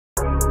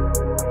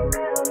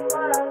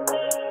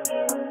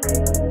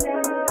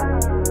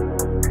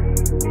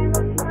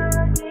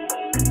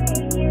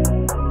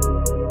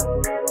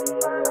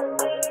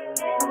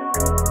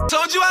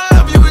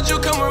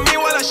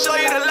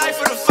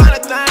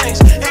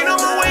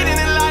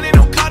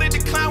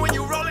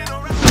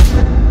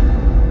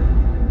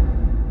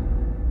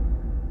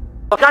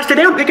Guys,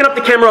 today I'm picking up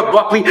the camera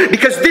abruptly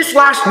because this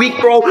last week,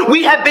 bro,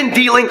 we have been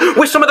dealing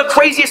with some of the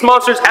craziest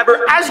monsters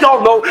ever. As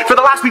y'all know, for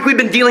the last week we've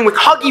been dealing with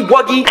Huggy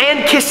Wuggy and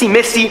Kissy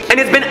Missy, and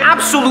it's been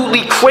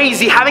absolutely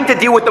crazy having to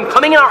deal with them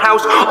coming in our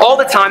house all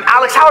the time.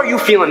 Alex, how are you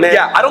feeling, man?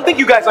 Yeah, I don't think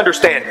you guys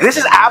understand. This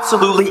is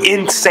absolutely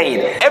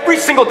insane. Every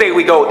single day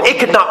we go, it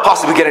could not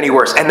possibly get any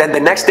worse, and then the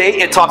next day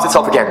it tops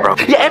itself again, bro.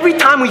 Yeah, every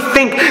time we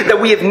think that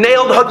we have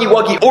nailed Huggy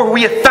Wuggy or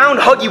we have found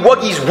Huggy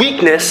Wuggy's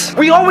weakness,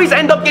 we always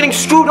end up getting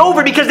screwed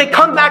over because they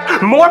come back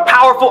more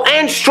powerful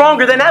and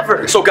stronger than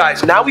ever. So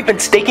guys, now we've been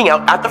staking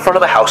out at the front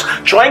of the house,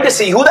 trying to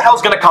see who the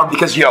hell's gonna come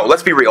because, yo,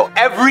 let's be real,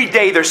 every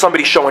day there's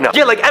somebody showing up.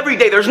 Yeah, like every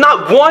day. There's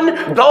not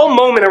one dull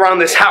moment around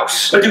this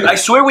house. But dude, I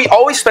swear we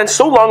always spend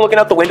so long looking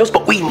out the windows,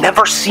 but we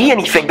never see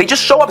anything. They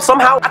just show up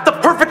somehow at the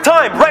perfect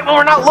time, right when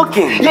we're not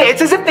looking. Yeah,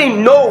 it's as if they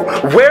know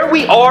where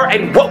we are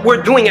and what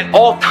we're doing at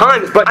all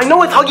times. But I know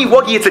with Huggy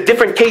Wuggy it's a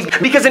different case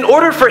because in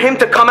order for him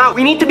to come out,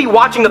 we need to be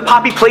watching the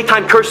Poppy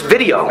Playtime Curse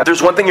video.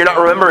 There's one thing you're not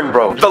remembering,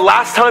 bro. The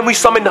last time we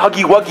summoned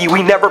Huggy Wuggy,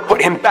 we never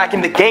put him back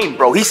in the game,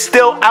 bro. He's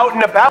still out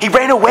and about. He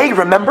ran away,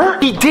 remember?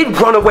 He did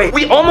run away.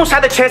 We almost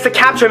had the chance to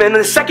capture him, and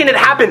the second it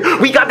happened,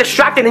 we got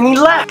distracted and he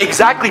left.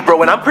 Exactly,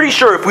 bro, and I'm pretty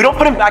sure if we don't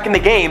put him back in the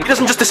game, he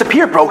doesn't just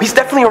disappear, bro. He's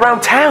definitely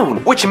around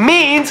town, which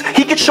means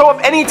he could show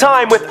up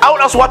anytime without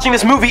us watching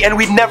this movie and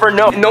we'd never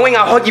know. Knowing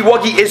how Huggy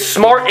Wuggy is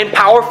smart and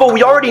powerful,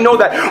 we already know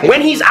that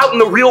when he's out in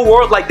the real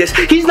world like this,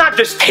 he's not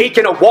just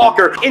taking a walk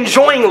or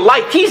enjoying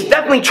life. He's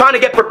definitely trying to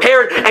get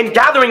prepared and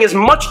gathering as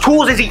much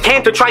tools as he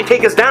can to try and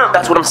take us down.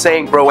 That's what I'm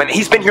saying, bro, and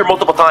he's been here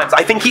multiple times.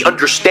 I think he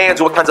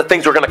understands what kinds of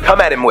things we're gonna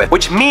come at him with,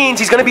 which means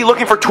he's gonna be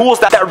looking for tools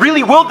that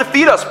really will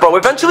defeat us, bro.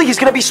 Eventually, he's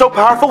gonna be so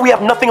powerful, we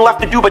have nothing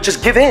left to do but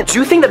just give in. Do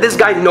you think that this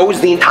guy knows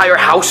the entire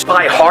house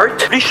by heart?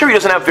 Pretty sure he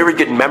doesn't have very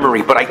good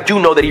memory, but I do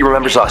know that he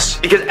remembers us.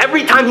 Because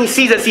every time he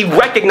sees us, he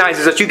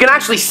recognizes us. You can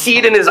actually see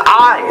it in his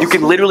eyes. You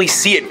can literally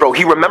see it, bro.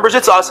 He remembers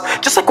it's us,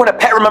 just like when a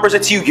pet remembers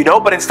it's you, you know?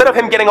 But instead of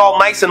him getting all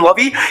nice and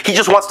lovey, he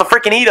just wants to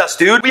freaking eat us,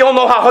 dude. We all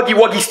know how Huggy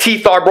Wuggy's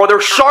teeth are, bro.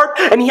 They're sharp,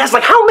 and he has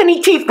like how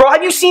many teeth, bro?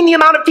 Have you seen the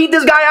amount of teeth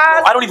this guy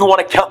has? I don't even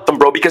want to count them,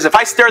 bro, because if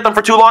I stare at them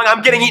for too long,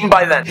 I'm getting eaten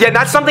by then. Yeah,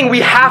 that's something we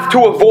have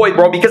to avoid,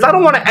 bro, because I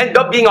don't want to end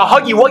up being a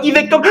Huggy Wuggy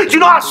victim. Do you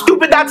know how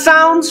stupid that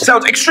sounds?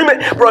 Sounds extremely...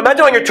 Bro,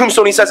 imagine on your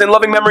tombstone he says, in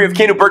loving memory of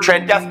Keanu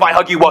Bertrand, death by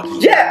Huggy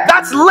Wuggy. Yeah,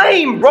 that's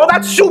lame, bro.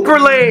 That's super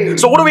lame.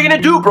 So what are we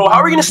gonna do, bro? How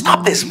are we gonna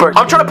stop this, bro?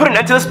 I'm trying to put an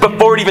end to this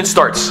before it even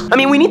starts. I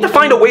mean, we need to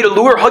find a way to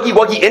lure Huggy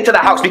Wuggy into the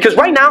house, because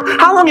right now,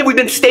 how long have we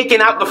been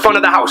staking out the front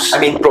of the house? I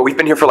mean, bro, we've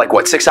been here for like,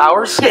 what, 6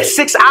 hours? Yeah,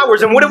 6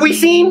 hours, and what have we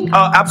seen?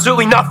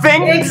 Absolutely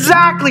nothing.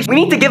 Exactly. We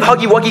need to give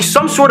Huggy Wuggy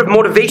some sort of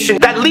motivation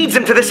that leads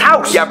him to this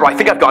house. Yeah, bro, I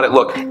think I've got it.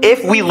 Look,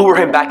 if we lure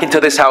him back into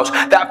this house,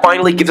 that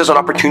finally gives us an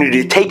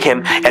opportunity to take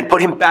him and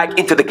put him back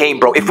into the game,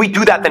 bro. If we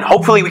do that, then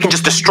hopefully we can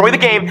just destroy the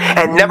game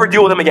and never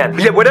deal with him again.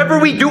 Yeah, whatever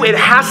we do, it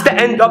has to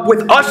end up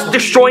with us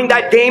destroying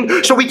that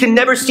game so we can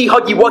never see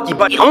Huggy Wuggy.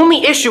 But the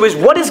only issue is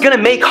what is gonna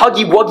make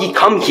Huggy Wuggy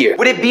come here?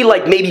 Would it be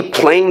like maybe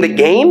playing the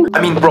game?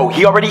 I mean, bro,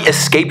 he already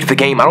escaped the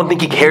game. I don't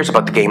think he cares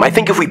about the game. I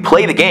think if we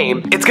play the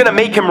game, it's gonna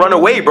make him run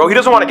away, bro. He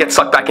doesn't want to get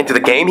sucked back into the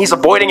game. He's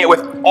avoiding it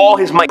with all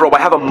his might. Bro, I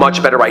have a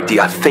much better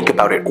idea. Think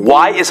about it.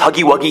 Why is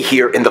Huggy Wuggy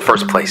here in the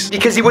first place?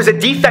 Because he was a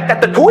defect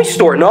at the toy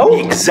store, no?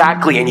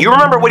 Exactly, and you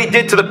remember what he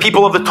did to the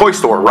people of the toy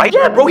store, right?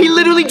 Yeah, bro, he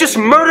literally just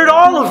murdered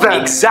all of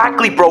them.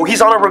 Exactly, bro.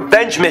 He's on a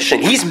revenge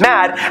mission. He's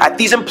mad at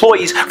these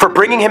employees for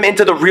bringing him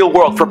into the real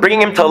world, for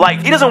bringing him to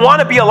life. He doesn't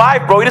want to be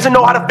alive, bro. He doesn't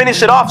know how to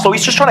finish it off, so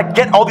he's just trying to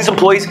get all these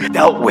employees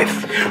dealt with.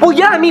 Well,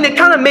 yeah, I mean, it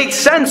kind of makes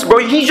sense, bro.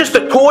 He's just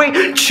a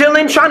toy,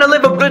 chilling, trying to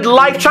live a good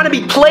life, trying to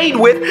be played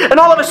with, and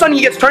all of a sudden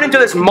he gets turned into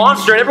this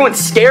monster and everyone's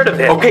scared of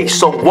him. Okay,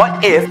 so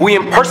what if we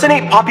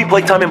impersonate Poppy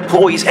Playtime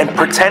employees and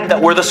pretend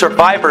that we're the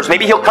survivors?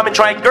 Maybe he'll come and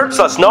try and GURPS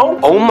us, no?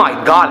 Oh my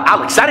god,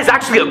 Alex, that is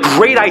actually a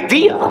great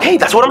idea. Okay,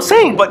 that's what I'm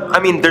saying, but I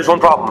mean, there's one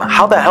problem.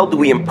 How the hell do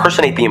we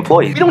impersonate the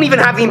employees? We don't even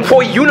have the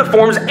employee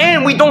uniforms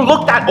and we don't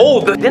look that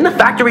old. Didn't the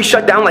factory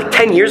shut down like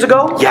 10 years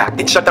ago? Yeah,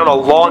 it shut down a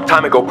long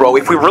time ago, bro.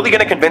 If we're really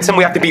gonna convince him,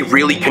 we have to be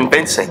really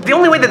convincing. The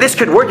only way that this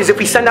could work is if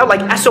we send out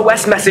like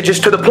SOS messages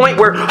to the point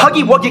where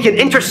Huggy Wuggy can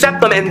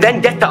intercept them and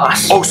then get to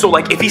us. Oh, so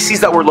like if he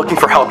sees that we're looking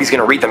for help, he's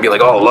gonna read them and be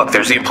like, oh look,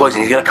 there's the employees,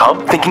 and he's gonna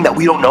come thinking that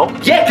we don't know?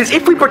 Yeah, because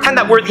if we pretend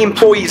that we're the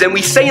employees and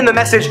we say in the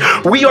message,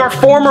 we are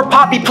former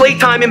Poppy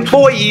Playtime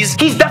employees,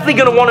 he's definitely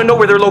gonna want to know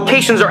where their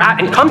locations are at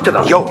and come to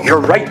them. Yo, you're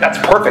right, that's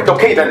perfect.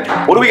 Okay then,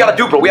 what do we gotta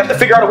do, bro? We have to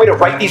figure out a way to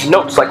write these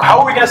notes. Like, how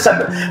are we gonna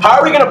send them? How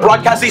are we gonna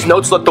broadcast these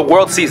notes so that the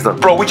world sees them?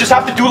 Bro, we just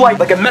have to do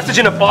like a message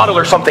in a bottle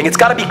or something. It's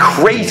gotta be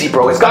crazy,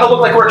 bro. It's gotta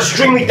look like we're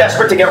extremely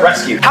desperate to get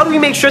rescued. How do we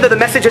make sure that the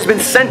message has been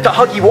sent to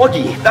Huggy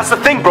Wuggy? That's the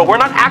thing, bro. We're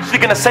not actually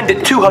gonna send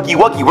it to Huggy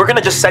Wuggy. We're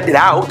gonna just send it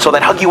out so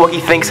that Huggy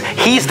Wuggy thinks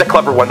he's the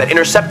clever one that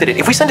intercepted it.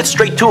 If we send it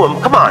straight to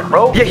him, come on,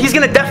 bro. Yeah, he's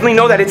gonna definitely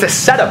know that it's a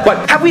setup,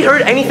 but have we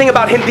heard anything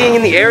about him being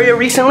in the area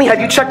recently? Have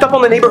you checked up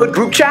on the neighborhood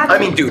group chat? I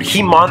mean, dude,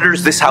 he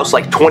monitors this house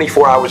like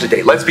 24 hours a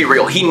day. Let's be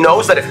real. He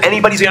knows that if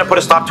anybody's gonna put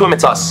a stop to him,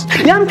 it's us.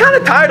 Yeah, I'm kind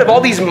of tired of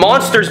all these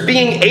monsters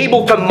being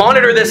able to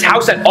monitor this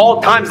house at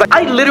all times. Like,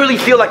 I literally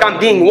feel like I'm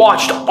being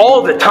watched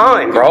all the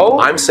time, bro.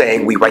 I'm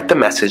saying we write the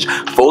message,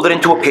 fold it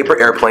into a paper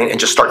airplane, and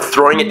just start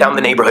throwing it down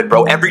the neighborhood,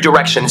 bro, every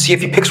direction. See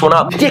if he picks one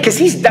up. Yeah, because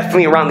he's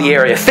definitely around the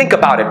area. Think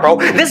about it, bro.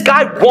 This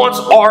guy wants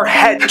our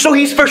head. So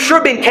he's for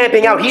sure been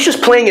camping out. He's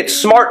just playing it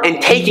smart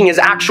and taking his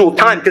actual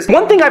time. Because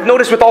one thing I've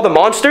noticed with all the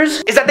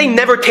monsters is that they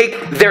never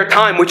take their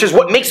time, which is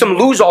what makes them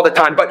lose all the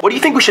time. But what do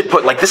you think we should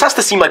put? Like, this has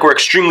to seem like we're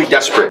extremely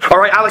desperate. all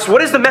right, Alex,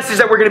 what is the message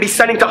that we're going to be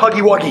sending to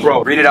Huggy Wuggy?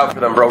 Bro, read it out for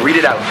them, bro. Read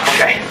it out.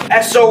 Okay.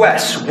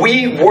 SOS.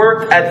 We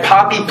work at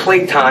Poppy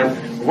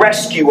Playtime.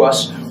 Rescue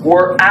us.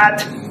 We're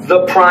at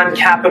the Prime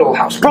Capital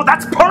House. Bro,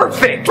 that's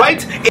perfect,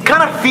 right? It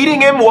kind of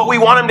feeding him what we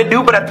want him to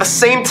do, but at the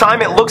same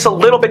time, it looks a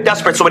little bit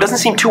desperate, so it doesn't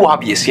seem too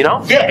obvious, you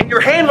know? Yeah, and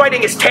your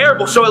handwriting is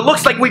terrible, so it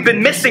looks like we've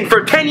been missing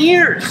for 10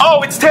 years.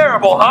 Oh, it's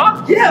terrible,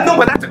 huh? Yeah, no,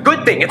 but that's a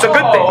good thing. It's a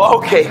good thing.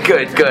 Okay,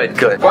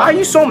 good. Why are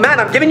you so mad?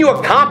 I'm giving you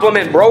a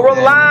compliment, bro.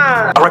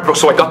 Relax. All right, bro,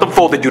 so I got them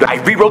folded, dude. I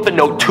rewrote the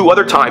note 2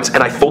 other times,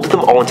 and I folded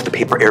them all into the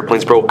paper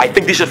airplanes, bro. I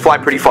think these should fly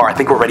pretty far. I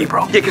think we're ready,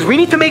 bro. Yeah, because we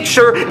need to make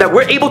sure that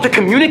we're able to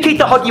communicate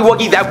to Huggy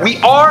Wuggy that we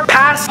are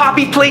past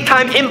Poppy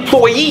Playtime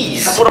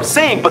employees. That's what I'm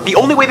saying, but the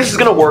only way this is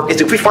gonna work is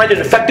if we find an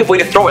effective way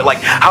to throw it. Like,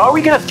 how are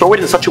we gonna throw it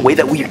in such a way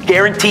that we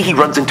guarantee he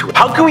runs into it?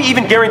 How can we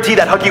even guarantee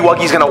that Huggy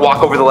Wuggy's gonna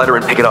walk over the letter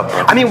and pick it up,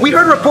 bro? I mean, we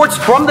heard reports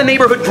from the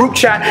neighborhood group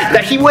chat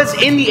that he was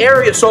in the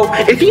area, so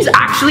if he's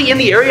actually in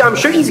the area, I'm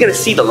sure he's gonna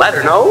see the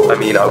letter, no? I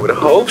mean, I would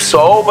hope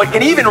so, but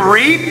can he even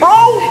read,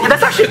 bro? Yeah,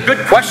 that's actually a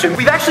good question.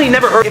 We've actually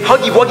never heard if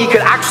Huggy Wuggy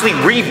could actually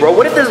read, bro.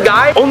 What if this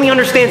guy only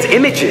understands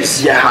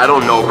images? Yeah, I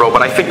don't know, bro,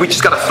 but I think we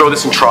just gotta throw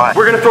this and try.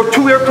 We're gonna throw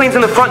 2 airplanes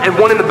in the front and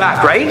 1 in the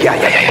back, right?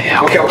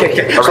 Yeah.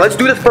 Okay. So let's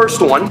do the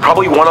first one.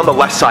 Probably 1 on the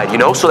left side, you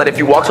know, so that if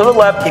he walks on the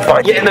left, he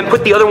finds it. Yeah, and then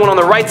put the other one on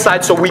the right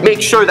side so we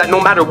make sure that no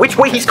matter which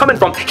way he's coming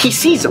from, he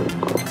sees him.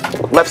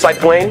 Left side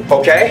plane.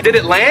 Okay. Did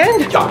it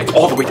land? Yeah, it's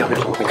all the way down there.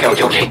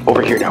 Okay.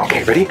 Over here now,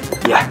 okay, ready?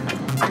 Yeah.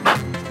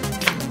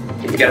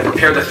 You gotta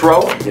prepare the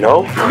throw. You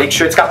know? Make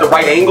sure it's got the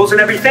right angles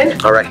and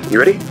everything. All right, you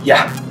ready?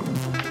 Yeah.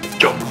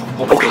 Go.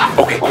 Okay.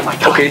 Oh my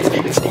God. Okay, it's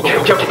okay.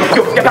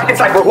 Yo, get back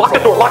inside, bro. Lock the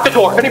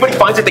door. If anybody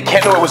finds it, they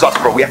can't know it was us,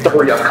 bro. We have to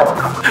hurry up. Come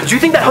on. Do you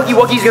think that Huggy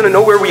Wuggy's gonna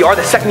know where we are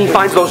the second he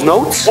finds those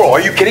notes? Bro,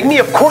 are you kidding me?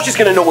 Of course he's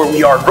gonna know where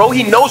we are, bro.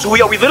 He knows who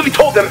we are. We literally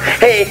told him,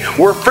 hey,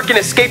 we're freaking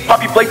escaped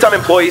Poppy Playtime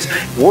employees.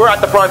 We're at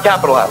the Prime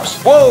Capital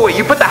House. Whoa, wait,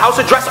 you put the house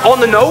address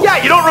on the note?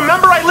 Yeah, you don't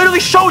remember? I literally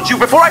showed you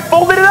before I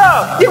folded it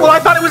up. Yeah, well, I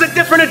thought it was a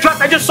different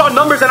address. I just saw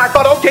numbers and I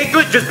thought, okay,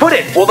 good, just put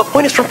it. Well, the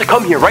point is for him to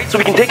come here, right? So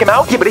we can take him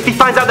out? Yeah, but if he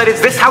finds out that it's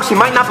this house, he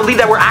might not believe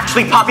that we're actually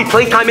Poppy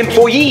Playtime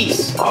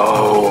employees.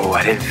 Oh,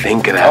 I didn't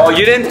think of that. Oh,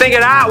 you didn't think of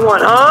that one,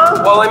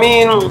 huh? Well, I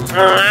mean,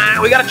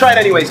 we gotta try it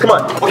anyways. Come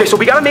on. Okay, so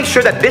we gotta make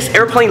sure that this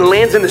airplane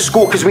lands in the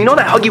school because we know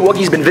that Huggy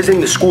Wuggy's been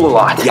visiting the school a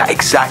lot. Yeah,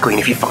 exactly.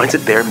 And if he finds it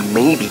there,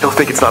 maybe he'll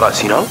think it's not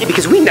us, you know? Yeah,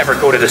 because we never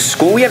go to the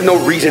school. We have no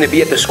reason to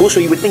be at the school, so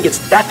you would think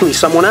it's definitely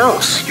someone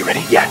else. You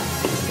ready? Yeah.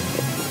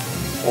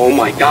 Oh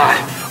my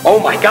God. Oh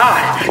my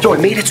God. Yo, it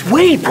made its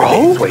way,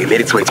 bro. It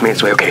made its way.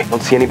 Okay.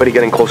 Don't see anybody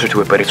getting closer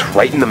to it, but it's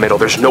right in the middle.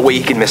 There's no way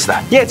he can miss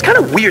that. Yeah, it's kind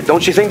of weird,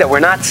 don't you think, that we're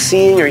not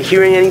seeing or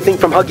hearing anything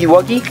from Huggy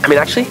Wuggy? I mean,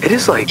 actually, it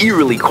is like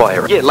eerily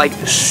quiet. Yeah, like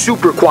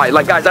super quiet.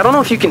 Like, guys, I don't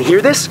know if you can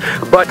hear this,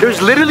 but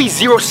there's literally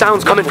 0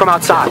 sounds coming from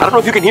outside. I don't know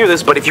if you can hear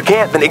this, but if you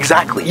can't, then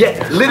exactly.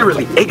 Yeah,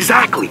 literally,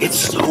 exactly. It's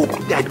so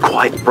dead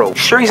quiet, bro.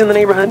 Sure he's in the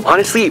neighborhood?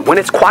 Honestly, when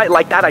it's quiet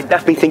like that, I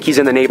definitely think he's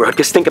in the neighborhood.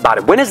 Because think about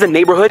it. When is the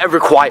neighborhood ever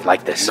quiet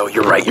like this? No,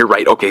 you're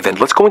right. Okay, then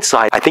let's go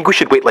inside. I think we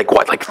should wait like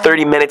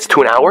 30 minutes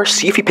to an hour,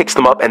 see if he picks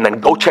them up, and then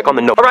go check on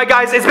the note. All right,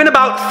 guys, it's been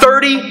about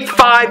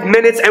 35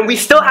 minutes, and we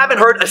still haven't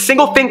heard a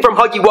single thing from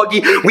Huggy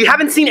Wuggy. We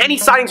haven't seen any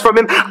sightings from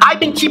him. I've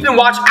been keeping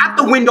watch at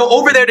the window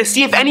over there to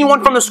see if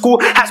anyone from the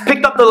school has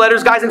picked up the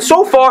letters, guys, and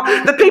so far,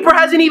 the paper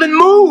hasn't even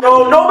moved.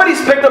 No,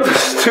 nobody's picked up the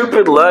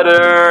stupid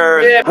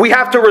letter. Yeah, we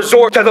have to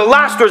resort to the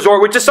last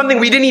resort, which is something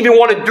we didn't even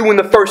want to do in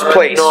the first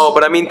place. No,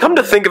 but I mean, come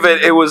to think of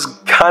it, it was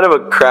kind of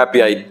a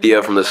crappy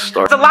idea from the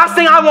start. The last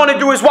thing I want to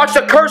do is watch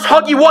the cursed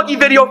Huggy Wuggy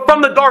video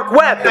from the dark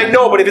web. I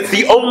know, but if it's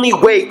the only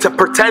way to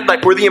pretend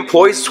like we're the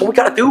employees, that's what we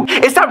gotta do.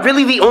 Is that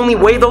really the only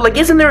way, though? Like,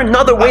 isn't there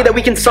another way that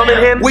we can summon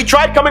him? We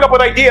tried coming up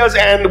with ideas,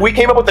 and we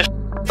came up with the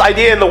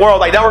idea in the world.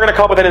 Like, now we're gonna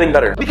come up with anything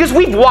better. Because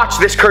we've watched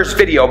this cursed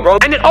video, bro,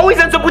 and it always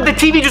ends up with the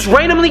TV just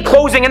randomly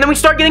closing, and then we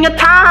start getting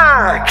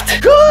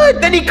attacked.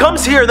 Good! Then he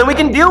comes here, then we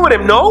can deal with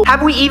him, no?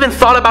 Have we even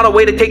thought about a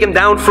way to take him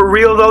down for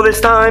real, though,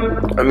 this time?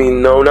 I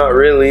mean, no, not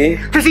really.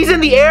 Because he's in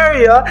the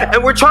area,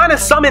 and we're trying to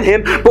summon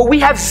him, but we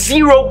have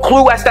 0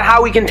 clue as to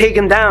how we can take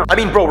him down. I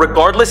mean, bro,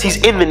 regardless, he's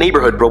in the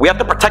neighborhood, bro. We have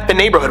to protect the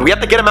neighborhood. We have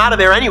to get him out of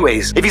there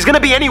anyways. If he's gonna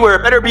be anywhere,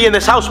 it better be in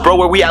this house, bro,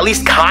 where we at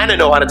least kind of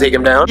know how to take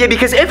him down. Yeah,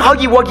 because if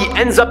Huggy Wuggy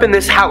ends up in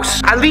this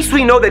house, at least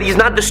we know that he's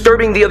not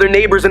disturbing the other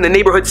neighbors and the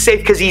neighborhood's safe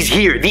because he's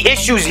here. The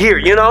issue's here,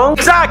 you know?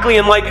 Exactly,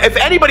 and like, if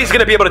anybody's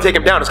gonna be able to take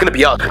him down, it's gonna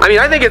be us. I mean,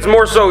 I think it's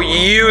more so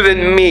you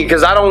than me,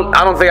 because I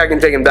don't think I can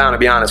take him down, to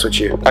be honest with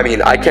you. I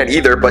mean, I can't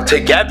either, but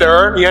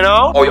together, you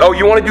know? Oh,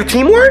 you want to do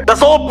teamwork? That's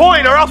the whole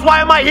point, or else why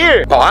am I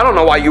here? Oh, I don't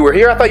know why you were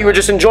here. I thought you were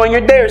just enjoying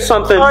your day or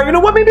something. You know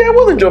what? Maybe I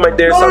will enjoy my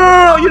day or something.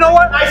 No, you know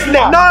what? Nice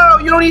nap.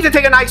 No, you don't need to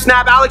take a nice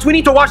nap, Alex. We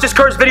need to watch this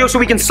cursed video so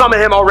we can summon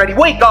him already.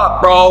 Wake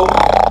up, bro.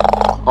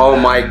 Oh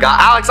my god.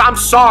 Alex, I'm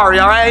sorry,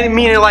 alright? I didn't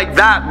mean it like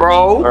that,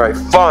 bro. Alright,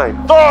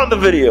 fine. Throw on the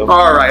video.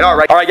 Alright.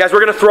 Alright, guys,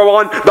 we're gonna throw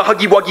on the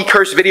Huggy Wuggy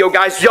curse video,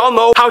 guys. Y'all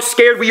know how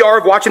scared we are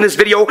of watching this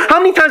video. How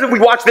many times have we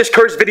watched this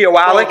curse video,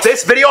 Alex? Bro,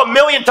 this video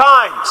 1,000,000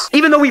 times.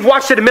 Even though we've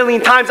watched it 1,000,000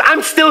 times,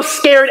 I'm still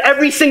scared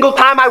every single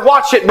time I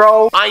watch it,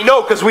 bro. I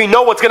know, because we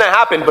know what's gonna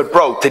happen, but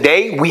bro,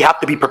 today we have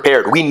to be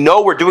prepared. We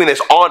know we're doing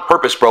this on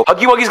purpose, bro.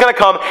 Huggy Wuggy's gonna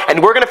come,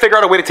 and we're gonna figure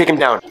out a way to take him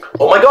down.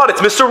 Oh my god,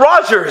 it's Mr.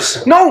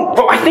 Rogers. No,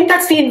 bro, I think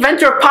that's the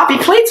inventor of Poppy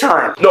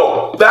Playtime.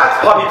 No,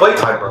 that's Poppy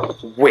Playtime, bro.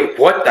 Wait,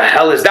 what the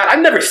hell is that?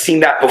 I've never seen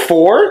that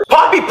before.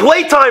 Poppy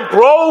Playtime,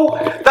 bro.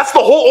 That's the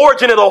whole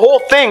origin of the whole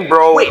thing,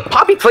 bro. Wait,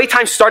 Poppy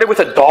Playtime started with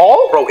a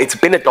doll? Bro, it's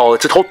been a doll.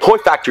 It's a whole toy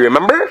factory,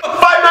 remember?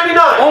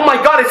 $5.99. Oh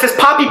my god, it says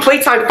Poppy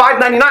Playtime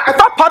 $5.99. I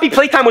thought Poppy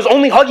Playtime was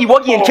only Huggy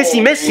Wuggy and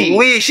Kissy Missy.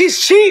 Lee, she's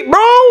cheap,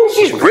 bro.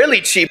 She's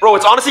really cheap. Bro,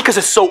 it's honestly because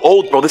it's so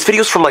old, bro. This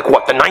video's from like,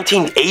 what, the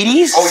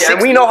 1980s? Oh yeah,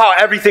 and we know how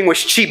everything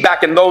was cheap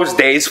back in those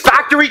days.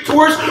 Factory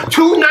tours,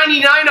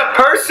 $2.99 a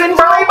person,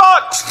 bro. $3.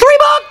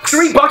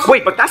 $3. $3?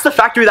 Wait, but that's the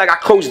factory that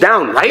got closed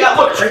down, right? Yeah,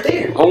 look, it's right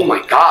there. Oh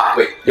my god.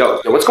 Wait,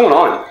 yo, what's going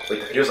on? Like,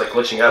 the video's like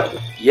glitching out.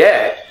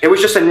 Yeah, it was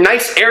just a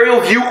nice aerial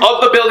view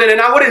of the building, and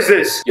now what is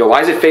this? Yo,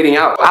 why is it fading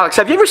out? Alex,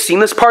 have you ever seen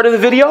this part of the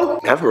video?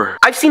 Never.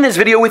 I've seen this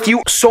video with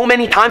you so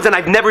many times, and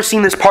I've never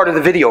seen this part of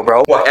the video,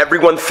 bro. What,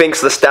 everyone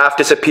thinks the staff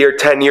disappeared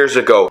 10 years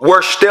ago.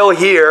 We're still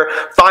here.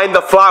 Find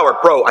the flower.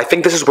 Bro, I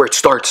think this is where it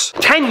starts.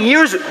 10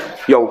 years?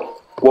 Yo,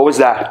 what was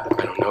that?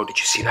 I don't know. Did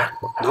you see that?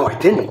 No, I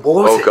didn't. What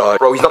was it? Oh god.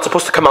 Bro, he's not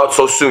supposed to come out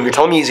so soon. You're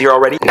telling me he's here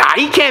already? Nah,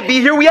 he can't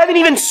be here. We haven't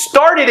even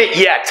started it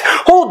yet.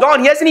 Hold on,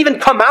 he hasn't even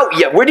come out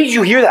yet. Where did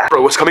you hear that?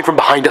 Bro, it's coming from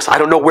behind us. I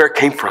don't know where it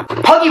came from.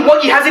 Huggy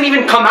Wuggy hasn't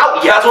even come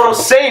out yet. That's what I'm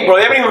saying, bro.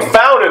 They haven't even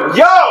found him.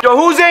 Yo,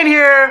 who's in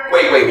here?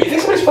 Wait. You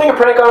think somebody's playing a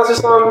prank on us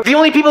this time? The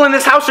only people in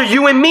this house are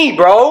you and me,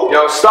 bro.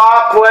 Yo,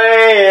 stop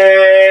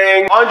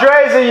playing.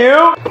 Andre, is it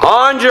you?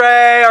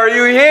 Andre, are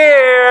you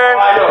here?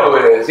 I know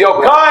who it is.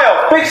 Yo,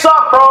 Kyle, fix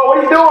up, bro. What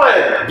are you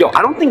doing? Yo,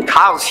 I don't think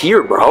Kyle's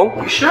here,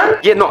 bro. You sure?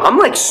 Yeah, no, I'm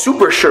like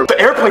super sure. The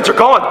airplanes are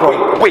gone,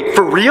 bro. Wait,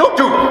 for real?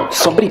 Dude,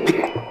 somebody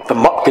picked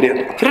them up. Could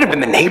it have been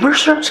the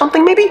neighbors or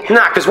something, maybe?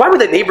 Nah, because why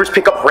would the neighbors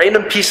pick up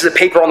random pieces of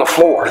paper on the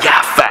floor?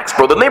 Yeah, facts,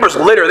 bro. The neighbors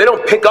litter. They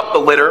don't pick up the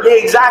litter. Yeah,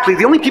 exactly.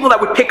 The only people that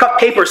would pick up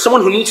paper is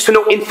someone who needs to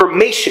know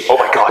information. Oh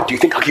my god, do you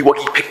think Huggy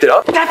Wuggy picked it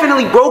up?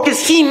 Definitely, bro,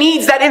 because he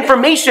needs that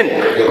information.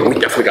 We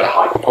definitely gotta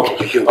hide.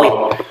 Okay, wait.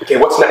 Okay,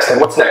 what's next then?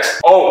 What's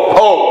next?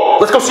 Oh,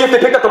 let's go see if they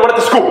picked up the one at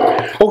the school.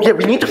 Oh yeah,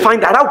 we need to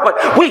find that out,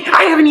 but wait,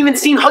 I haven't even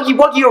seen Huggy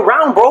Wuggy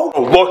around, bro.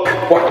 Oh, look.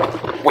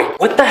 What? Wait,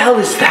 what the hell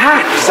is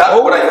that? Is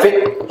that what I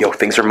think? Yo,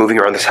 things are moving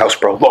around this house,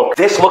 bro. Look,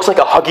 this looks like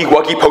a Huggy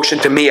Wuggy potion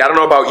to me. I don't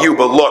know about you,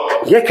 but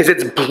look. Yeah, because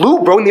it's blue,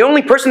 bro, and the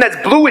only person that's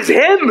blue is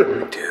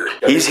him. Dude,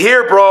 he's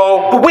here,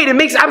 bro. But wait, it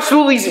makes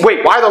absolutely...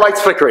 Wait, why are the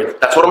lights flickering?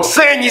 That's what I'm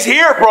saying. He's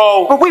here,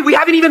 bro. But wait, we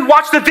haven't even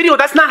watched the video.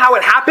 That's not how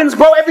it happens,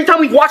 bro. Every time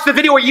we've watched the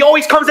video, he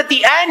always comes at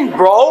the end,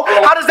 bro.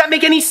 How does that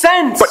make any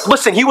sense? But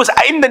listen, he was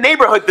in the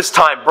neighborhood this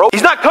time, bro.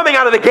 He's not coming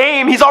out of the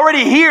game. He's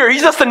already here. He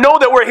just to know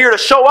that we're here to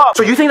show up.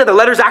 So you think that the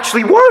letters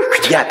actually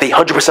worked? Yeah, they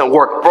 100%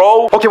 work,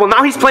 bro. Okay, well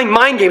now he's playing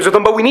mind games with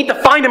them, but we need to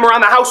find him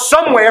around the house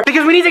somewhere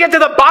because we need to get to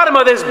the bottom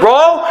of this,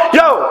 bro.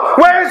 Yo,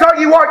 where's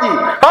Huggy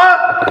Wuggy?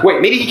 Huh?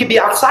 Wait, maybe he could be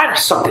outside or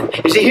something.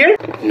 Is he here?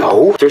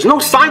 No. There's no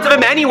signs of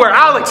him anywhere,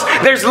 Alex.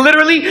 There's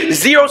literally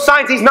zero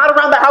signs. He's not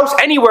around the house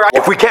anywhere.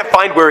 If we can't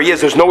find where he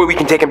is, there's no way we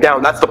can take him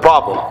down. That's the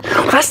problem.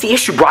 Well, that's the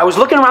issue, bro. I was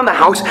looking around the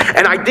house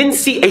and I didn't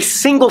see a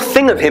single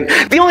thing of him.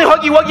 The only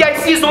Huggy Wuggy I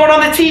see is the one on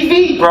the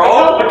TV,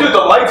 bro. But dude, the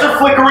lights are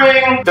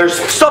flickering. There's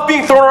stuff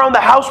being thrown around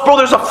the house, bro.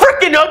 There's a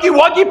freaking Huggy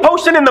Wuggy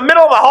potion in the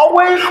middle of the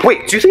hallway.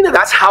 Wait, do you think that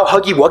that's how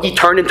Huggy Wuggy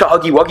turned into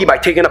Huggy Wuggy by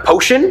taking a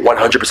potion?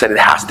 100% it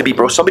has to be,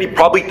 bro. Somebody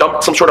probably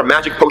dumped some sort of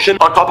magic potion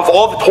on top of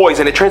all the toys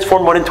and it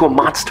transformed one into a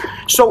monster.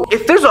 So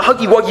if there's a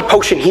Huggy Wuggy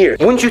potion here,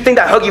 wouldn't you think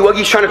that Huggy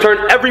Wuggy's trying to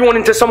turn everyone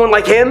into someone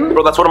like him?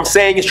 Bro, that's what I'm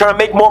saying. He's trying to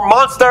make more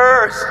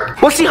monsters.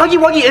 Well, see,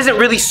 Huggy Wuggy isn't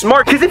really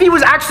smart because if he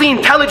was actually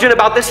intelligent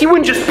about this, he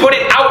wouldn't just put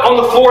it out on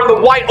the floor in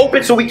the wide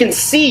open so we can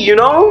see, you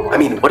know? I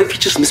mean, what if he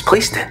just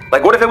misplaced it?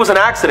 Like, what if it was an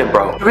accident,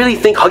 bro? You really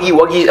think Huggy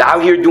Wuggy's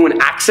out here doing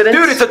accidents?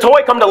 Dude, it's a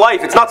toy come to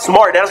life. It's not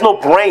smart. It has no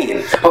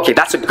brain. Okay,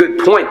 that's a good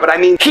point, but I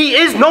mean, he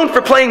is known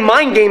for playing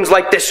mind games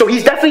like this, so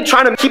he's definitely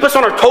trying to keep us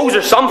on our toes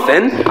or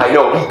something. I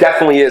know, he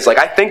definitely is. Like,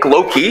 I think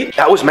low-key,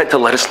 that was meant to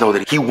let us know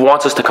that he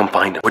wants us to come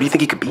find him. What do you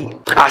think he could be?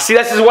 See,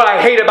 this is what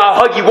I hate about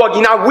Huggy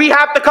Wuggy. Now, we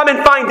have to come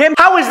and find him.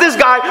 How is this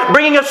guy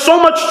bringing us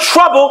so much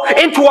trouble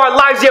into our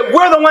lives, yet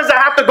we're the ones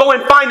that have to go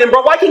and find him,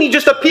 bro? Why can't he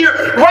just appear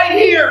right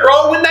here,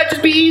 bro? Wouldn't that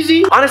just be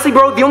easy? Honestly,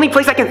 bro, the only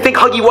place I can think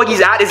Huggy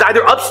Wuggy's at is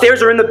either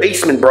upstairs or in the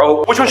basement,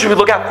 bro. Which one should we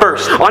look at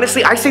first?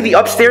 Honestly, I say the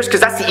upstairs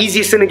because that's the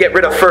easiest thing to get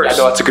rid of first.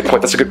 Yeah, no, that's a good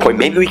point. That's a good point.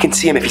 Maybe we can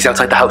see him if he's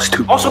outside the house,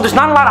 too. Also, there's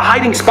not a lot of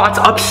hiding spots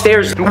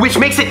upstairs, which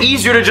makes it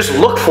easier to just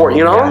look for,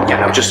 you know?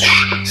 Yeah, no, just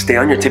stay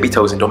on your tippy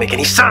toes and don't make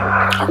any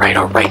sound. All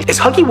right. Is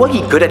Huggy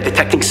Wuggy good at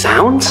detecting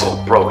sounds?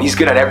 Oh, bro, he's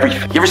good at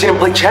everything. You ever seen him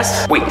play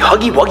chess? Wait,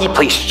 Huggy Wuggy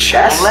plays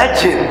chess?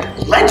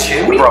 Legend.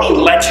 Legend? What do you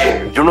mean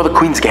legend? You don't know the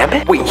Queen's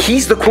Gambit? Wait,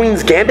 he's the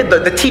Queen's Gambit?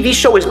 The TV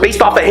show is based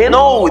based off of him?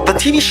 No, the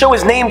TV show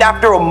is named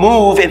after a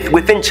move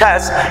within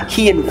chess.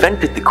 He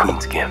invented the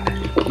Queen's Gambit.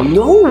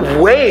 No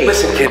way.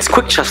 Listen, kids,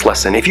 quick chess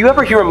lesson. If you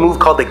ever hear a move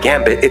called the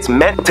Gambit, it's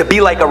meant to be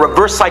like a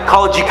reverse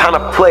psychology kind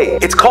of play.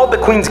 It's called the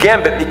Queen's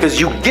Gambit because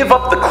you give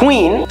up the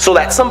queen so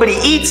that somebody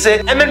eats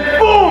it, and then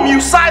boom,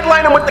 you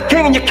sideline him with the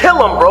king and you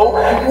kill him, bro.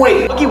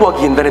 Wait, Huggy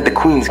Wuggy invented the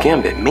Queen's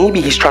Gambit.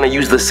 Maybe he's trying to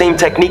use the same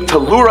technique to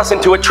lure us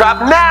into a trap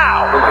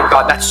now. Oh my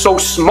god, that's so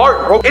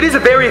smart, bro. It is a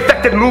very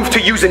effective move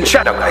to use in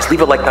chess. Now, guys,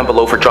 leave a like down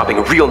below for dropping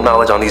real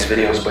knowledge on these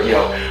videos, but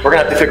yo, we're gonna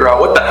have to figure out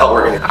what the hell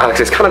we're gonna do. Alex,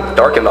 it's kind of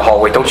dark in the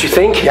hallway, don't you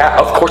think? Yeah,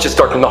 of course it's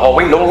dark in the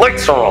hallway. No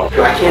lights are on.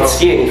 Yo, I can't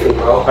see anything,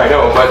 bro. I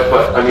know,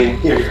 but I mean,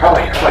 here, how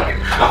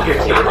about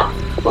here?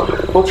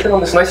 Look, we'll turn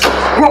on this nice.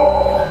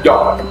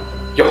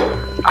 Yo,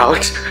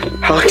 Alex,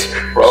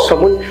 bro.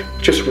 Someone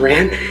just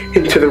ran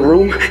into the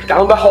room,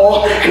 down the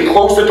hall, and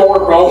closed the door,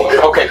 bro.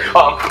 Okay,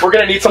 we're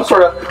gonna need some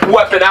sort of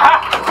weapon.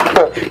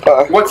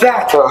 What's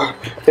that?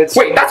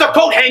 Wait, that's a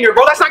coat hanger,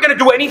 bro. That's not gonna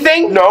do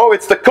anything. No,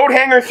 it's the coat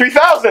hanger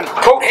 3000.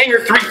 Coat hanger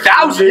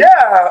 3000?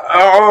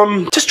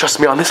 Yeah, just trust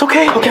me on this,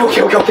 okay?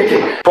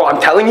 Okay. Bro,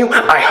 I'm telling you,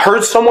 I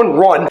heard someone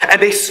run,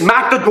 and they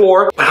smacked the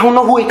door. I don't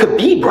know who it could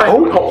be,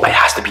 bro. Oh, it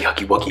has to be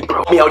Huggy Wuggy,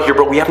 bro. Me out here,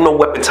 bro. We have no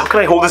weapons. How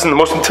can I hold this in the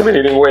most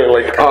intimidating way?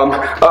 Like,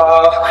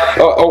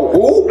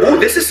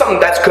 this is something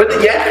that's good.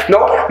 Yeah,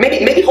 no,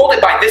 maybe hold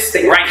it by this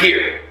thing right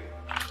here.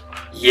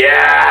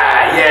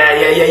 Yeah.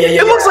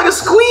 It looks like a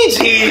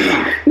squeegee.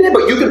 Yeah,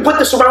 but you can put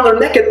this around their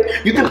neck,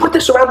 and you can put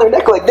this around their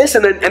neck like this,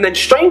 and then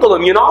strangle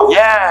them. You know?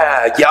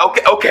 Yeah.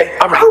 Okay.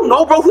 I don't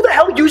know, bro. Who the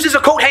hell uses a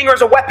coat hanger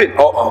as a weapon?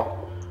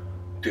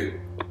 Dude,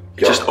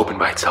 it just opened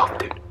by itself,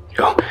 dude.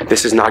 Yo,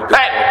 this is not good.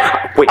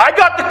 Hey, wait. I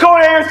got the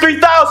coat hanger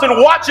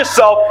 3000. Watch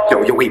yourself.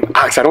 Yo, wait,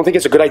 Alex. I don't think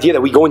it's a good idea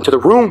that we go into the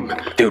room.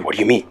 Dude, what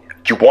do you mean?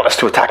 You want us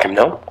to attack him,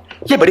 no?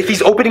 Yeah, but if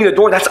he's opening the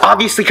door, that's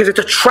obviously because it's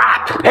a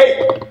trap.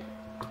 Hey!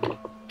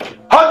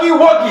 Huggy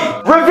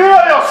Wuggy! Reveal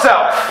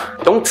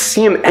yourself! Don't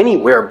see him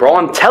anywhere, bro.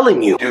 I'm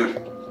telling you. Dude,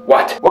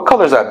 what? What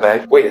color is that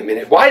bag? Wait a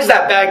minute. Why is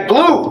that bag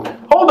blue?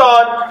 Hold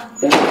on.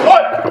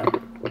 What?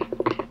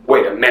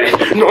 Wait a minute.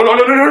 No.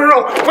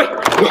 Wait.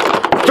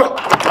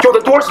 Yo,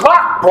 the door's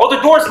locked, bro. The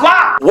door's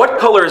locked. What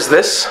color is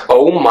this?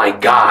 Oh my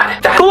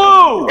god. That's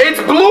blue!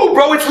 It's blue,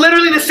 bro. It's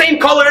literally the same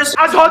colors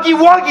as Huggy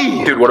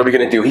Wuggy. Dude, what are we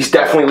gonna do? He's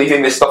definitely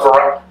leaving this stuff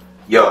around.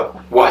 Yo,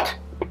 what?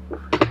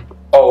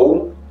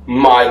 Oh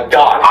my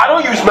god. I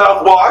don't use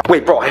mouthwash.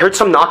 Wait, bro, I heard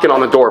some knocking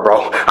on the door,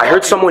 bro. I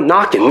heard someone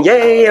knocking.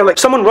 Yeah, like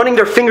someone running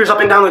their fingers up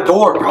and down the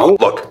door, bro.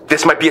 Look,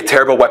 this might be a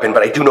terrible weapon,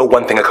 but I do know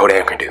one thing a coat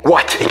hanger can do.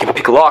 What? It can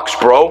pick locks,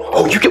 bro.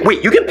 Oh, you can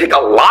pick a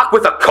lock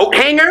with a coat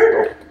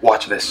hanger?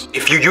 Watch this.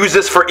 If you use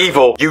this for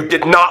evil, you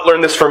did not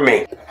learn this from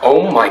me.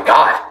 Oh my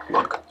god.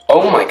 Look.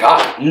 Oh my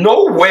god.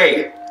 No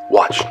way.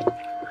 Watch.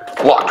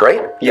 Locked,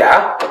 right?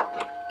 Yeah.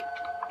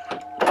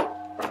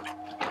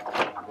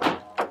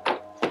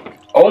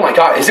 Oh my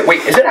god, is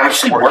it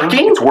actually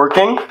working? It's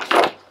working.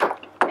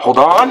 Hold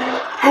on.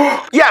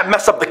 Yeah,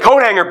 mess up the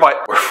coat hanger,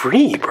 but we're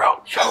free, bro.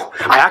 Yo,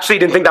 I actually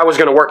didn't think that was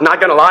gonna work. Not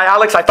gonna lie,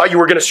 Alex, I thought you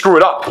were gonna screw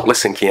it up.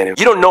 Listen, Keanu,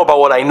 you don't know about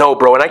what I know,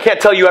 bro, and I can't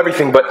tell you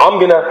everything, but I'm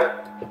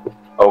gonna...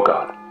 Oh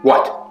god.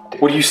 What?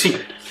 What do you see?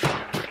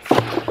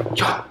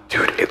 Yo,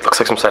 dude, it looks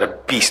like some sort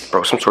of beast,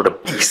 bro. Some sort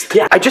of beast.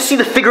 Yeah, I just see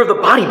the figure of the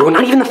body, bro,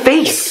 not even the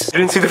face. You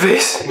didn't see the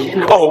face?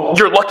 Oh,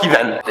 you're lucky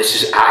then.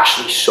 This is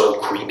actually so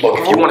creepy. Look,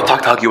 if you want to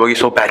talk to Huggy Wuggy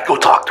so bad, go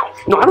talk to him.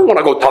 No, I don't want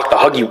to go talk to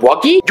Huggy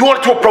Wuggy. You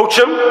wanted to approach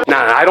him?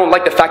 Nah, I don't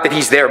like the fact that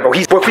he's there, bro.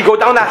 If we go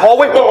down that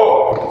hallway...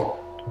 Whoa!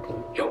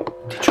 Yo,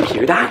 did you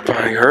hear that?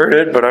 I heard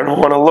it, but I don't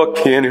want to look,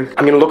 Keanu.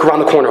 I'm gonna look around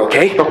the corner,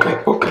 okay? Okay.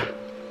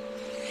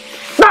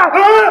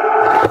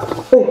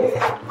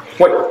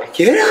 Wait,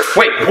 Yeah?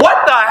 Wait,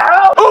 what the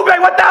hell? Ube,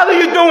 what the hell are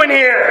you doing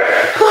here?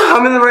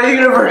 I'm in the right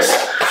universe.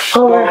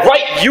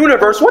 Right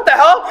universe? What the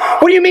hell?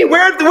 What do you mean?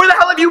 Where the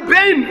hell have you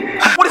been?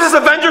 What is this,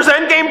 Avengers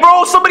Endgame,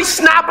 bro? Somebody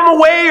snap him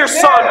away or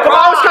something. Bro,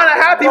 I was kind of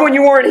happy when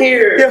you weren't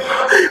here.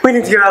 Yeah, we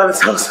need to get out of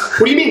this house.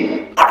 What do you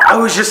mean? I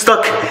was just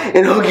stuck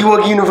in Huggy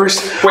Wuggy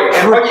universe. Wait,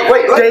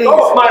 let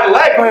go of my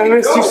leg. I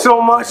missed you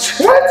so much.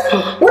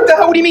 What? What the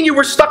hell? What do you mean you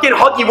were stuck in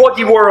Huggy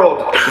Wuggy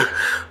world?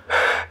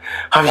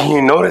 Have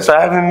you noticed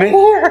I haven't been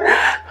here?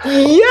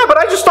 Yeah, but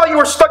I just thought you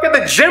were stuck at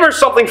the gym or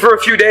something for a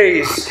few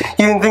days.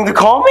 You didn't think to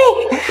call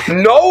me?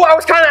 No, I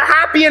was kind of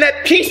happy and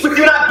at peace with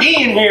you not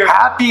being here.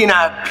 Happy and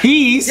at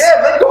peace?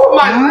 Yeah, let go of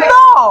my leg.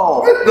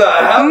 No! What the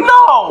hell?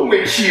 No!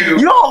 With you.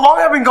 You know how long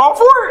I've been gone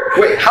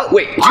for? Wait,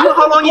 do you know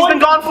how long he's been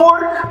gone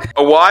for?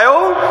 A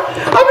while?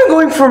 I've been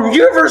going from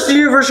universe to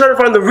universe trying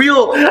to find the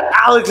real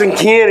Alex and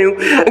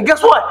Keanu. And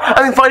guess what?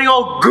 I've been finding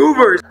all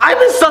goobers. I've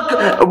been stuck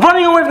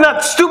running away from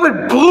that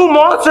stupid blue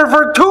monster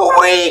for 2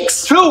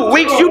 weeks. 2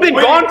 weeks? You've been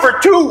gone for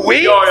 2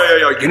 weeks?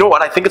 Yo. You know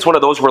what? I think it's one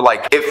of those where,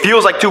 like, it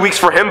feels like 2 weeks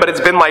for him, but it's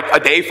been like a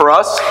day for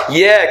us.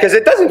 Yeah, because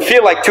it doesn't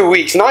feel like 2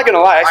 weeks. Not gonna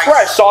lie. I swear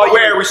I saw you.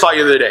 Where we saw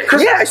you the other day.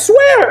 Yeah, I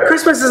swear.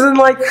 Christmas is in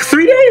like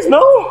 3 days,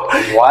 no?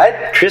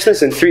 What?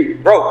 Christmas in 3?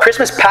 Bro,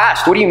 Christmas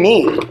passed. What do you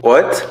mean?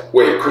 What?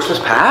 Wait, Christmas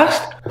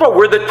passed? Bro,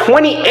 we're the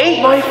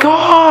 28th. My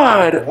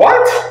God.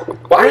 What?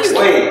 Why are you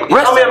waiting?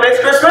 Tell me I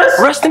missed Christmas?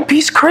 Rest rest in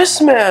peace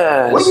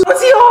Christmas.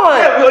 What's he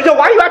on? Yo,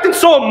 why are you acting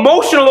so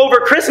emotional over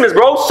Christmas,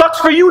 bro? Sucks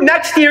for you.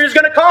 Next year is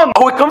gonna come.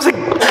 Oh, it comes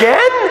again?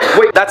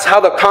 Wait, that's how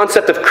the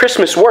concept of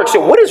Christmas works.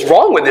 Yo, what is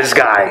wrong with this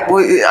guy?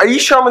 Wait, are you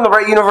sure I'm in the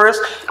right universe?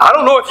 I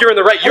don't know if you're in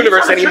the right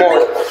universe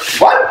anymore.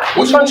 What?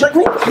 You trying to trick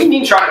me? What do you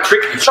mean trying to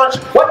trick me?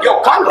 What?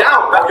 Yo, calm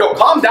down, bro. Yo,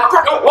 calm down.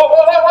 Yo, whoa.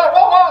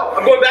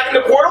 I'm going back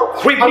in the portal?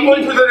 Wait, I'm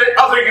going to the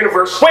other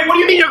universe. Wait, what do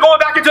you mean you're going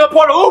back into the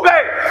portal? Ube!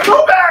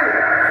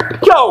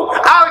 Yo,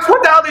 Alex,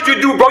 what the hell did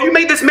you do, bro? You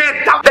made this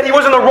man doubt that he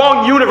was in the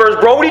wrong universe,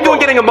 bro. What are you doing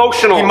getting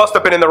emotional? He must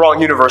have been in the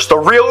wrong universe. The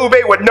real Ube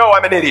would know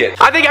I'm an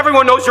idiot. I think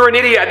everyone knows you're an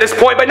idiot at this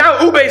point, but now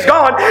Ube's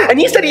gone, and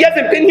he said he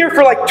hasn't been here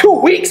for like 2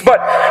 weeks, but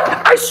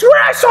I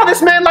swear I saw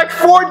this man like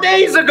 4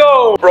 days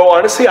ago. Bro,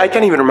 honestly, I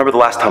can't even remember the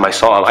last time I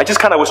saw him. I just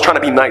kind of was trying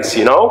to be nice,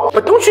 you know?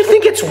 But don't you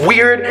think it's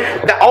weird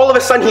that all of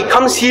a sudden he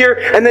comes here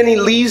and then he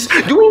leaves?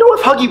 Do we know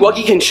if Huggy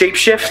Wuggy can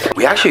shapeshift?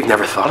 We actually have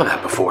never thought of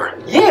that before.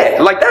 Yeah,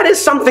 like that is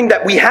something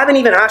that we haven't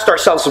even asked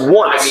ourselves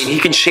once. I mean, he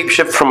can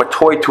shapeshift from a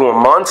toy to a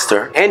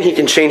monster. And he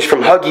can change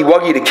from Huggy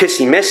Wuggy to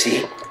Kissy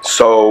Missy.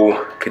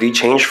 So, could he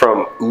change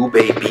from Ooh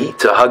Baby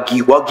to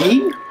Huggy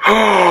Wuggy?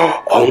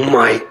 Oh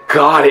my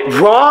god, it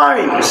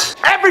rhymes!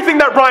 Everything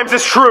that rhymes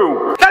is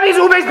true! That means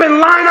Ube's been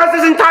lying to us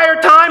this entire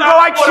time, bro!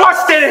 I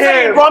trusted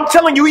him! Bro, I'm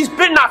telling you, he's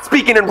been not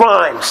speaking in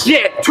rhymes!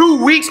 Yeah,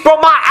 2 weeks, bro,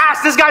 my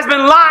ass, this guy's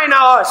been lying to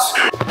us!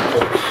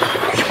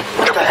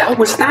 What the hell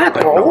was that,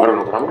 bro? I don't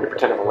know, but I'm gonna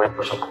pretend I'm a lamp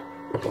or something.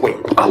 Wait,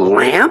 a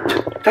lamp?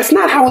 That's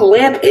not how a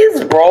lamp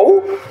is,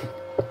 bro!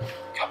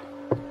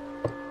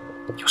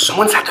 Yo,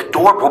 someone's at the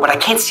door, bro, but I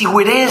can't see who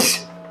it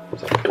is.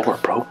 Who's at the door,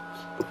 bro?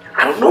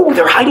 I don't know,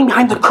 they're hiding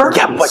behind the curtains.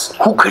 Yeah, but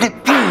who could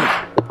it be?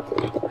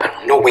 I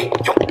don't know, wait,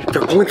 yo,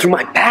 they're going through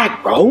my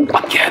bag, bro.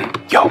 Again?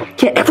 Yo.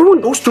 Yeah,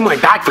 everyone goes through my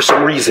bag for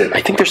some reason.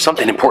 I think there's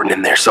something important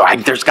in there, so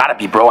there's gotta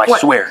be, bro, I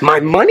swear. My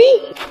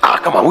money? Ah,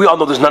 come on, we all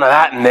know there's none of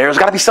that in there. There's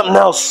gotta be something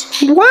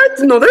else. What?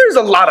 No, there's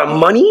a lot of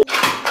money.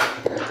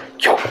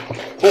 Yo.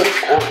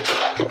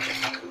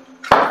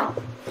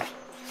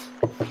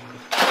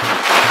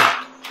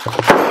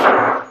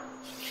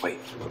 Wait,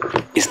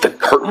 is the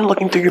curtain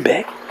looking through your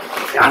bag?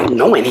 I don't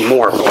know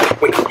anymore.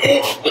 Wait.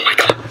 Oh my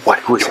god. What?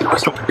 Who is it?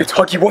 It's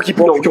Huggy Wuggy,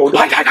 bro. Yo,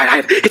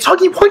 hide. It's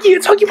Huggy Wuggy.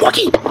 It's Huggy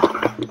Wuggy.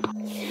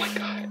 Oh my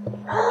god.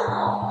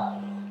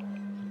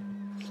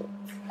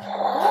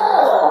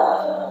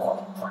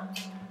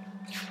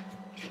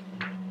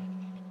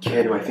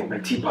 Kid, I think my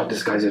teapot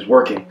disguise is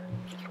working.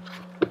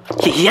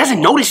 He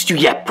hasn't noticed you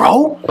yet,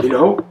 bro. You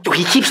know? Yo,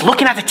 he keeps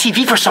looking at the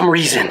TV for some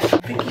reason. I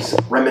think he's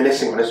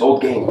reminiscing on his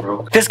old game,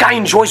 bro. This guy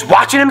enjoys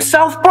watching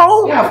himself,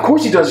 bro? Yeah, of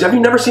course he does. Have you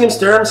never seen him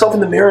stare at himself in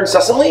the mirror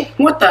incessantly?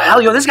 What the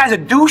hell, yo? This guy's a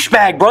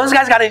douchebag, bro. This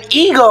guy's got an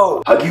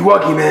ego. Huggy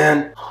Wuggy,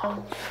 man.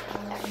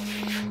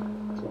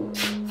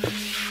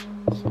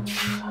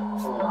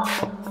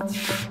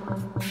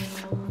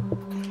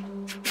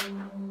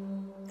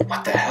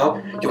 What the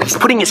hell? Yo, he's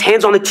putting his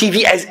hands on the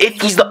TV as if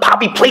he's the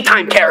Poppy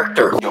Playtime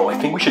character. Yo, I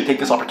think we should take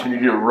this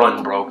opportunity to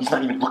run, bro. He's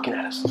not even looking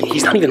at us. Yeah,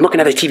 he's not even looking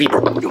at the TV,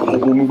 bro.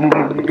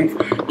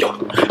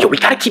 Yo, we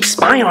gotta keep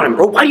spying on him,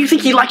 bro. Why do you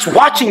think he likes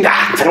watching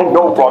that? I don't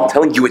know, bro. I'm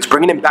telling you, it's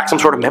bringing him back some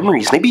sort of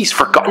memories. Maybe he's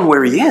forgotten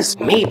where he is.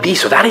 Maybe,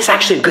 so that is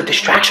actually a good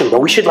distraction, bro.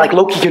 We should, like,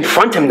 low-key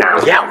confront him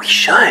now. Yeah, we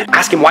should.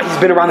 Ask him why he's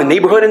been around the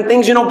neighborhood and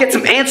things, you know, get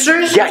some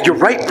answers. Yeah, you're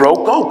right, bro.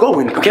 Go.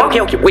 Okay.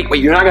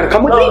 Wait, you're not gonna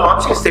come with me? No, I'm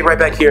just gonna stay right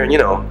back here and, you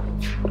know.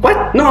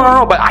 What?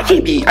 No, but I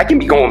can't be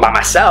going by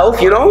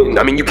myself, you know?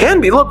 I mean, you can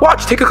be. Look,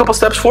 watch. Take a couple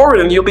steps forward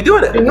and you'll be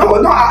doing it. No,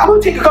 I'm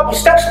gonna take a couple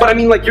steps, but I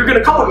mean, like, you're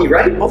gonna come with me,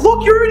 right? Well,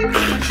 look, you're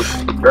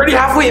already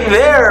halfway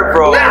there,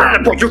 bro. Nah,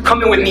 bro, you're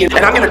coming with me, and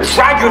I'm gonna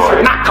drag you if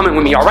you're not coming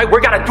with me, all right?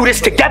 We're gonna do this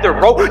together,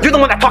 bro. You're the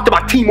one that talked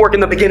about teamwork in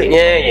the beginning.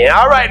 Yeah.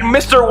 All right,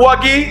 Mr.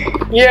 Wuggy.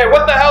 Yeah,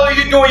 what the hell are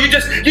you doing? You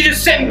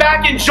just sitting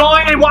back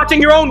enjoying and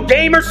watching your own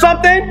game or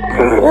something?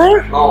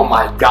 Oh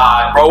my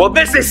god, bro. Well,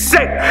 this is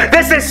sick.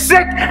 This is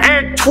sick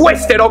and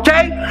twisted,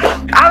 okay?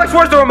 Alex,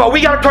 where's the remote? We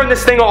gotta turn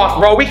this thing off,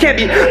 bro. We can't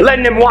be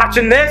letting him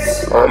watching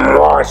this. I'm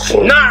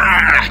watching.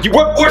 Nah,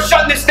 we're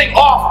shutting this thing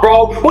off,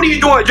 bro. What are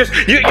you doing?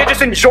 You're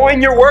just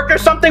enjoying your work or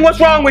something? What's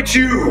wrong with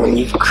you? When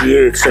you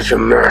create such a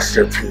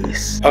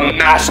masterpiece. A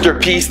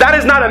masterpiece? That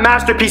is not a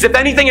masterpiece. If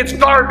anything, it's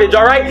garbage,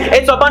 all right?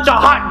 It's a bunch of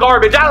hot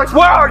garbage. Alex,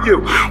 where are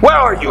you? Where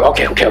are you?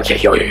 Okay.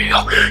 Yo.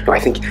 I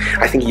think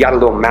he got a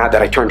little mad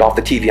that I turned off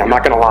the TV. I'm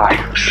not gonna lie.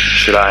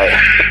 Should I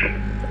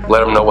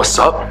let him know what's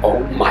up? Oh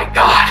my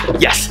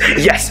god. Yes.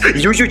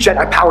 Use your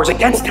Jedi powers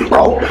against him,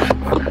 bro.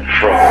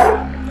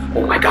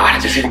 Oh my god.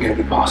 Is this even gonna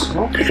be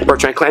possible?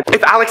 Bertrand Clan,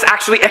 if Alex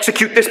actually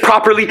execute this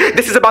properly,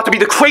 this is about to be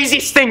the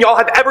craziest thing y'all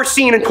have ever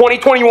seen in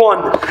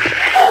 2021.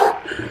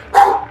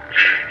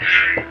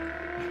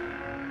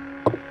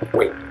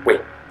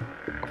 Wait.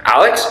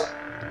 Alex?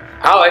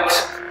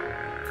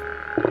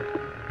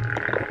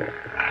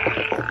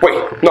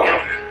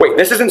 Wait,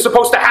 this isn't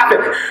supposed to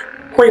happen.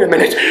 Wait a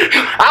minute.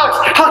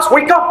 Alex,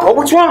 wake up, bro.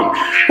 What's wrong?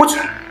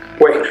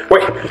 Wait.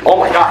 Oh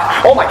my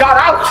God,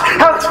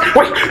 Alex,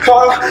 wait.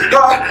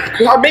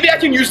 Maybe I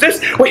can use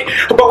this. Wait,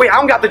 I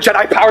don't got the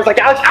Jedi powers like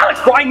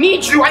Alex, bro, I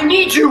need you.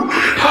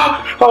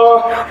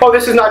 Oh,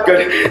 this is not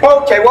good.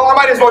 Okay, well, I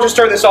might as well just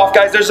turn this off,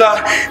 guys. There's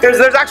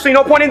actually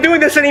no point in doing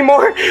this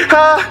anymore.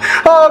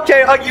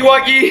 Okay, Huggy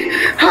Wuggy.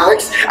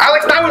 Alex,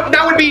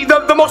 that would be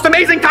the most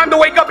amazing time to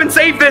wake up and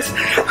save this.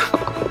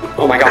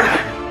 Oh my God.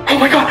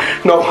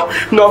 No.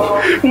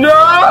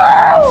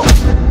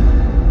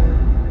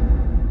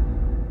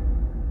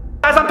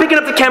 Guys, I'm picking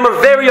up the camera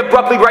very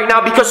abruptly right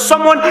now because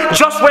someone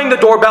just rang the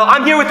doorbell.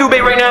 I'm here with Ube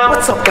right now.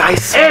 What's up,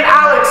 guys? And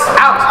Alex.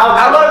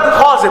 I love the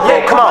closet,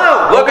 bro. Yeah, come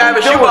on. Look, I have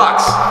a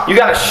shoebox. You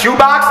got a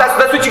shoebox?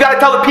 That's what you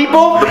gotta tell the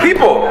people? The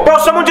people. Bro,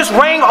 someone just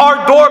rang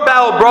our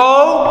doorbell,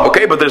 bro.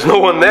 Okay, but there's no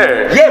one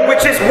there. Yeah,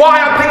 which is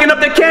why I'm picking up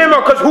the camera,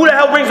 because who the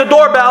hell rings the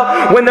doorbell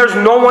when there's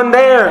no one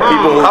there?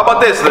 People, how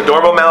about this? The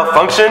doorbell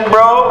malfunctioned,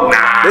 bro?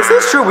 Nah. This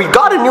is true. We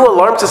got a new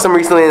alarm system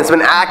recently and it's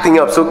been acting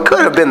up, so it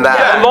could have been that.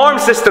 Yeah, alarm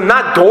system,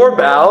 not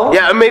doorbell.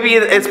 Yeah, maybe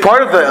it's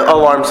part of the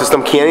alarm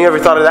system, Ken. You ever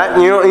thought of that?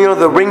 You know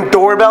the Ring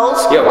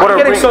doorbells? Yeah, why are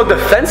you getting so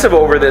defensive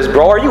over this,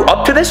 bro? Are you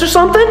up to this or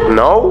something?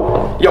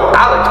 No. Yo,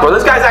 Alex, bro,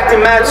 this guy's acting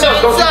mad sus,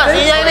 don't you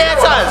think?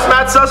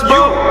 Mad sus,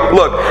 bro.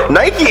 Look,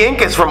 Nike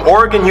Inc. is from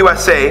Oregon,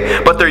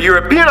 USA, but their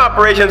European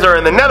operations are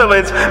in the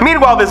Netherlands.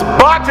 Meanwhile, this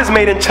box is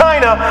made in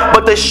China,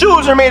 but the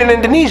shoes are made in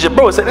Indonesia.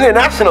 Bro, it's an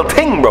international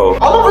thing, bro.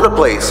 All over the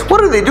place. What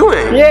are they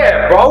doing?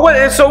 Yeah,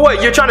 bro, so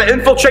what? You're trying to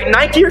infiltrate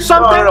Nike or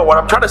something? No. What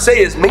I'm trying to say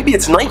is maybe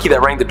it's Nike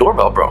that rang the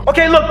doorbell, bro.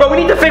 Okay, look, bro, we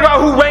need to figure out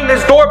who rang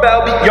this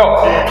doorbell.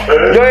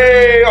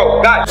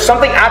 Yo, guys,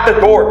 something at the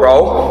door,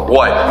 bro.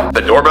 What?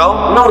 The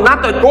doorbell? No,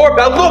 not the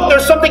doorbell. Look,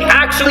 there's something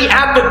actually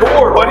at the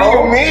door, bro. What do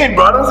you mean,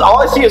 bro?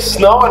 All I see is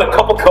snow and a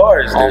couple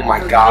cars, dude. Oh my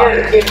God.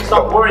 Yeah,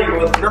 stop worrying,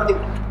 bro. Nothing.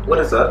 What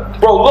is that?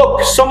 Bro,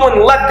 look,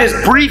 someone left this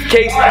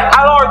briefcase at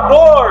our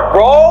door,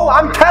 bro.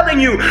 I'm telling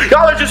you,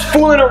 y'all are just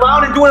fooling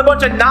around and doing a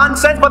bunch of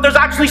nonsense, but there's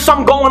actually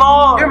something going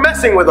on. You're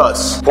messing with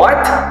us. What?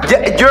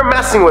 Yeah, you're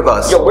messing with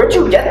us. Yo, where'd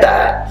you get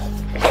that?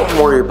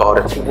 Don't worry about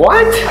it.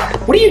 What?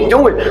 What are you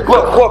doing?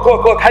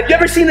 Look. Have you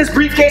ever seen this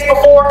briefcase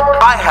before?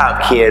 I have,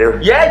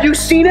 Keanu. Yeah, you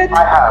seen it?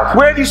 I have.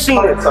 Where have you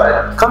seen it?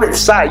 Inside. Come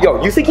inside. Yo,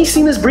 you think he's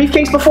seen this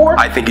briefcase before?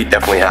 I think he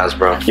definitely has,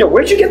 bro. Yo,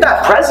 where'd you get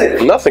that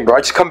present? Nothing, bro.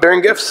 I just come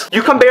bearing gifts.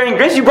 You come bearing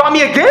gifts? You brought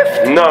me a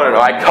gift? No.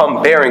 I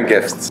come bearing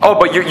gifts. Oh,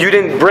 but you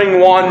didn't bring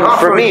one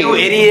for me. You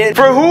idiot.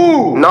 For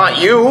who?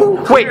 Not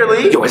you. Wait,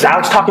 Clearly. yo, is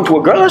Alex talking to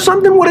a girl or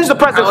something? What is the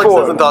present Alex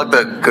for? doesn't talk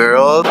to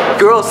girls.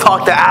 Girls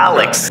talk to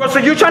Alex. So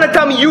you're trying to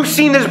tell me you've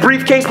seen this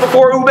briefcase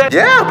before, Ube?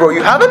 Yeah, bro,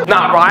 you haven't?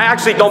 Nah, bro, I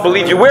actually don't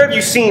believe you. Where have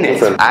you seen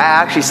it? I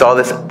actually saw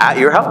this at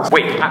your house.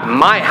 Wait, at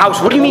my house?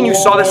 What do you mean you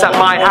saw this at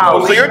my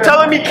house? So you're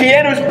telling me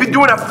Keanu's been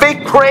doing a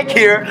fake prank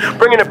here,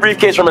 bringing a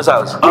briefcase from his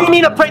house? What do you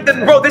mean a prank?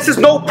 Bro, this is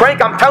no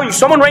prank. I'm telling you,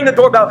 someone rang the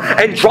doorbell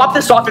and dropped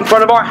this off in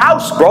front of our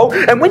house, bro.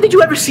 And when did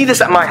you ever see this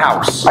at my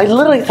house? I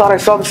literally thought I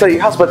saw this at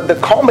your house, but the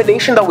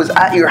combination that was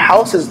at your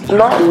house is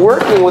not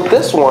working with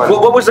this one.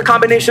 What was the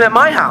combination at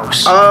my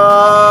house?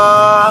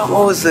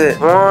 What was it?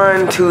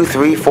 1, 2,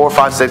 3, 4,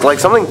 5, 6, like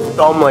something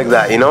dumb like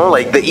that, you know?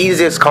 Like the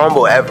easiest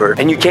combo ever.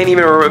 And you can't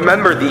even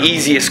remember the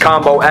easiest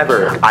combo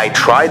ever. I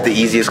tried the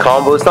easiest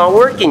combo, it's not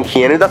working,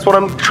 Keanu. That's what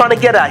I'm trying to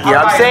get at here.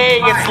 I'm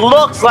saying it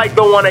looks like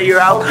the one at your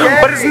house,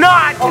 but it's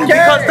not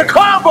because the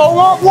combo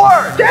won't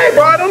work. Okay,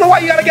 bro, I don't know why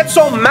you gotta get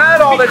so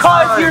mad all the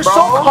time, Because you're bro.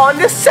 so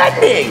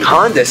condescending.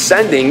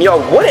 Condescending? Yo,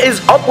 what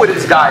is up with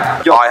this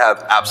guy? Yo, I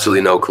have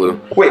absolutely no clue.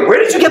 Wait, where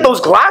did you get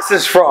those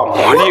glasses from?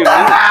 What do you the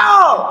mean?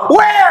 hell?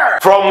 Where?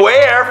 From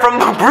where? From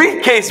the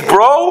briefcase,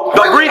 bro.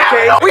 The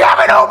briefcase. We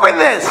haven't opened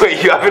this.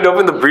 Wait, you haven't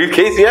opened the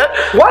briefcase yet?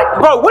 What?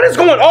 Bro, what is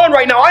going on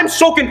right now? I'm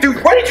so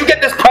confused. Where did you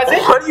get this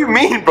present? What do you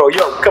mean, bro?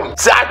 Yo, come.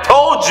 I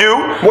told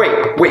you.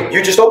 Wait,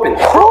 you just opened.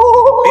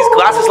 These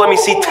glasses let me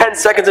see 10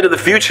 seconds into the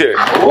future.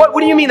 What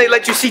do you mean they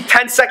let you see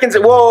 10 seconds?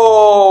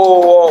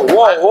 Whoa.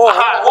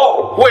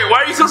 Wait,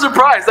 why are you so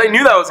surprised? I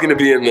knew that was gonna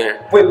be in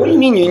there. Wait, what do you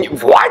mean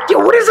what? Yo,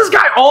 what is this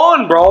guy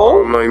on,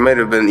 bro? No, you might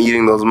have been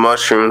eating those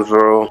mushrooms,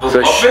 bro.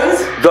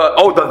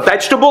 The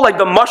vegetable? Like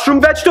the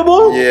mushroom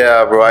vegetable?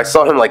 Yeah, bro. I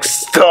saw him like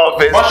stuff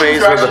his Mushrooms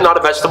face are with actually not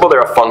a vegetable,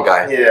 they're a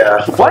fungi.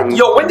 Yeah. What?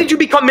 Yo, when did you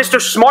become Mr.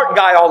 Smart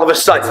Guy all of a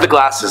sudden? It's the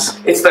glasses.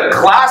 It's the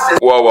glasses.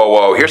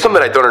 Whoa. Here's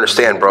something I don't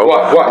understand, bro.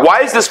 What?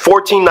 Why is this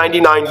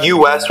 $14.99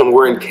 US when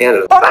we're in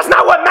Canada? Oh, that's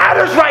not what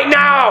matters right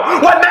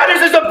now. What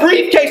matters is the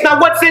briefcase, not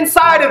what's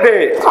inside of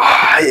it.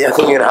 I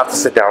think you're gonna have to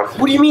sit down.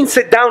 What do you mean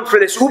sit down for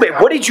this, Ube?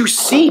 What did you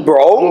see,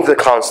 bro? Move the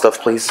con stuff,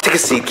 please. Take a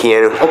seat,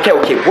 Keanu. Okay,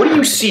 what do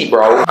you see,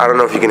 bro? I don't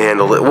know if you can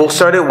handle it. We'll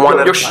start at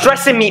one. You're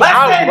stressing me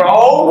out,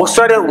 bro. We'll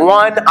start at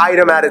one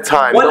item at a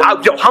time.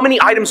 Yo, how many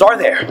items are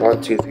there?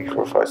 1, 2, 3,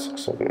 4, 5,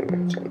 6, 7, 8,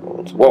 9, 10,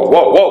 11, 12.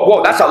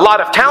 Whoa. That's a lot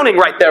of counting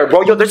right there,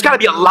 bro. Yo, there's gotta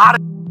be a lot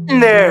of in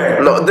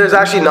there. No, there's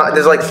actually not.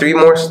 There's like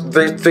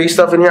three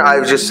stuff in here.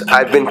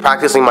 I've been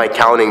practicing my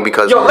counting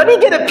because. Yo, let me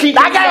get a peek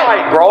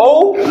inside,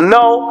 bro.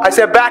 No, I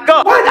said back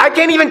up. What? I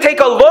can't even take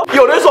a look.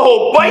 Yo, there's a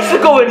whole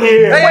bicycle in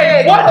here.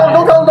 Wait, what?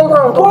 Don't.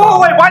 Whoa,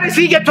 wait, why does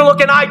he get to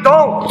look and I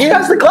don't? He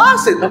has the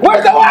glasses.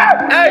 Where's the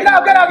one? Hey,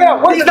 get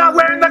out. He's not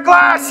wearing the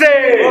glasses.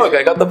 Look,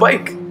 I got the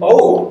bike.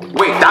 Oh,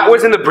 wait, that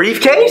was in the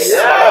briefcase?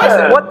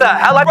 Yeah. What the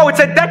hell? Bro, it's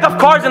a deck of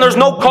cards and there's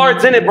no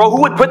cards in it, bro.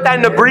 Who would put that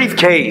in the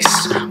briefcase?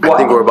 I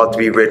think we're about to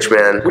be rich,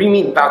 man. What do you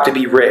mean about to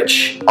be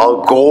rich?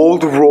 A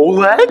gold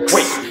Rolex?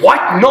 Wait,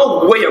 what?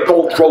 No way a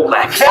gold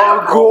Rolex.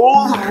 A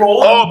gold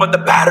Rolex? Oh, but the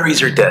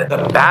batteries are dead. The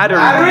batteries.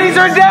 Batteries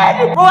are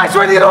dead? Bro, I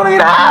swear they don't even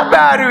have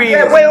batteries.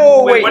 Yeah,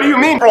 wait. What do you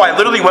mean? Bro, I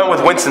literally went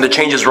with Winston to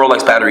change his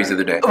Rolex batteries the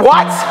other day.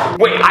 What?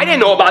 Wait, I didn't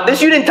know about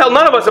this. You didn't tell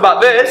none of us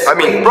about this. I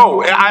mean,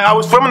 bro, I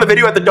was filming the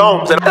video at the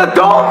domes. And The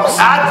domes?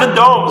 at the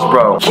domes,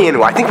 bro.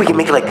 Keanu, I think we can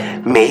make it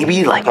like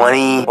maybe like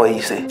 20, what do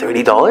you say,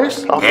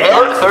 $30? Okay.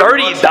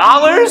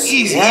 $30?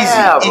 Easy,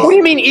 Yeah, easy. What do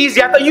you mean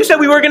easy? I thought you said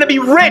we were gonna be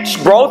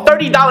rich, bro.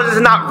 $30 is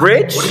not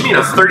rich. What do you mean?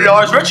 It's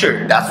 $30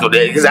 richer. That's what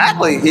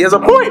exactly. He has a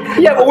point.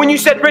 Yeah, but when you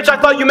said rich, I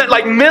thought you meant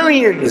like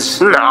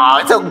millions. No,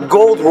 it's a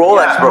gold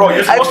Rolex, bro. Bro,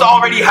 you're supposed to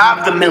already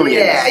have the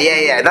millions.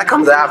 Yeah. That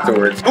comes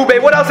afterwards.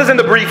 Ube, what else is in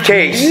the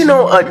briefcase? You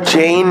know a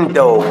Jane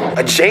Doe.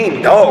 A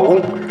Jane Doe?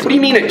 What do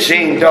you mean a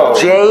Jane Doe?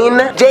 Jane,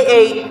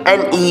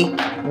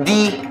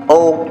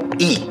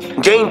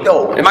 Janedoe. Jane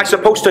Doe. Am I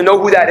supposed to know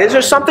who that is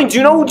or something? Do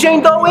you know who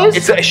Jane Doe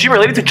is? Is she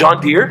related to John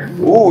Deere?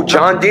 Ooh,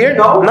 John Deere?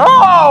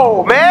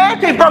 No, man.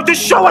 Hey, bro,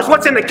 just show us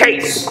what's in the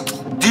case.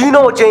 Do you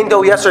know a Jane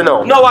Doe, yes or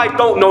no? No, I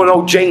don't know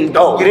no Jane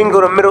Doe. You didn't go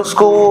to middle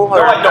school?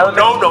 No, I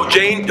don't. No,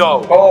 Jane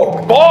Doe.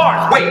 Oh,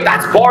 bars. Wait,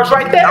 that's bars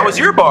right there. That was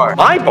your bar.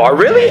 My bar,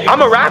 really? I'm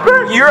a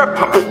rapper? You're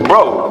a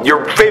bro.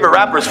 Your favorite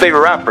rapper's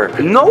favorite rapper.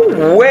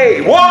 No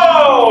way.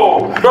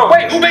 Whoa! Bro,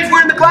 wait, Ube's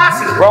wearing the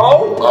glasses,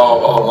 bro.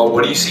 Oh,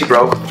 what do you see,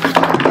 bro?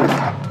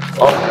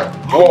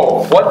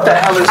 Whoa, what the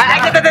hell is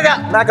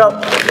that? Back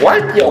up.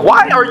 What? Yo,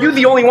 why are you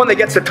the only one that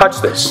gets to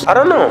touch this? I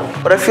don't know,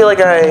 but I feel like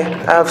I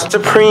have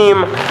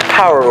supreme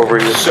power over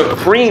you.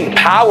 Supreme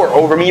power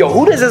over me. Yo,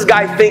 who does this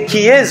guy think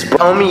he is, bro?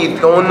 Tell me you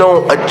don't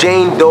know a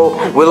Jane Doe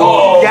with a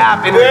little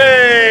gap in it.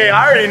 Hey,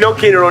 I already know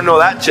Keanu don't know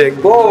that chick.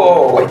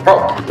 Whoa, wait,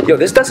 bro. Yo,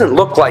 this doesn't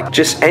look like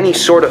just any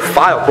sort of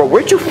file, bro.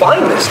 Where'd you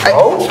find this,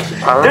 bro?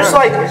 There's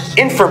like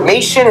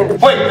information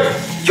and wait.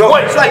 Yo,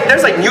 it's like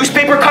there's like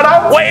newspaper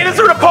cutouts. Wait, is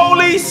it the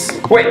police?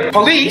 Wait,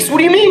 police? What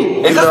do you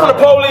mean? Is this for the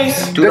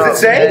police? Does it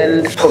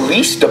say?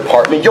 Police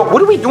department. Yo,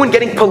 what are we doing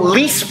getting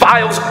police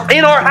files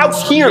in our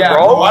house here,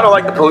 bro? I don't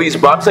like the police,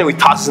 bro. I'm saying we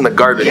toss this in the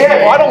garbage. Yeah,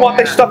 bro, I don't want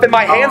this stuff in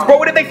my hands, bro.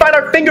 What if they find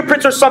our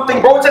fingerprints or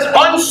something, bro? It says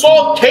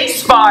unsolved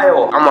case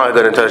file. I'm not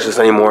gonna touch this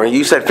anymore.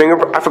 You said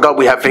fingerprint. I forgot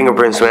we have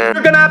fingerprints, man.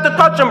 You're gonna have to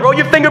touch them, bro.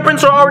 Your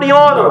fingerprints are already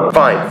on them.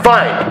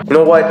 Fine. You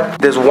know what?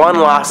 There's one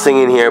last thing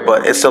in here,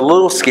 but it's a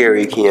little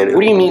scary, Keanu.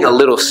 What do you mean a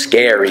little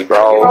scary, If I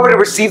bro? were to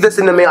receive this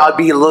in the mail, I'd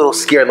be a little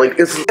scared. Like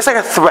it's like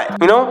a threat,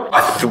 you know?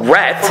 A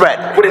threat?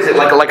 Threat. What is it?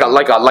 Like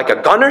a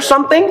gun or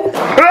something?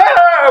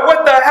 Ah,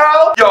 what the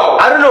hell? Yo,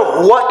 I don't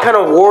know what kind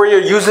of warrior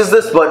uses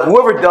this, but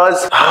whoever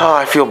does,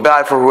 I feel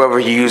bad for whoever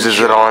he uses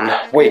it on.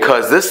 Wait.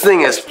 Because this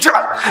thing is.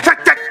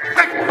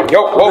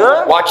 Yo,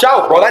 whoa, watch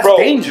out, bro. That's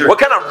dangerous. What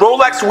kind of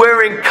Rolex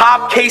wearing,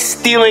 cop case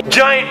stealing,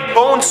 giant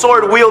bone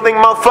sword wielding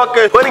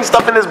motherfucker putting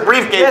stuff in his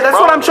briefcase? Yeah, that's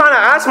bro. what I'm trying to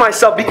ask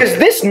myself because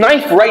this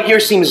knife right here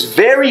seems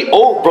very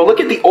old, bro. Look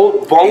at the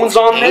old bones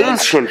on this.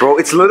 Ancient, bro.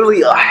 It's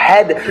literally a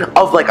head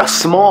of like a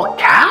small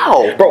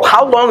cow. Bro,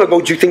 how long ago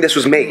do you think this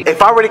was made?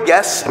 If I were to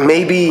guess,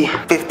 maybe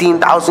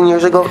 15,000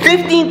 years ago.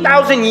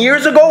 15,000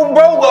 years ago,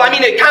 bro? Well, I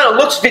mean, it kind of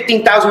looks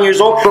 15,000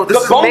 years old. Bro,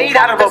 this is made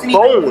out of a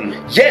bone.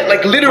 Yeah,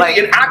 like literally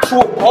an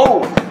actual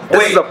bone.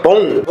 This is a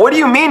bone. What do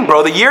you mean,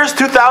 bro? The year's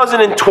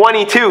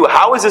 2022.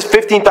 How is this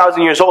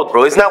 15,000 years old,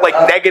 bro? Isn't that like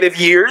negative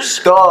years?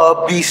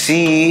 Duh,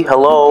 BC.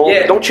 Hello.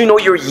 Yeah, don't you know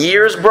your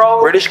years, bro?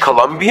 British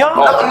Columbia?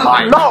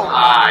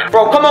 No.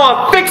 Bro, come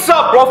on, fix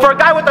up, bro. For a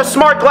guy with the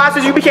smart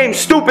glasses, you became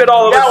stupid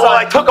all of a Yeah, sudden. well,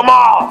 I took him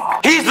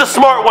off. He's the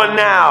smart one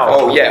now.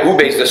 Oh, yeah,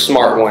 Ube's the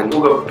smart one.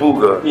 Ooga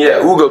booga.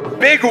 Yeah, Ooga,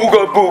 big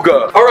Ooga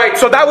Booga. All right,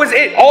 so that was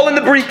it. All in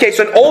the briefcase.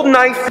 An old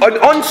knife, an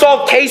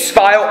unsolved case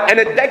file, and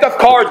a deck of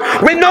cards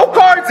with no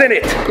cards in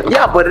it.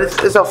 Yeah, but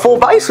it's a full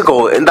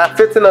bicycle, and that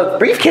fits in a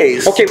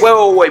briefcase. Okay,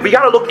 wait. We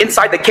gotta look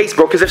inside the case,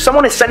 bro, because if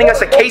someone is sending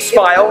us a case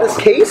file... This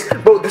case,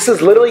 bro, this is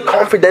literally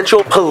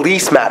confidential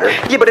police matter.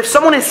 Yeah, but if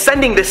someone is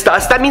sending this to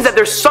us, that means that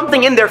there's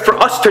something in there for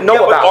us to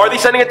know about. Are they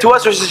sending it to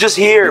us or is it just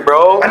here,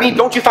 bro? I mean,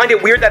 don't you find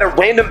it weird that a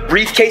random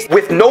briefcase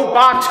with no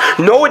box,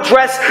 no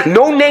address,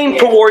 no name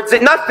towards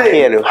it, nothing?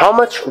 Keanu, how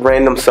much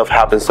random stuff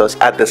happens to us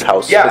at this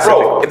house? Yeah,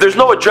 bro, if there's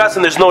no address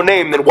and there's no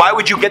name, then why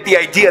would you get the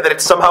idea that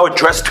it's somehow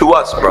addressed to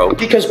us, bro?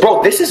 Because,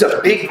 bro, this this is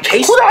a big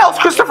case. Who the hell's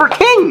Christopher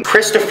King?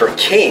 Christopher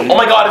King? Oh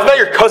my God, is that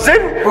your cousin?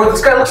 Bro,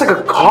 this guy looks like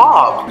a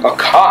cop. A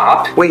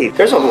cop? Wait,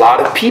 there's a lot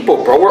of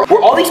people, bro.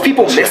 Were all these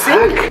people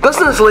missing?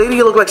 Doesn't this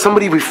lady look like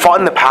somebody we fought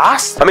in the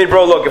past? I mean,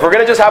 bro, look, if we're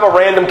gonna just have a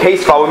random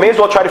case file, we may as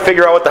well try to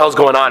figure out what the hell's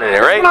going on in it,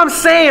 right? That's what I'm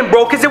saying,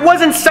 bro, because it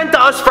wasn't sent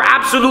to us for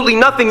absolutely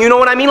nothing, you know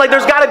what I mean? Like,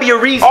 there's gotta be a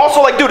reason.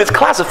 Also, like, dude, it's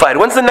classified.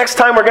 When's the next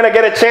time we're gonna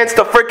get a chance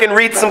to freaking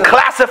read some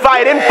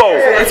classified info?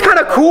 It's kind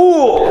of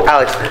cool.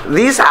 Alex,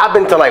 these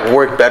happen to like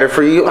work better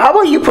for you. How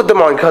about you put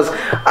them on? Cause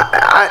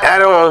I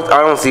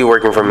don't see it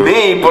working for me.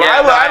 Me, bro.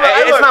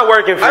 Yeah, it's not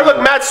working for I me. look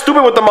mad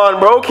stupid with them on,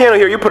 bro. Can't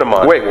here, you put them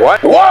on. Wait,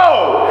 what?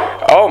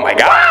 Whoa! Oh my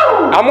God.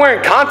 Wow. I'm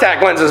wearing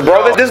contact lenses,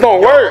 bro. This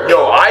don't work.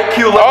 Yo,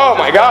 IQ level. Oh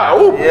my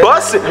God. Ooh,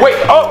 bust it. Wait,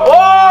 oh,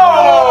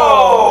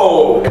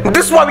 whoa!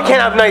 This is why we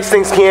can't have nice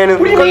things, Keanu.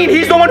 What do you mean?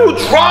 He's the one who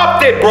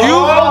dropped it, bro. You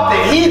dropped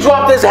it. He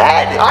dropped his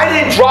head. I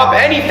didn't drop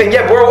anything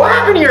yet, bro. What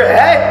happened to your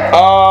head?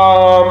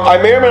 I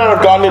may or may not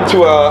have gotten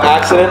into an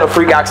accident, a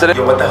freak accident.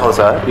 Yo, what the hell is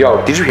that?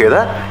 Yo, Did you hear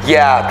that?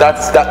 Yeah,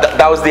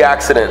 that was the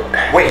accident.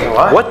 wait,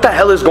 what the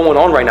hell is going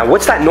on right now?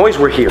 What's that noise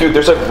we're hearing? Dude,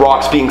 there's like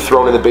rocks being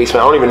thrown in the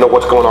basement. I don't even know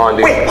what's going on,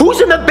 dude. Wait,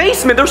 who's in the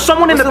basement? There's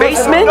someone in the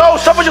basement? No,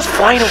 someone just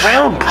flying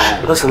around,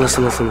 bro. Listen.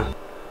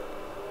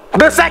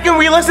 The second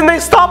we listen, they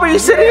stop. Are you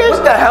serious?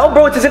 What the hell,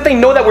 bro? It's as if they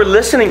know that we're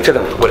listening to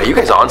them. What, are you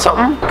guys on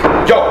something?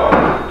 Yo,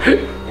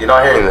 You're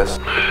not hearing this.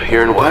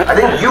 Hearing what? I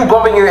think you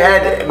bumping your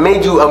head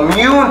made you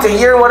immune to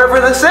hearing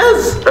whatever this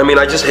is. I mean,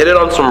 I just hit it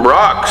on some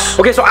rocks.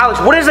 okay, so Alex,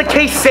 what does the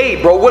case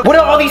say, bro? What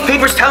are all these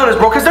papers telling us,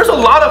 bro? Because there's a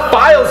lot of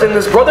files in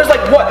this, bro. There's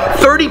like, what,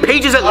 30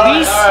 pages at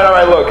least? All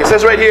right, look. It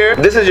says right here,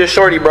 this is your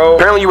shorty, bro.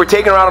 Apparently you were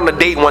taken her out on a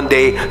date one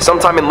day,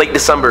 sometime in late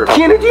December.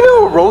 Keanu, do you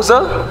know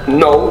Rosa?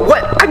 No.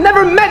 What? I've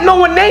never met no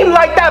one named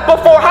like that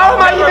before. How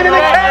am I even in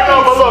the case?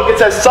 No, but look, it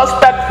says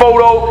suspect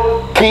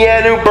photo,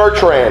 Keanu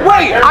Bertrand.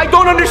 Wait, I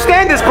don't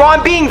understand this, bro.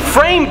 I'm being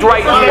framed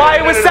right here. Why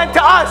it was sent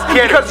to us?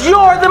 Because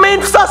you're the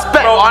main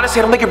suspect. Bro, honestly,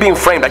 I don't think you're being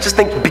framed. I just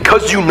think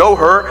because you know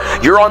her,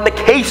 you're on the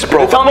case,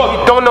 bro. Tell me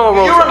you don't know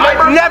Rosa.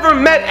 I've never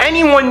met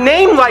anyone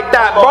named like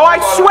that, bro. I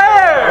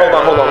swear.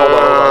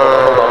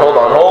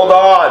 Hold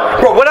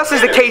on. Bro, what else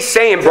is the case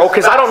saying, bro?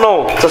 Because I don't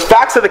know. It says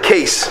facts of the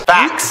case.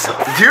 Facts.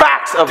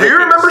 Facts of the case. Do you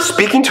remember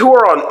speaking to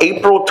her on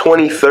April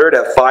 23rd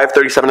at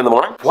 5:37 in the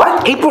morning?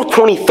 What? April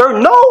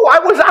 23rd? No, I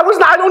was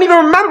not. I don't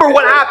even remember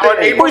what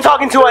happened. Who are you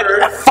talking to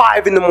at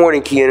 5 in the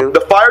morning, Keanu?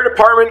 The fire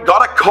department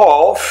got a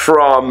call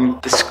from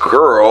this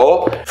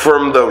girl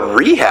from the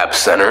rehab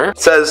center. It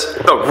says,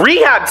 The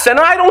rehab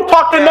center? I don't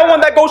talk to no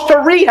one that goes to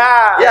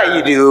rehab. Yeah,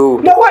 you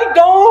do. No, I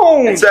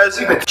don't. it says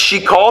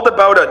she called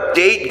about a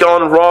date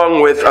gone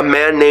wrong with a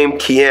man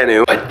named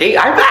Keanu. A date?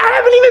 I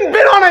haven't even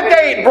been on a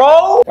date,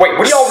 bro. Wait,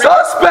 what are y'all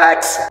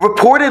Suspects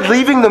reported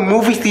leaving the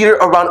movie theater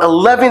around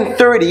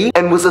 11:30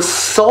 and was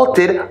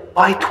assaulted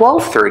by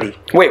 12:30.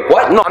 Wait,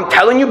 what? No, I'm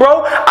telling you,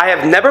 bro, I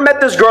have never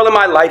met this girl in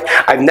my life.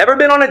 I've never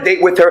been on a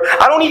date with her.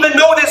 I don't even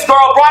know this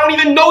girl, bro. I don't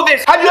even know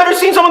this. Have you ever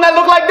seen someone that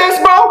looked like this,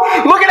 bro?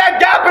 Look at that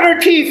gap in her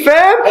teeth,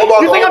 fam.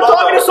 You think I'm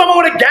talking to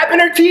someone with a gap in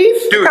her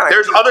teeth? Dude,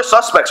 there's other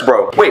suspects,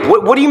 bro. Wait,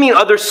 what do you mean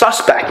other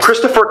suspects?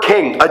 Christopher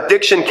King,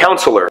 addiction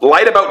counselor,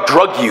 lied about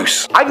drug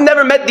use. I've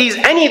never met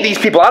any of these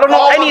people. I don't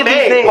know any of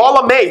these names.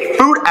 Paula May,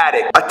 food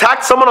addict,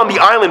 attacked someone on the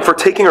island for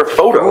taking her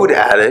photo. Food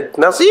addict?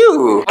 That's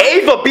you.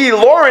 Ava B.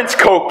 Lawrence,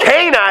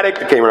 cocaine addict.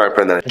 Okay, we're not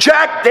putting that in.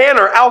 Jack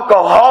Danner,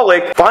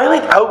 alcoholic,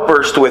 violent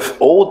outburst with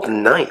old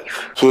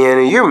knife.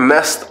 Keanu, you're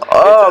messed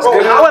up.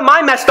 Bro, how am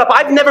I messed up?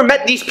 I've never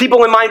met these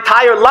people in my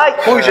entire life.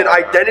 Conclusion,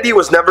 identity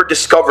was never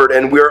discovered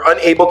and we are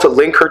unable to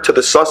link her to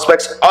the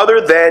suspects other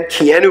than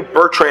Keanu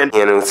Bertrand.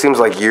 Keanu, it seems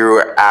like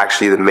you're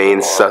actually the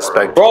main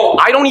suspect. Bro,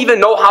 I don't even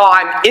know how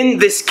I'm in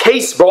this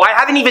case, bro. I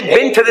haven't even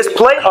been to this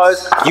place.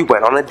 You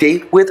went on a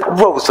date with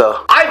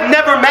Rosa. I've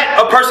never met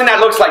a person that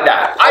looks like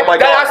that.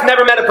 I've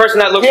never met a person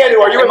that looks Keanu,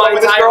 like are you in love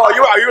with this girl?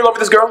 Are you in love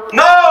with this girl?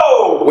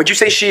 No! Would you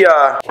say she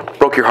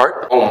broke your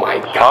heart? Oh my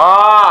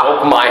God.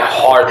 Broke my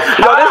heart.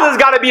 No, this has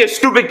got to be a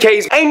stupid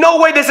case. Ain't no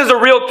way this is a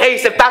real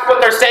case if that's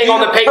what they're saying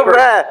on the paper.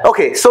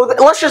 Okay, so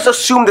let's just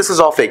assume this is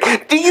all fake.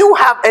 Do you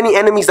have any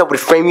enemies that would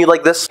frame you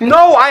like this?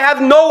 No, I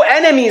have no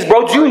enemies,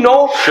 bro. Do you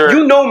know? Sure.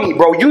 You know me,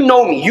 bro. You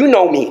know me. You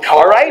know me.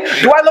 All right?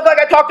 Do I look like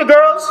I talk to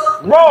girls?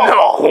 Bro.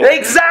 No.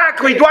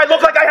 Exactly. Do I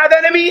look like I have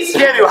enemies?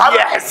 Keanu,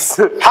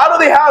 how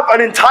do they have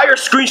an entire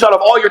screenshot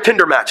of all your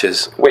Tinder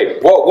matches?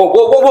 Wait,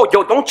 whoa.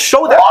 Yo, don't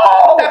show that.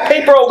 Put that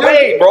paper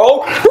away, bro.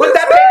 Put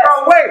that paper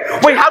away.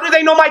 Wait, how do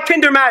they know my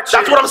Tinder match?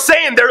 That's what I'm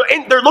saying.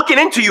 They're looking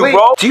into you, Wait,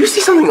 bro. do you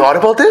see something odd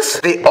about this?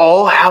 They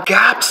all have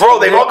gaps. Bro,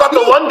 they've all got the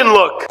London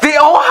look. They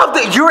all have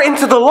the. You're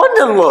into the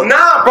London look.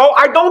 Nah, bro.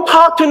 I don't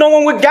talk to no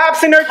one with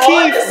gaps in their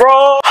teeth,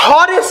 bro.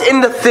 Hottest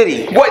in the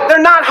city. What?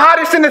 They're not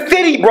hottest in the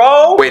city,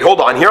 bro. Wait,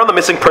 hold on. Here on the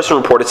missing person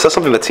report, it says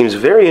something that seems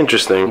very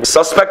interesting. The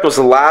suspect was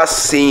last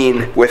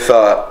seen with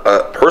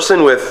a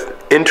person with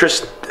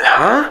interest.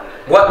 Huh?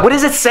 What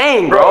is it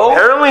saying, bro?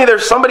 Apparently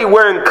there's somebody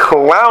wearing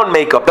clown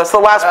makeup. That's the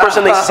last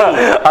person they see.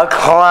 A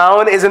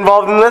clown is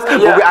involved in this?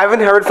 Yeah. I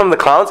haven't heard from the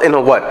clowns in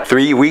what?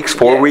 3 weeks,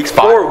 4 weeks,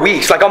 5? 4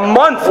 weeks, like a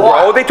month,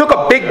 bro. They took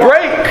a big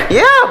break.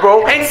 Yeah,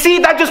 bro. And see,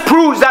 that just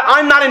proves that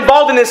I'm not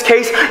involved in this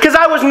case because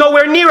I was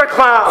nowhere near a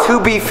clown. To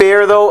be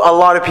fair, though, a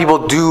lot of people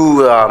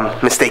do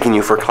mistaken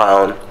you for a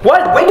clown.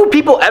 What? When do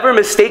people ever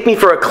mistake me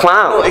for a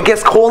clown? It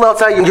gets cold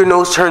outside, your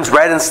nose turns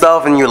red and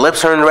stuff, and your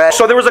lips turn red.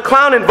 So there was a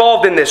clown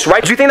involved in this,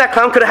 right? Do you think that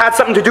clown could have had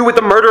something to do with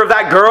the murder of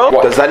that girl?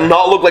 Does that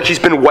not look like she's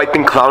been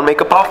wiping clown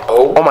makeup off?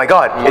 Oh my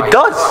god, it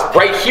does.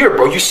 Right here,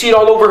 bro. You see it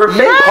all over her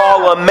face.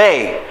 Paula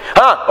May.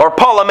 Huh? Or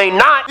Paula May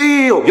not.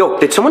 Yo,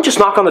 did someone just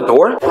knock on the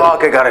door?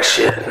 Fuck, I gotta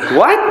shit.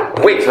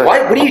 What? Wait,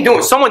 what? What are you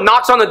doing? Someone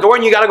knocks on the door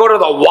and you gotta go to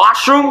the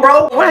washroom,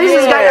 bro? What is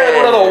this guy gotta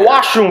go to the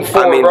washroom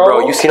for, I mean, bro,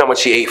 you seen how much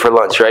she ate for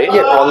lunch, right?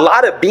 Yeah, bro, a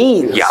lot of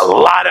beans. Yeah, a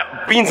lot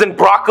of beans and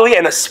broccoli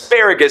and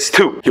asparagus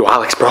too. Yo,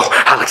 Alex,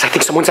 I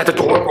think someone's at the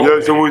door, bro.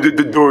 Yeah, someone's at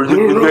the door.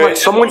 Like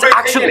someone's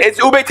actually... It's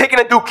Ube taking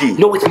a dookie.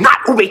 No, it's not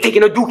Ube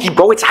taking a dookie,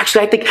 bro. It's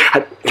actually, I think...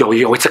 Yo,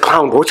 it's a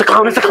clown, bro. It's a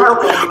clown.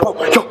 Bro,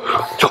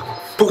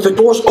 bro, the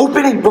door's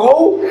opening,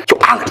 bro. Yo,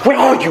 Alex, where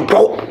are you,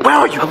 bro? Where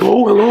are you?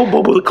 Hello,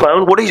 Bobo the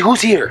clown.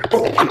 Who's here?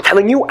 Bro, I'm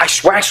telling you, I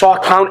swear I saw a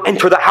clown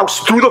enter the house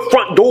through the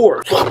front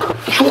door. Look.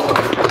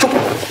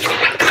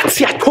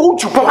 See, I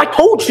told you, bro. I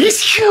told you.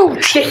 He's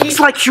huge. Yeah, he's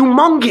like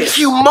humongous.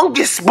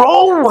 Humongous,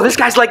 bro. Oh, this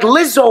guy's like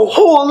Lizzo.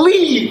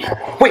 Holy.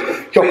 Wait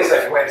a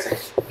second.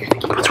 You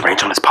think he puts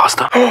ranch on his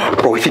pasta?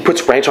 Bro, if he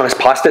puts ranch on his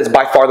pasta, it's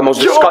by far the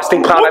most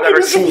disgusting clown I've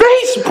ever seen. Look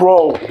at his face,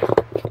 bro.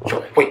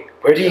 Yo, wait,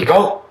 where did he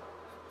go?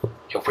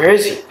 Yo, where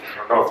is he?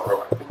 I don't know,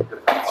 bro.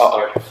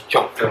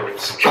 Yo,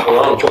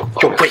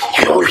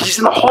 he's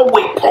in the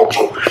hallway, bro.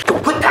 Yo,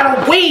 put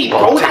that away,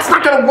 bro. That's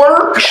not gonna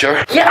work. You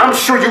sure? Yeah, I'm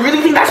sure. You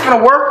really think that's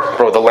gonna work?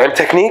 Bro, the lamp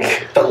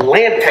technique? The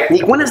lamp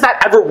technique? When has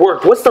that ever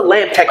worked? What's the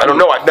lamp technique? I don't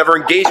know. I've never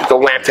engaged with the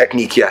lamp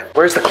technique yet.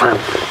 Where's the clown?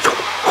 Yo,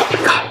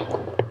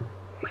 oh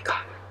my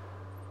god.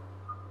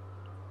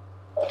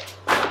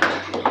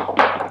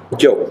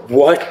 Yo,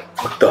 what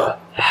the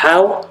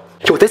hell?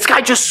 Yo, this guy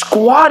just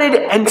squatted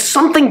and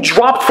something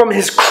dropped from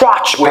his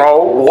crotch,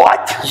 bro.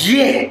 What?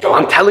 Yeah. Yo,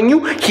 I'm telling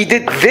you, he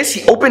did this.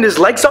 He opened his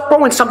legs up,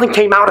 bro, and something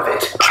came out of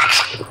it.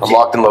 I'm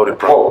locked and loaded,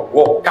 bro.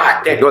 Whoa.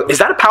 God damn. Is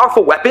that a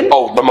powerful weapon?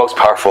 Oh, the most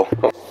powerful.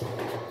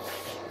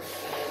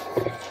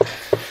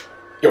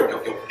 Yo.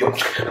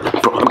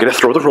 Bro, I'm gonna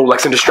throw the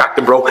Rolex and distract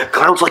them, bro.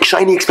 Clowns like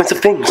shiny, expensive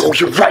things. Oh,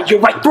 you're right.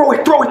 Throw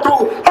it.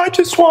 I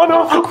just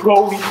wanna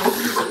roll.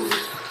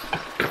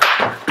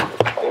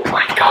 Oh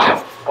my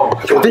god.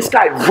 Yo, this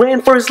guy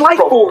ran for his life,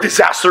 bro.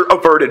 Disaster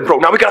averted, bro.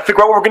 Now we gotta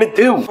figure out what we're gonna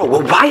do. Bro,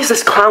 well, why is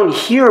this clown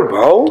here,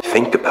 bro?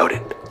 Think about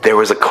it. There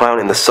was a clown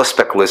in the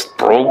suspect list,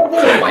 bro.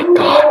 Oh my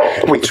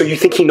god. Wait, so you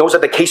think he knows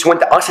that the case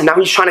went to us and now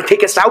he's trying to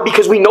take us out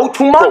because we know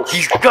too much? Bro,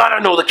 he's gotta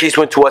know the case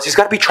went to us. He's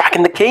gotta be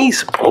tracking the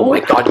case. Oh my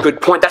god,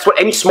 good point. That's what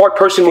any smart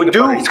person would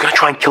do. He's gonna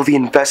try and kill the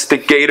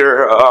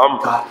investigator.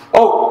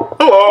 Oh,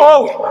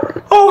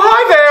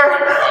 hi there.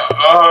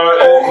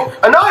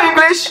 No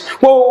English.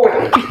 Whoa.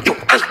 Wait, yo,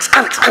 Alex,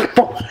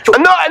 bro. Yo,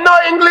 no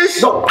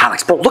English. No,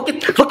 Alex, bro, look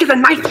at the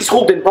knife he's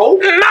holding, bro.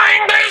 No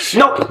English.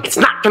 No, it's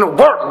not gonna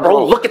work,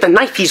 bro. Look at the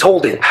knife he's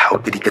holding. How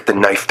did he get the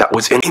knife that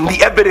was in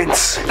the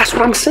evidence? That's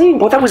what I'm saying,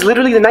 bro. That was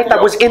literally the knife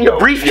that was in the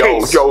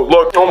briefcase. Yo,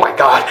 look. Oh my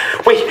god.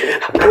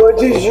 Wait. What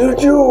did you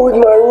do with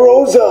my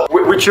Rosa?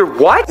 With your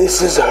what?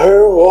 This is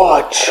her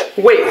watch.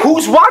 Wait,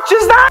 whose watch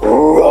is that?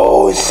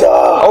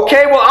 Rosa.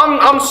 Okay, well,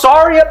 I'm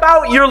sorry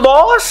about your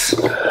loss.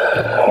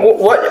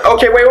 What?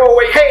 Okay, wait.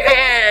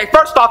 Hey.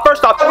 First off,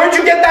 where'd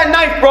you get that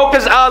knife, bro?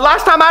 Because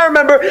last time I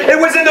remember, it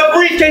was in the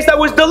briefcase that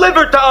was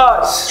delivered to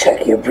us.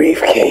 Check your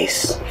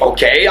briefcase.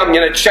 Okay, I'm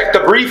gonna check the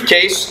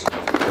briefcase.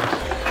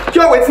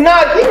 Yo, it's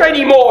not here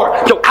anymore.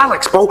 Yo,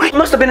 Alex, bro, he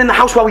must have been in the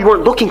house while we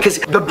weren't looking because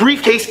the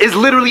briefcase is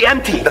literally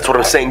empty. That's what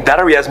I'm saying. That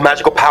area has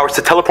magical powers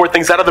to teleport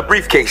things out of the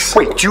briefcase.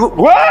 Wait, do you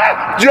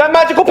have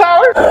magical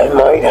powers? I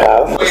might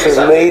have. This is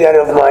made out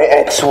of my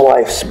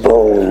ex-wife's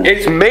bone.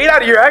 It's made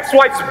out of your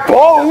ex-wife's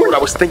bone? That's what I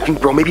was thinking,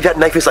 bro. Maybe that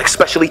knife is like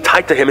specially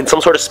tied to him in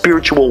some sort of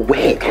spiritual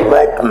way.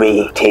 Led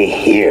me to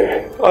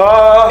here.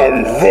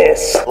 And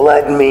this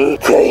led me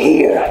to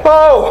here.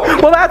 Oh,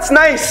 well, that's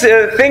nice.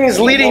 Things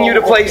leading you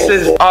to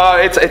places.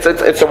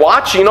 It's a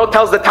watch,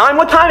 tells the time.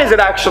 What time is it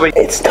actually?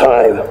 It's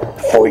time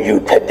for you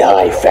to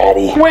die,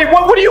 fatty. Wait,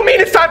 what do you mean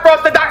it's time for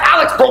us to die?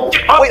 Alex, bro,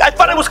 get up. Wait, I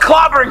thought it was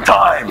clobbering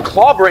time.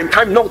 Clobbering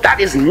time? No,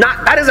 that is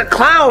not. That is a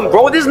clown,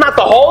 bro. This is not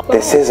the Hulk.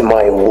 This is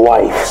my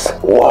wife's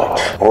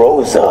watch.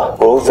 Rosa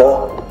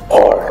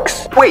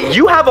Parks. Wait,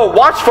 you have a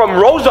watch from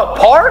Rosa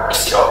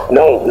Parks?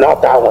 No,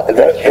 not that one.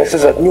 This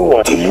is a new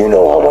one. Do you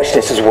know how much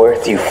this is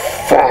worth, you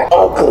fat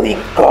ugly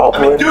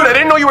goblin. Dude, I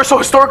didn't know you were so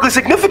historically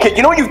significant.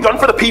 You know what you've done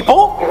for the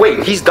people?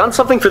 Wait, he's done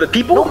something for the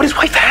people? No, but his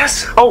wife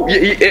has. Oh,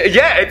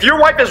 yeah, if your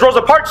wife is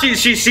Rosa Parks,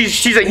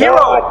 she's a hero.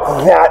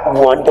 Not that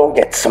one. Don't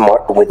get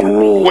smart with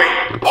me.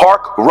 Wait,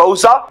 Park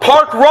Rosa?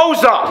 Park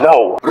Rosa!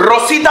 No.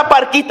 Rosita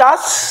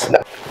Parquitas? No.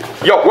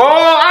 Yo,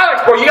 whoa,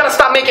 Alex, bro, you gotta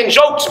stop making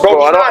jokes,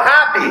 bro. He's not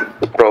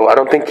happy. Bro, I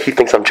don't think he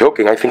thinks I'm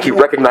joking. I think he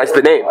recognized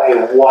the name.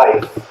 My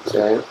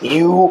wife.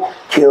 You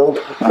killed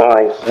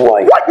my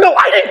wife. What? No,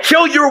 I didn't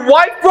kill your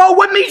wife, bro.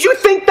 What made you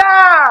think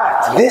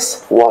that?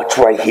 This watch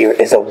right here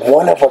is a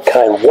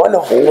one-of-a-kind,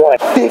 one-of-one,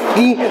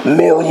 $50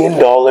 million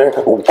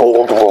gold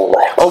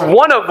Rolex. A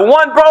one of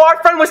one, bro.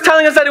 Our friend was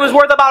telling us that it was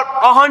worth about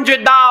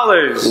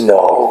 $100.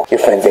 No, your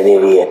friend's an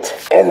idiot.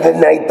 And the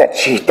night that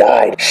she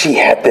died, she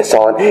had this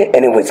on,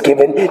 and it was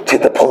given to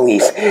the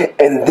police.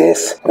 And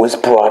this was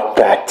brought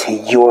back to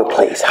your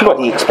place. How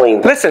do you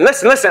explain that?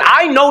 Listen.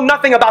 I know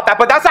nothing about that,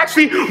 but that's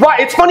actually why.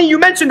 It's funny you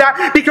mentioned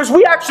that because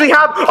we actually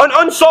have an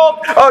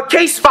unsolved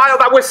case file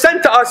that was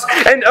sent to us,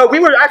 and we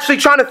were actually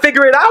trying to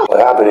figure it out. What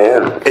happened to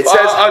him? It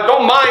says,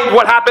 don't mind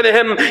what happened to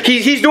him.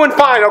 He's doing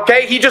fine,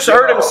 okay? He just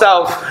hurt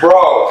himself.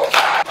 Bro.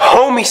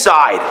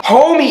 Homicide.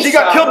 Homicide? He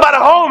got killed by the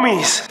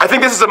homies. I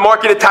think this is a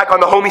market attack on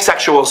the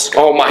homosexuals.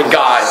 Oh my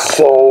God.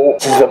 So,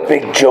 this is a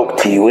big joke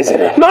to you, isn't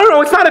it?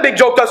 No, it's not a big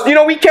joke to us. You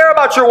know, we care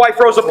about your wife,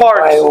 Rosa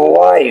Parks. My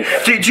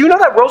wife. Did you know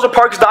that Rosa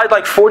Parks died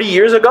like 40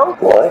 years ago?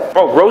 What?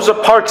 Bro, Rosa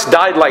Parks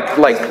died like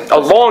a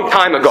long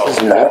time ago.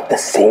 It's not the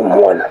same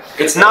one.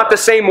 It's not the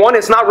same one?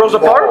 It's not Rosa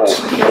Parks?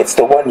 It's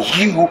the one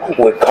you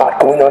were caught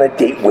going on a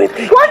date with.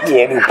 What?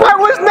 I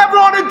was never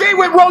on a date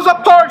with Rosa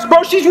Parks,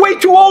 bro. She's way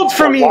too old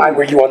for me. Why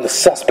were you on the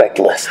suspect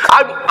list?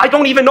 I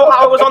don't even know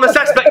how I was on the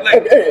suspect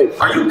list.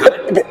 Are you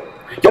good?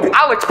 Yo,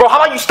 Alex, bro, how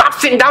about you stop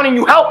sitting down and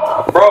you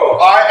help? Bro,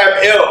 I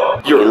am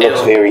ill. He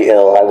looks very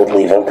ill. I would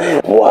leave him.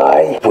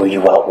 Why were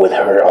you out with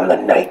her on the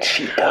night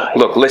she died?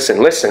 Look, listen,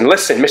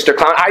 Mr.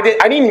 Clown. I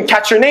didn't even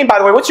catch your name, by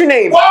the way. What's your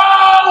name? Whoa!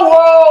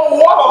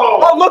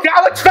 Oh, look,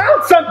 Alex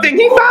found something.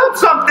 He found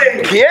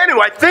something. Keanu,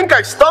 I think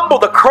I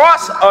stumbled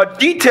across a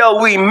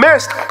detail we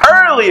missed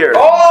earlier.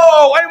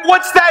 Oh, and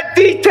what's that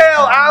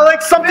detail,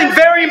 Alex? Something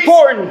very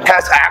important.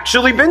 Has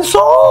actually been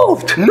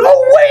solved. No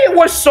way it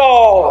was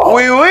solved.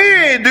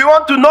 Oui. Do you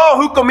want to know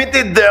who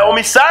committed the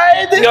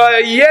homicide?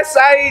 Yes,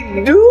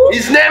 I do.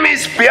 His name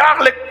is Pierre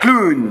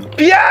Lecloun.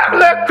 Pierre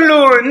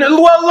Lecloun.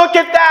 Well, look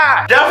at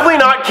that. Definitely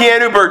not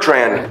Keanu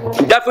Bertrand.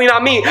 Definitely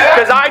not me,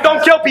 because I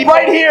don't kill people.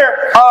 Right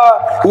here,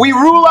 we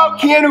rule out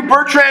Keanu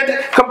Bertrand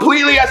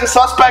completely as a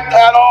suspect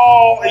at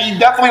all. He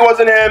definitely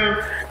wasn't him,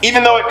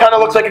 even though it kind of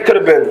looks like it could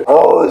have been.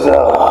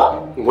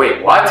 Rosa.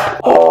 Wait, what?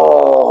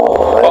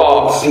 Oh,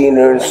 I haven't seen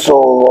her in so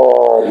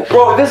long.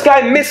 Bro, this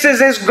guy misses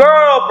his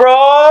girl,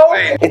 bro.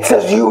 Wait. It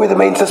says you were the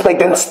main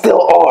suspect and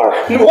still are.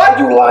 What? Are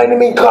you lying to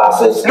me,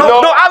 glasses?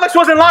 No, Alex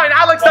wasn't lying.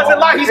 Alex doesn't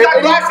lie. He's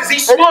got glasses.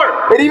 He's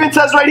smart. It even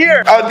says right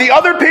here, the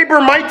other paper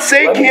might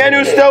say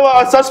Keanu's still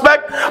a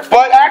suspect,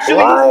 but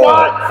actually he's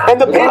not, and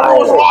the paper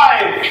was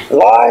lying.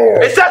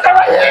 Liar. It says it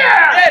right here.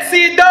 Yeah,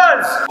 see, it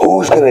does.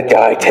 Who's gonna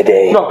die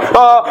today?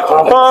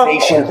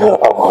 Compensation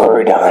of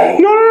her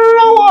dying.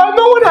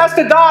 No one has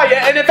to die.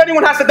 And if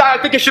anyone has to die,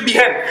 I think it should be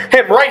him.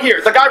 Him, right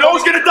here. The guy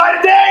who's gonna die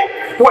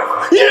today?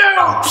 What? You!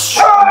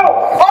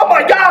 Oh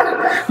my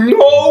God!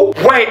 No!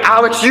 Wait,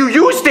 Alex, you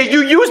used it.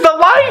 You used the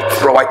light.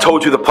 Bro, I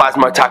told you the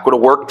plasma attack would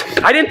have worked.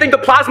 I didn't think the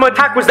plasma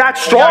attack was that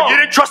strong. Yeah, you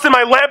didn't trust in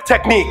my lamp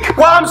technique.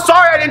 Well, I'm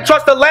sorry I didn't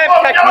trust the lamp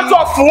technique. That was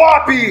all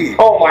floppy.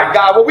 Oh my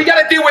God! Well, we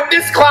gotta deal with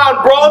this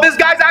clown, bro. This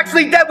guy's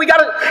actually dead. We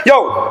gotta.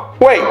 Yo,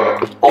 wait.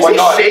 Oh my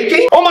God.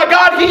 Shaking? Oh my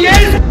God, he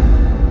is.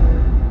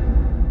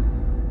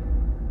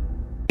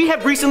 We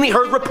have recently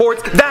heard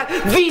reports that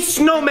the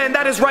snowman,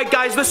 that is right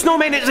guys, the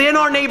snowman is in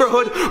our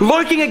neighborhood,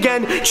 lurking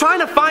again, trying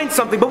to find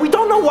something, but we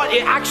don't know what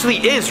it actually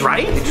is,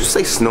 right? Did you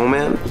say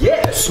snowman?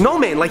 Yeah,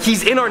 snowman, like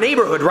he's in our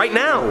neighborhood right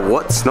now.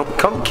 What?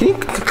 Come,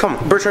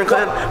 Bertrand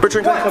Clan,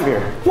 come here.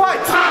 What?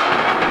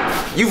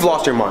 You've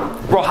lost your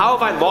mind. Bro, how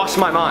have I lost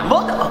my mind?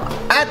 Look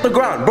at the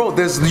ground, bro.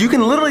 You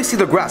can literally see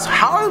the grass.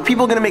 How are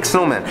people gonna make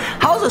snowmen?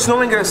 How is a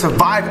snowman gonna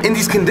survive in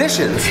these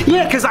conditions?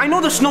 Yeah, because I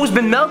know the snow's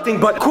been melting,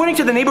 but according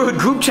to the neighborhood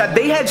group chat,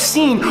 they have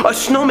seen a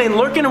snowman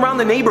lurking around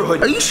the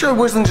neighborhood. Are you sure it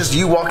wasn't just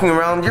you walking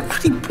around? You're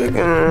pretty big.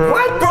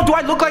 What, bro? Do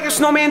I look like a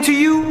snowman to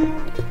you?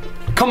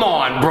 Come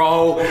on,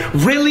 bro.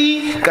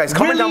 Really? Guys,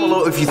 comment down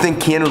below if you think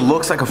Keanu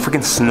looks like a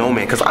freaking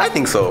snowman, because I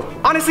think so.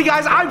 Honestly,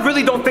 guys, I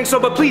really don't think so,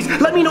 but please,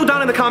 let me know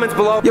down in the comments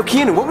below. Yo,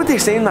 Keanu, what were they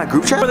saying in that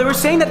group chat? Bro, they were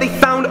saying that they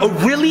found a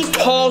really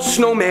tall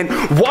snowman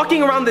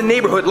walking around the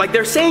neighborhood, like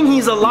they're saying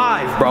he's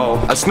alive,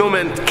 bro. A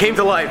snowman came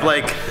to life,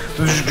 like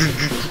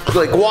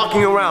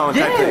walking around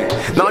type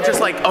thing. Not just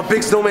like a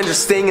big snowman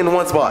just staying in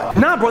one spot.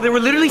 Nah, bro, they were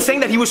literally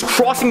saying that he was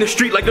crossing the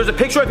street. Like, there's a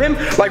picture of him,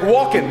 like,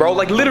 walking, bro.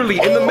 Like, literally,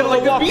 in the middle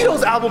of walking. The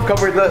Beatles album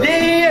cover.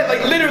 Yeah,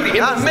 like, literally,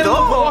 in the middle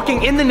of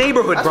walking in the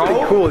neighborhood, that's bro. That's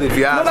pretty cool if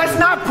you ask No, that's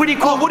not pretty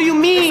cool. What do you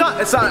mean?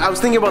 It's not. I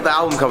was thinking about the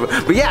album cover.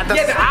 But yeah, that's...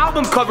 Yeah, the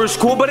album cover's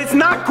cool, but it's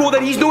not cool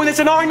that he's doing this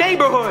in our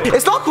neighborhood.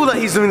 It's not cool that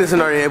he's doing this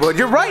in our neighborhood.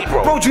 You're right,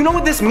 bro. Bro, do you know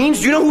what this means?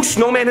 Do you know who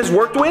Snowman has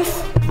worked with?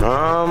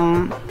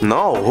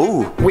 No,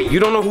 who? Wait, you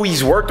don't know who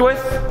he's worked with?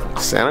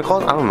 Santa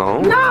Claus? I don't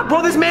know. Nah,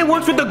 bro, this man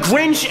works with the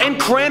Grinch and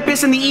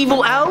Krampus and the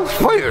evil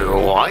elf. Wait,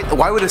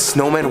 why would a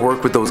snowman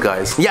work with those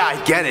guys? Yeah,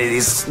 I get it.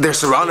 They're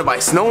surrounded by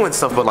snow and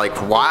stuff, but like,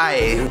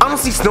 why? I don't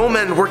see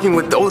snowmen working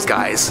with those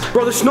guys.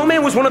 Bro, the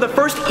snowman was one of the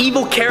first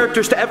evil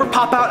characters to ever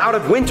pop out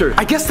of winter.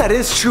 I guess that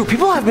is true.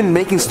 People have been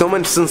making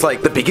snowmen since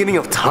like the beginning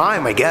of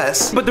time, I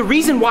guess. But the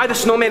reason why the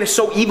snowman is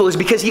so evil is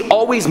because he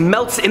always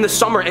melts in the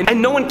summer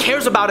and no one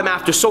cares about him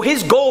after. So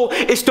his goal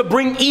is to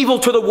bring evil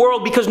to the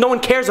world because no one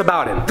cares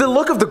about him. The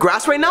look of the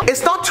grass right now,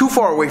 it's not too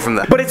far away from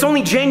that. But it's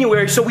only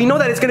January, so we know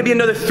that it's gonna be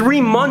another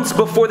 3 months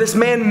before this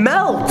man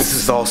melts. This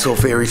is also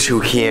very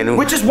true, Keanu.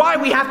 Which is why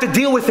we have to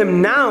deal with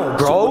him now,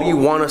 bro. So what do you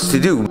want us to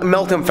do?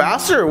 Melt him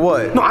faster or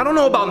what? No, I don't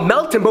know about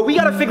melt him, but we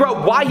gotta figure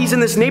out why he's in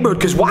this neighborhood,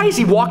 because why is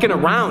he walking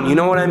around, you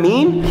know what I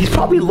mean? He's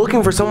probably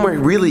looking for somewhere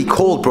really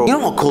cold, bro. You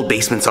know how cold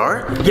basements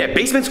are? Yeah,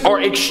 basements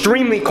are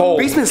extremely cold.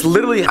 Basements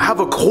literally have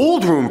a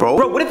cold room, bro.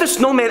 Bro, what if the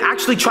snowman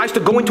actually tries to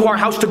go into our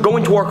house to go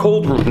into our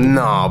cold room?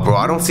 Nah, bro,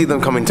 I don't see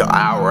them coming to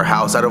our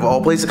house out of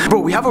all places. Bro,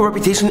 we have a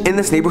reputation in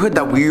this neighborhood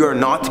that we are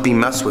not to be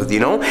messed with, you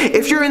know?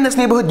 If you're in this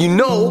neighborhood, you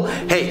know,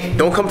 hey,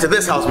 don't come to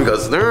this house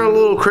because they're a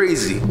little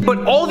crazy.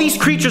 But all these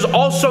creatures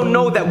also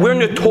know that we're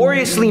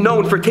notoriously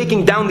known for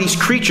taking down these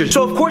creatures.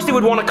 So of course they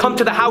would want to come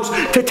to the house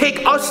to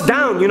take us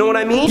down, you know what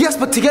I mean? Yes,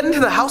 but to get into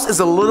the house is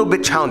a little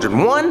bit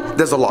challenging. 1,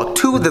 there's a lock.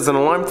 2, there's an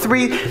alarm.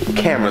 3,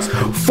 cameras.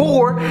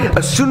 4,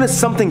 as soon as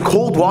something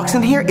cold walks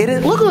in here,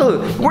 look,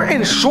 we're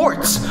in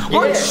shorts.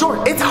 We're in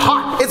shorts. It's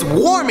hot. It's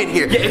warm in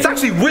here. Yeah, it's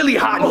actually really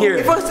hot in here.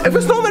 If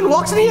a snowman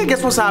walks in here,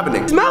 guess what's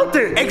happening? It's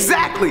melting.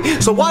 Exactly.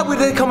 So why would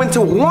they come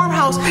into a warm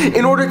house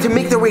in order to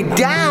make their way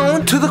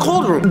down to the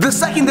cold room? The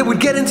second they would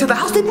get into the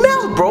house, they'd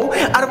melt, bro.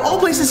 Out of all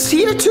places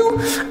here too,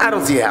 I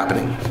don't see it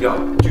happening. Yo,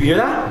 do you hear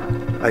that?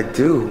 I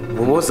do.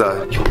 What was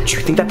that? Yo, do you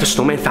think that the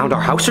snowman found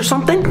our house or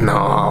something?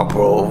 No,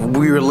 bro.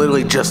 We were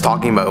literally just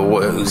talking about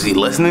what. Is he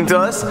listening to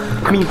us?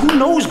 I mean, who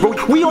knows, bro?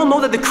 We all know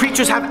that the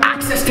creatures have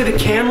access to the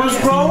cameras,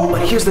 bro.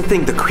 But here's the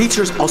thing. The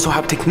creatures also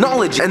have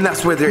technology, and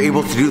that's where they're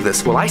able to do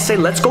this. Well, I say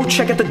let's go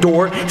check at the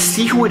door,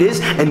 see who it is,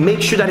 and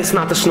make sure that it's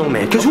not the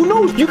snowman. Because who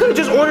knows? You could have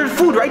just ordered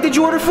food, right? Did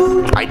you order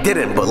food? I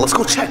didn't, but let's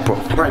go check, bro.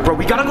 All right, bro.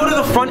 We gotta go to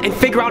the front and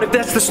figure out if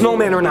that's the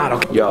snowman or not,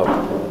 okay? Yo,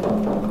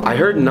 I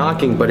heard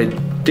knocking, but it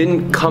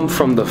didn't come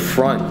from the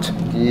front.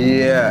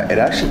 Yeah, it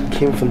actually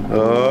came from...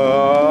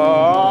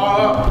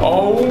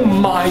 Oh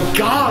my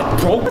god,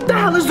 bro. What the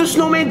hell is the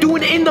snowman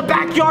doing in the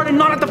backyard and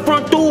not at the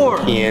front door?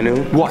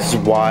 Keanu, this is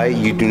why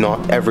you do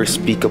not ever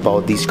speak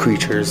about these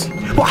creatures.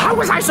 Well, how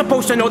was I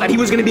supposed to know that he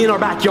was gonna be in our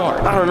backyard?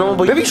 I don't know,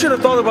 but maybe you should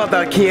have thought about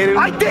that, Keanu.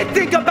 I did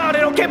think about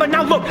it, okay, but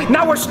now look,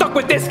 now we're stuck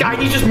with this guy.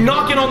 He's just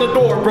knocking on the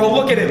door, bro.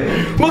 Look at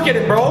him. Look at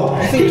him, bro.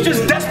 He's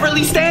just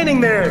desperately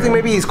standing there. I think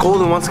maybe he's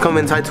cold and wants to come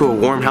inside to a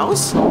warm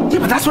house? Yeah,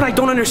 but that's what I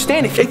don't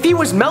understand. If he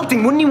was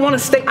melting, wouldn't he want to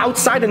stay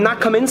outside and not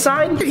come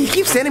inside? He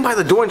keeps standing by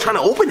the door and trying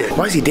to open it.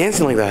 Why is he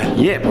dancing like that?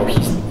 Yeah, bro,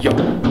 yo,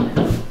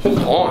 hold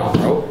on,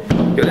 bro.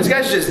 Yo, this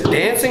guy's just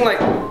dancing like...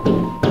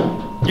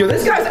 Yo,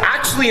 this guy's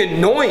actually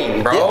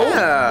annoying, bro.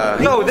 Yeah.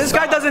 No, this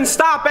guy doesn't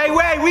stop. Hey,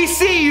 wait, we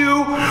see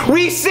you.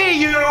 We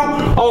see you.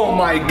 Oh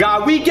my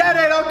god, we get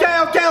it.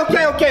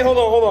 Okay. Hold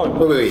on.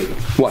 Wait.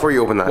 What? Before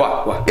you open that.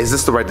 What? Is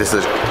this the right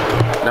decision?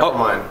 Never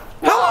mind.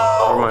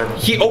 Hello. Never mind.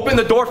 He opened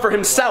the door for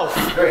himself.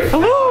 Great.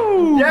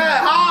 Hello.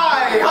 Yeah,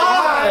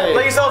 hi.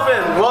 Let yourself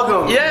in.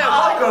 Welcome. Yeah,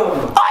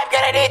 welcome. I'm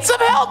gonna need some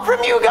help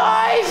from you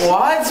guys.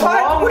 What?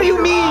 What do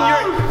you mean?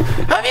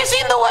 Have you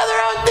seen the weather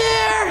out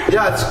there?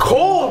 Yeah, it's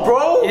cold,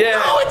 bro.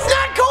 Yeah. No, it's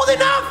not cold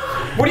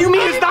enough. What do you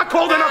mean it's not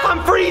cold enough?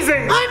 I'm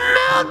freezing. I'm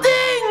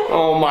melting.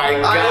 Oh my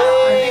god. I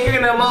think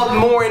you're gonna melt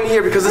more in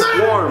here because it's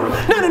warm.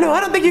 No, I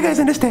don't think you guys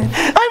understand.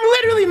 I'm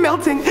literally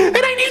melting, and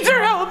I need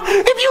your help.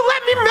 If you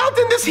let me melt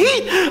in this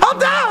heat, I'll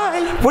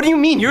die. What do you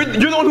mean? You're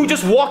the one who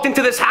just walked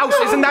into this house.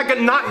 Isn't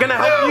that not gonna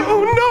help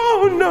you?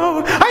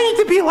 No. I need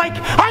to be like,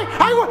 I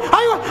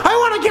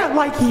want to get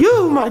like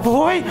you, my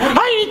boy.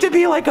 I need to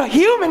be like a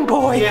human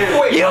boy.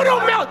 Yeah. You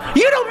don't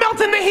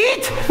melt in the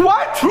heat.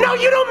 What? No,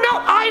 you don't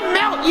melt. I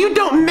melt. You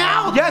don't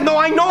melt. Yeah, no,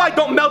 I know I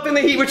don't melt in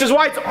the heat, which is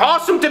why it's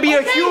awesome to be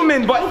a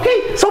human, but...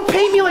 Okay, so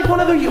paint me like one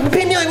of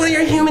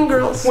your human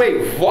girls.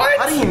 Wait, what?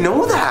 How do you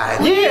know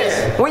that?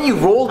 Yeah. When you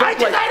rolled up I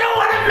don't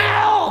want to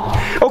melt.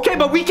 Okay,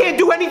 but we can't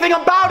do anything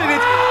about it.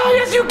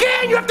 Yes, you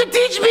can. You have to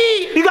teach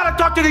me. You gotta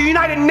talk to the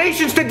United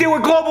Nations to deal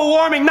with global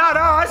warming, not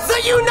us.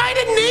 The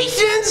United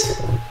Nations?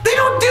 They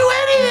don't do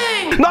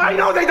anything. No, I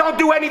know they don't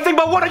do anything,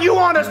 but what do you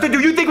want us to do?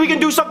 You think we can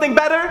do something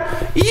better?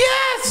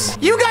 Yes.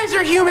 You guys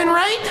are human,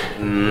 right?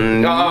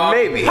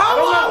 Maybe. How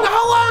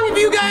long have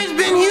you guys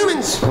been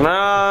humans? A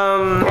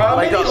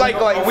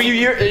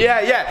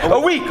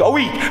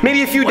week,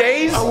 maybe a few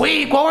days. A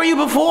week. What were you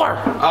before?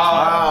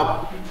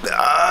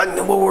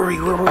 What were we?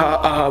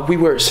 We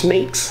were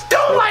snakes.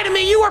 Don't lie to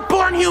me. You were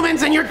born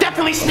humans, and you're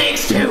definitely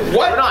snakes too.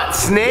 What? We're not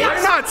snakes.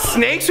 We're not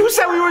snakes. Who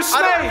said we were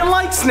snakes? I don't even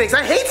like snakes.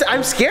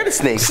 I'm scared of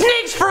snakes.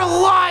 Snakes for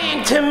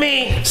lying to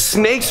me.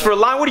 Snakes for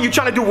lying? What are you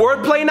trying to do?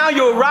 Wordplay now?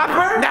 You a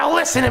rapper? Now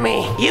listen to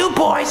me. You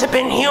boys have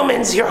been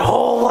humans your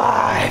whole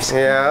lives.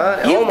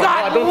 Yeah. You've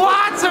got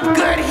lots of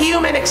good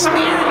human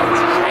experience,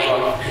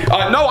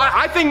 right? No,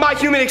 I think my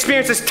human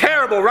experience is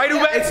terrible, right,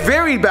 Ube? It's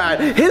very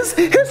bad. His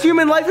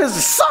human life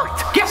has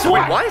sucked. Guess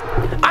what? what?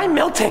 I'm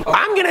melting.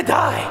 I'm gonna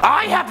die.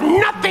 I have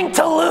nothing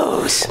to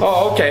lose.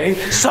 Oh, okay.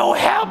 So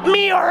help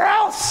me or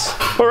else.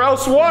 Or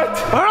else what?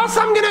 Or else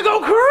I'm gonna go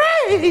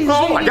crazy.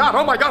 Oh my god,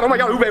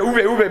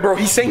 Ube, bro.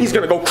 He's saying he's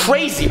gonna go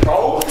crazy,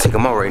 bro. Take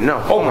him out right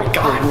now. Oh my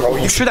god, bro.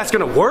 You sure that's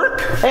gonna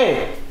work?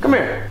 Hey, come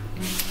here.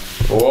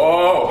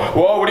 Whoa,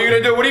 what are you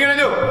gonna do? What are you gonna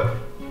do?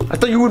 I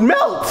thought you would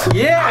melt.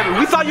 Yeah,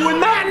 we thought you would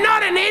melt. I'm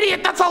not an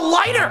idiot. That's a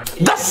lighter.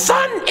 The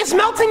sun is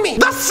melting me.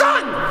 The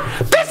sun.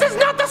 This is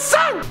not the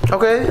sun.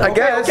 Okay, I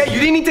guess. Okay,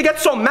 you didn't need to get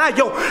so mad.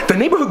 Yo, the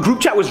neighborhood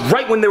group chat was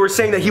right when they were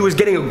saying that he was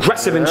getting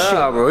aggressive and shit.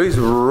 Yeah, bro, he's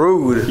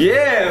rude.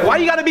 Yeah, why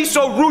you gotta be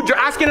so rude? You're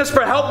asking us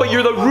for help, but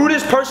you're the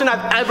rudest person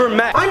I've ever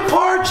met. I'm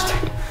parched.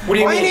 What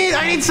do you mean?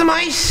 I need some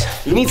ice.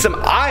 You need some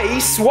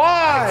ice?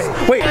 Why?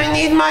 Wait. I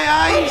need my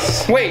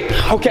ice. Wait,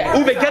 okay,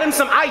 Uwe, get him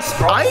some ice,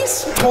 bro.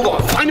 Ice? Hold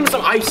on, find him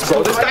some ice,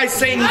 bro. This guy's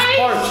saying he's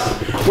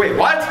parched. Wait,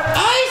 what?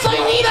 Ice, I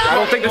need ice. I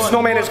don't think the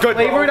snowman is good,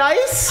 bro. Flavored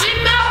ice?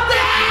 I'm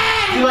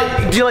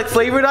melting. Do you like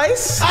flavored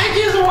ice? I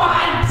just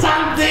want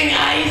something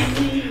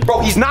icy.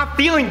 Bro, he's not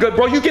feeling good,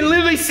 bro. You can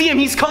literally see him.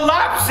 He's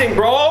collapsing,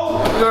 bro.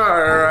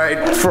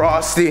 Alright,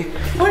 Frosty.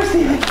 Where's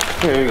the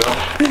Here you go.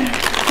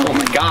 Oh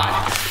my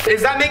god.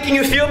 Is that making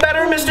you feel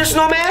better, Mr.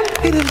 Snowman?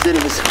 It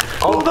is.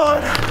 Hold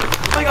on.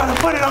 I gotta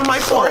put it on my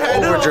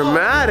forehead. Over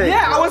dramatic.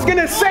 Yeah, I was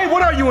gonna say,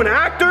 what are you, an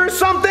actor or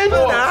something?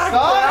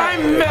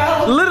 I'm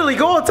melting. Literally,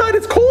 go outside.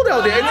 It's cold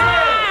out there.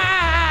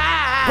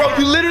 Bro,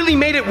 you literally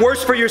made it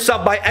worse for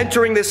yourself by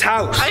entering this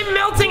house. I'm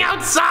melting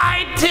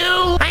outside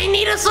too. I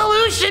need a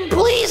solution.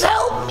 Please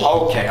help me.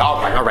 Okay,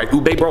 all right.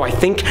 Ube, bro, I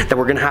think that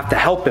we're gonna have to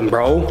help him,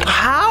 bro.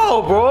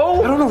 How,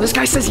 bro? I don't know. This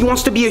guy says he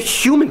wants to be a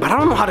human, but I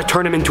don't know how to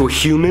turn him into a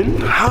human.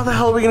 How the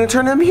hell are we gonna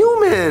turn him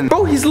human?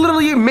 Bro, he's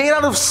literally made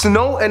out of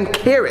snow and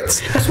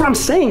carrots. That's what I'm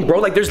saying, bro.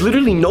 Like, there's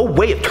literally no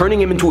way of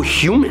turning him into a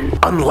human.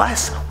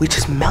 Unless we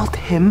just melt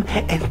him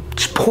and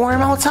just pour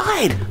him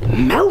outside.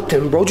 Melt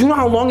him, bro? Do you know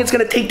how long it's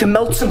gonna take to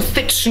melt some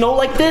thick snow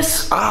like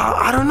this?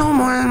 I don't know,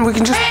 man. We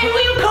can just... Hey,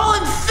 will you call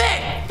him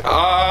thick?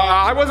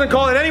 I wasn't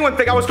calling anyone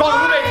thick. I was calling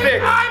Ube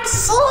thick. I'm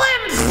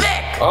slim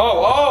thick.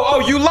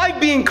 Oh, you like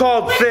being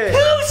called thick.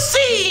 2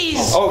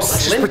 C's. Oh,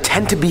 Just slim.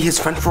 pretend to be his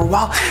friend for a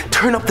while,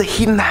 turn up the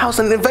heat in the house,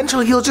 and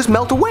eventually he'll just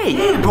melt away.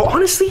 Bro,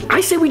 honestly, I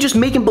say we just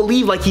make him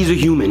believe like he's a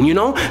human, you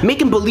know? Make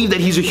him believe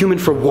that he's a human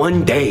for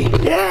one day.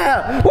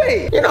 Yeah.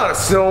 Wait, you're not a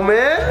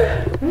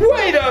snowman.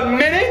 Wait a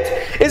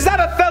minute! Is that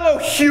a fellow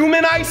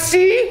human I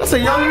see? That's a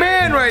young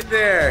man right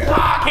there.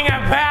 Talking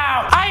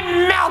about?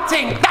 I'm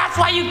melting. That's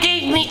why you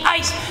gave me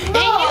ice. And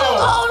you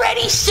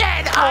already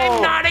said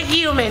I'm not a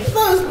human.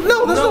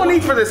 No, there's no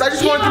need for this. I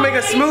just wanted to make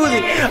a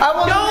smoothie.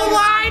 Don't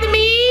lie to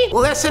me.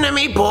 Listen to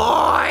me, boy.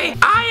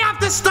 I have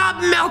to stop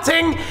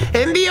melting,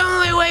 and the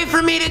only way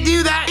for me to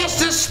do that is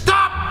to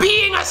stop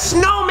being a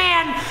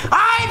snowman.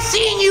 I've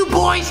seen you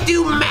boys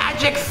do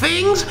magic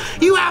things.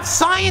 You have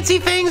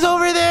sciencey things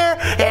over there,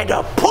 and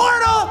a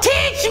portal.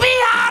 Teach me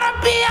how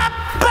to be a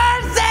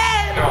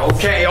person.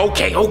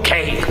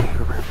 Okay.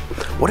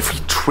 What if we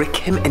trick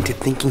him into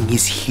thinking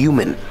he's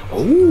human?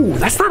 Ooh,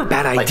 that's not a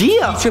bad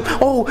idea. Teach him,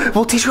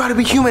 we'll teach you how to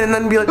be human, and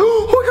then be like,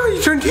 oh my god,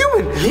 you turned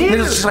human. Yeah.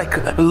 And just like,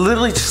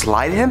 literally just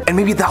lie to him, and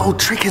maybe that will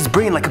trick his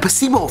brain like a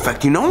placebo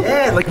effect, you know?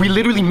 Yeah, like we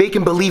literally make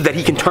him believe that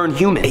he can turn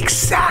human.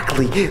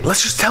 Exactly.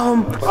 Let's just tell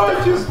him.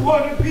 I just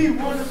want to be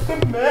one of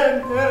the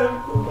men.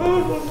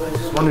 I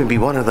just want to be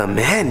one of the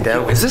men,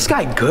 damn. Is this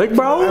guy good,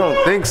 bro? I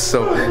don't think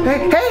so.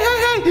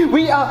 Hey,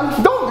 we,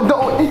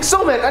 don't,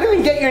 Snowman, I didn't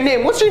even get your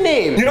name. What's your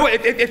name? You know,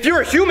 if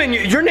you're a human,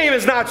 your name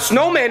is not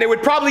Snowman. It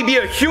would probably be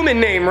a human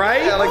name,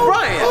 right? Yeah, like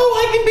Brian. Oh,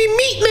 I can be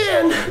Meat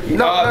Man.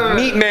 No.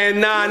 Meat Man,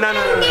 nah.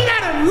 Made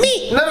out of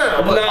meat.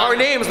 No, but our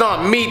name's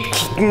not Meat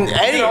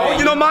anyway.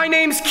 You know, my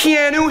name's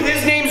Keanu,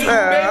 his name's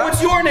Ube.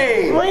 What's your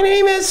name? My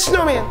name is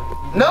Snowman.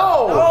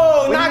 No.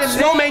 Oh, not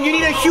Snowman, you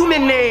need a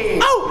human name.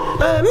 Oh,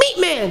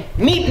 Meat Man.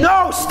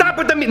 No, stop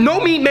with the meat.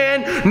 No Meat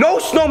Man, no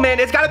Snowman.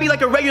 It's gotta be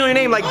like a regular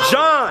name, like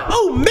John.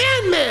 Oh,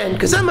 Man,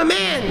 because I'm a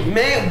man.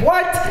 Man,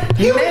 what?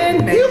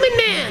 Human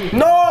Man.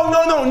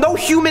 No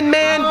human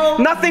man. No.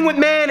 Nothing with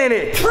man in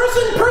it.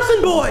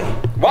 Person boy.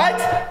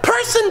 What?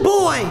 Person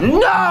boy.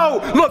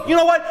 No! Look, you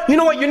know what?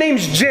 Your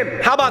name's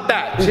Jim. How about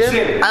that?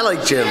 Jim? I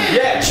like Jim.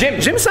 Yeah, Jim.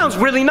 Jim sounds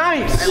really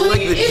nice. I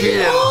like the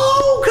Jim.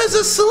 Oh, because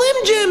of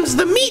Slim Jim's,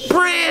 the meat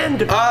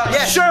brand.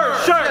 Yeah, sure.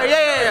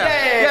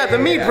 Yeah, the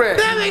meat brand.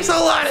 That makes a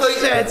lot of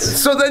sense.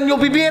 So then you'll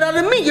be made out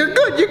of meat. You're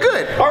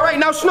good. All right,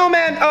 now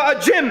Snowman,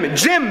 Jim,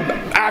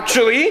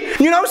 actually,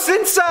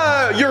 since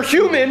you're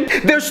human,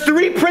 there's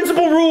 3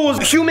 principal rules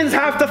humans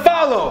have to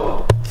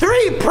follow.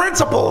 3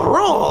 principal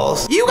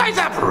rules? You guys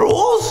have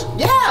rules?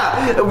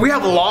 Yeah, we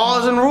have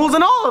laws and rules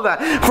and all of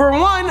that. For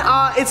one,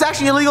 it's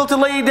actually illegal to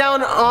lay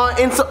down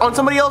on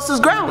somebody else's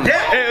ground.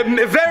 Yeah,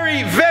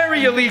 very,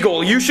 very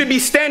illegal. You should be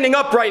standing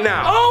up right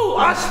now.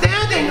 Oh,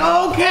 standing,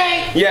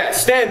 okay. Yeah,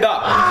 stand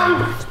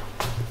up.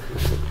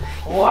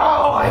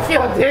 Wow, I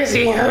feel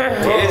dizzy.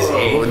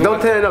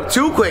 Don't turn it up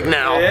too quick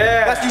now.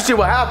 Yeah. That's usually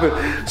what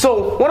happens.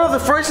 So one of the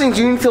first things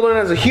you need to learn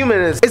as a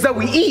human is that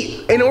we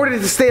eat in order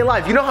to stay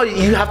alive. You know how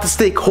you have to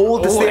stay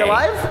cold to stay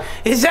alive?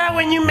 Is that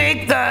when you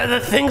make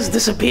the things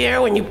disappear,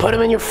 when you put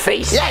them in your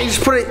face? Yeah, you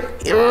just put it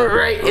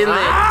right in there.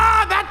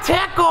 Ah, that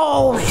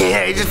tickles.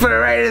 Yeah, you just put it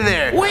right in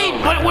there.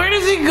 Wait, but where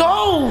does it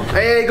go?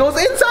 It goes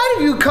inside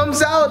of you,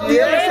 comes out the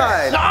other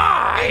side.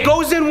 Inside. It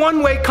goes in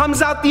one way,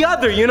 comes out the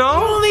other, you The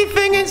know? only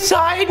thing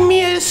inside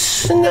me is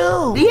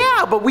snow.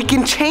 Yeah, but we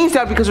can change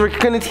that because we're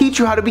gonna teach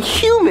you how to be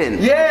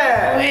human.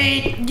 Yeah.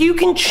 Wait, you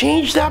can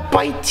change that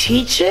by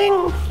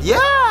teaching?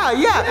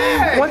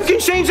 Yeah. One can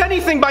change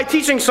anything by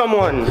teaching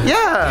someone.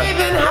 Yeah. Hey,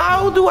 then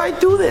how do I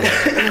do this?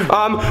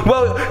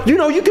 Well, you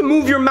know, you can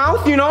move your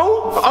mouth, you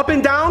know, up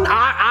and down.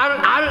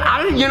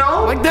 You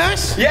know? Like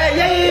this? Yeah.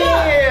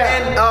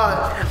 And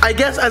I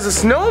guess as a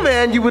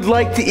snowman, you would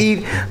like to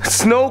eat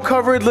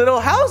snow-covered little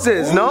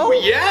houses, no?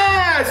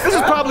 Yes, this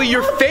is probably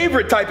your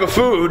favorite type of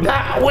food.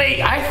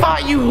 Wait, I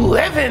thought you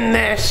live in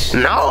this.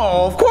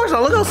 No, of course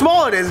not. Look how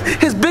small it is.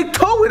 His big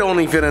toe would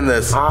only fit in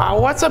this.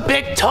 What's a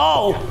big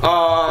toe?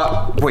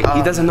 Wait,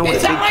 he doesn't know what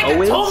Is a that like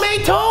big a toe is?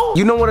 tomato?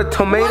 You know what a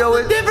tomato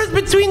What's the is?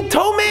 difference between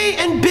tome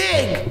and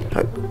big?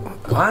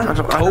 What?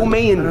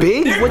 Tomei and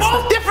big? They're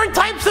both different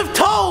types of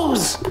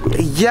toes.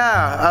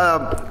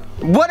 Yeah,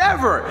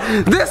 whatever.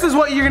 This is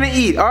what you're gonna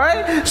eat, all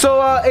right?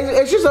 So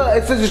it's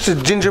just a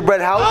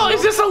gingerbread house. Oh,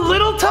 is this a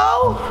little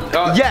toe?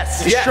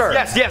 Yes, sure.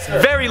 Yes,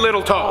 very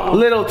little toe.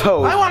 Little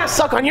toes. I want to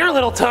suck on your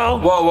little toe.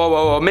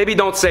 Whoa, maybe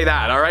don't say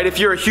that, all right? If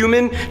you're a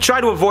human,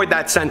 try to avoid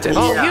that sentence.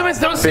 Oh, humans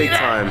don't say Big that.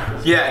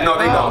 time. Yeah, no,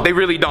 they don't. They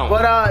really don't.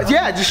 But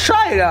yeah, just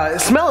try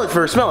it. Smell it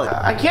first. Smell it.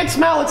 I can't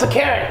smell. It's a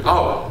carrot.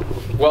 Oh,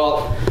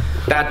 well,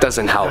 that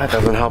doesn't help. That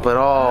doesn't help at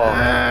all.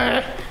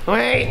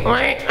 Wait.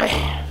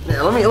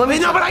 Yeah, let me.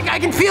 No, but I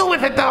can feel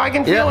with it though. I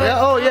can feel it.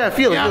 Oh yeah,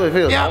 feel it.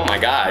 Yeah. Oh my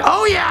God.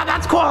 Oh yeah,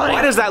 that's quality.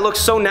 Why does that look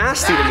so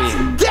nasty to me?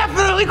 That's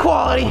definitely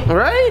quality.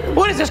 Right?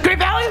 What is this, Great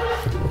Value?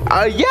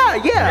 Yeah.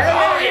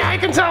 Oh yeah, I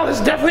can tell this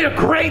is definitely a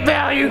great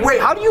value. Wait,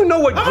 how do you know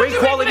what How much great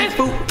you make quality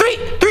for food? this?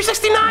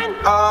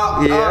 $369.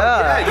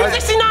 Yeah.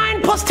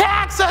 $369 plus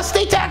tax,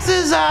 state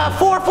taxes,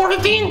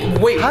 $415.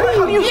 Wait, how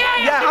do you?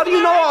 Yeah, how do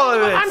you know all of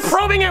this? I'm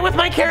probing it with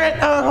my carrot.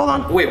 Hold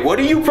on. Wait, what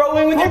are you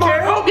probing with your Hold on.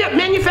 carrot? Oh, yeah,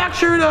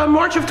 manufactured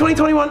March of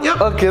 2021.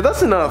 Yep. Okay,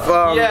 that's enough.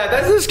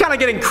 Yeah, this is kind of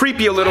getting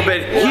creepy a little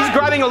bit. He's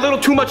grabbing a little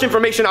too much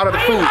information out of the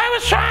food. I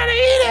was trying to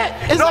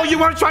eat it. No, you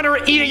weren't trying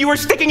to eat it. You were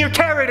sticking your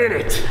carrot in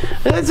it.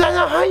 Is that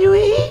not how you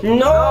eat?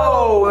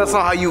 No, that's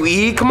not how you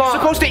eat. Come on.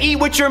 You're supposed to eat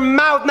with your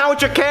mouth, not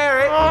with your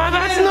carrot. Oh,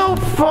 that's no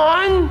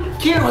fun.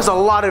 Keanu has a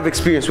lot of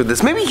experience with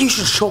this. Maybe you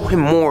should show him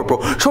more, bro.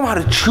 Show him how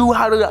to chew,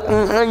 how to. But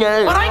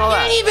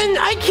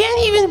I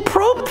can't even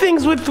probe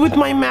things with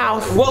my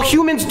mouth. Well,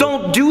 humans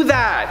don't do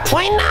that.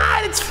 Why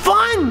not? It's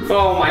fun.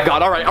 Oh my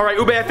God! All right,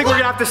 Ube. I think we're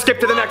gonna have to skip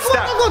to the next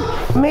step.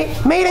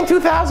 Look. Made in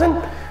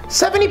 2000.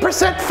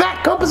 70%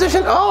 fat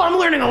composition. Oh, I'm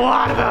learning a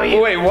lot about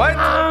you. Wait, what? You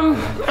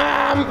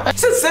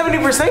said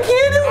 70%,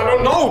 Keanu? I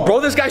don't know,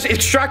 bro. This guy's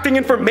extracting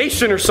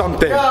information or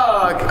something.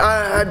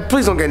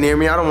 Please don't get near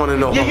me. I don't want to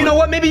know. Yeah, you know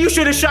what? Maybe you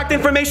should extract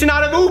information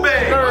out of Ube.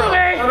 Wait,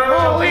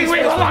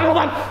 hold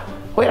on.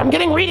 Wait, I'm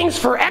getting readings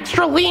for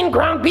extra lean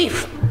ground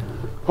beef.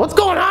 What's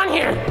going on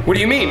here? What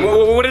do you mean?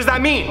 What does that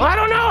mean? I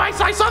don't know.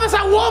 I saw this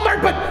at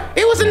Walmart, but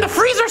it was in the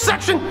freezer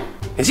section.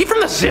 Is he from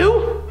the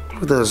zoo?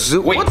 The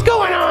zoo. Wait. What's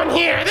going on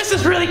here? This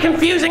is really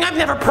confusing. I've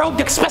never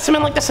probed a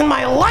specimen like this in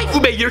my life.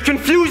 Ube, you're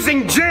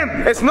confusing Jim.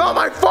 It's not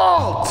my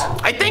fault.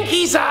 I think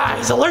he's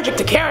allergic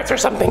to carrots or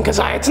something, because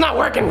it's not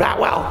working that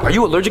well. Are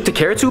you allergic to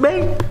carrots,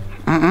 Ube?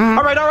 All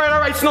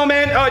right,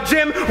 Snowman.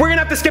 Jim, we're gonna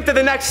have to skip to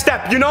the next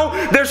step, you know?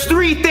 There's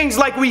 3 things,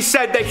 like we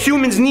said, that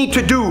humans need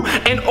to do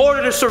in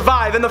order to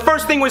survive. And the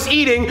first thing was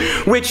eating,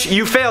 which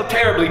you failed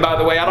terribly, by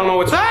the way. I don't know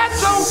what's...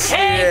 That's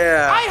okay.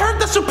 Yeah. I heard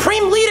the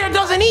Supreme Leader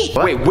doesn't eat.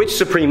 Wait, which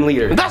Supreme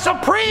Leader? The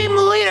Supreme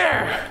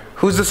Leader.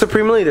 Who's the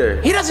Supreme Leader?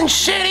 He doesn't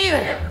shit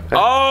either.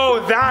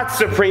 Oh, that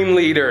Supreme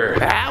Leader.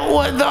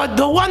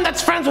 The one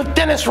that's friends with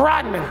Dennis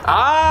Rodman.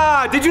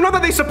 Ah, did you know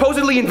that they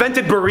supposedly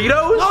invented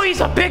burritos? Oh, he's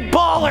a big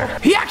baller.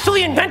 He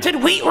actually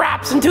invented wheat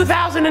wraps in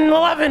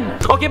 2011.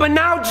 Okay, but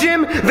now,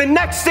 Jim, the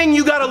next thing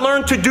you gotta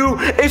learn to do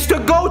is to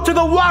go to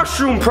the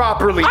washroom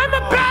properly. I'm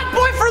a bad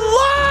boy for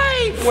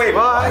life. Wait,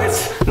 what?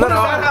 What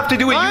does that have to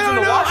do with I using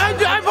don't the know.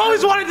 washroom? I've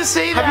always wanted to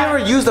say that. Have you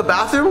ever used a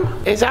bathroom?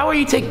 Is that where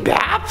you take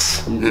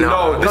baths?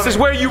 No, this is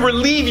where you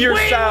relieve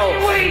yourself.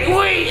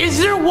 Wait. Is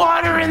there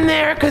water in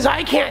there? Because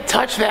I can't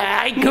touch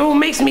that. It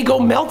makes me go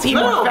melty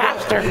more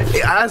faster.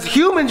 As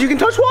humans, you can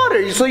touch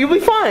water, so you'll be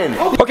fine.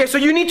 Okay, so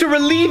you need to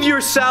relieve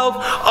yourself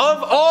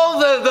of all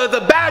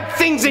the bad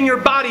things in your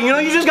body. You know,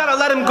 you just gotta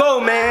let them go,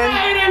 man.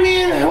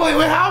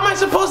 Wait, how am I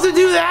supposed to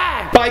do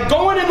that? By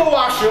going in the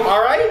washroom,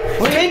 all right?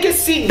 Take a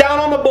seat down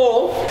on the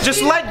bowl.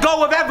 Just let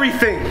go of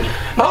everything.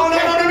 Oh, no.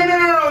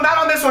 Not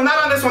on this one.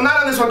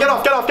 Get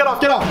off.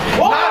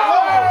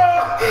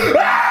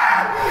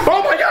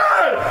 Oh my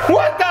God!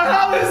 What the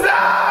hell is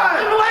that?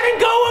 I'm letting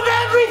go of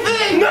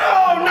everything.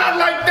 No, not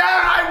like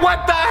that.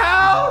 What the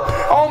hell?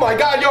 Oh my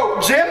God, yo,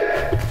 Jim.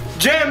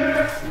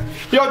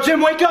 Yo,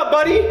 Jim, wake up,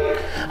 buddy.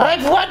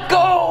 I've let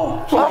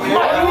go of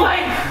my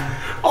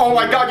life. Oh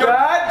my God, yo.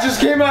 That just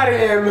came out of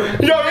him.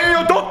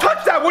 Yo, don't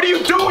touch that. What are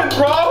you doing,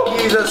 bro?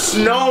 He's a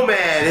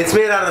snowman. It's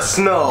made out of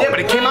snow. Yeah, but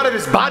it came out of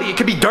his body. It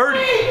could be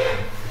dirty.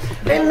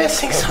 I'm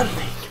missing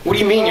something. What do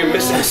you mean you're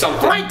missing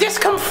something? My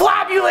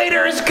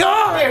disconfabulator is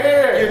gone.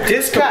 Your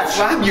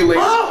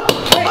disconfabulator?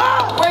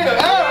 Wait a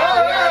minute.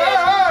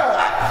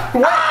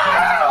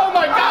 Oh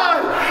my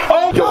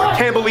God. Yo, I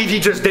can't believe he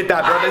just did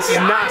that, bro. This is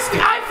nasty.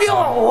 I feel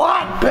a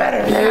lot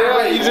better now.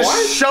 Yeah, you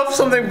just shoved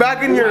something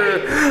back in your...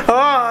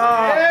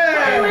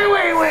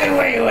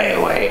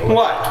 Wait.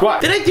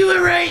 What? Did I do it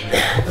right?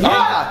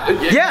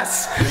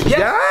 Yes.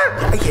 Yeah?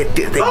 They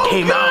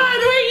came out.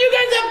 Wait, you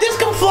guys have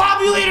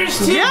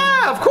disconfabulators too?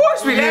 Yeah, of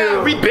course we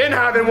do. We've been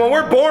having one.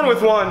 We're born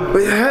with one.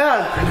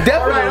 Yeah,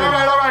 definitely.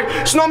 All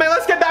right. Snowman,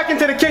 let's get back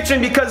into the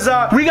kitchen because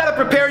we gotta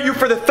prepare you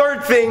for the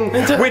third thing,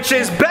 which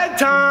is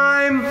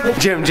bedtime.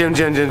 Jim.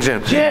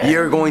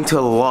 You're going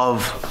to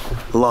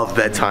love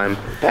bedtime.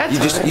 You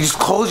just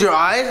close your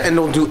eyes and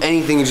don't do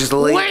anything. You just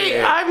lay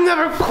there. I've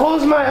never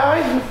closed my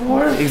eyes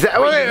before.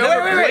 Exactly.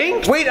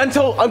 Wait. Wait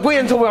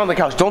until we're on the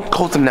couch. Don't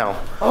close them now.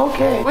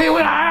 Okay. Wait.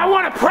 I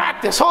want to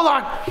practice. Hold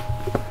on.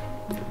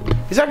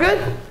 Is that good?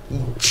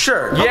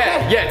 Sure.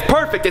 Yeah,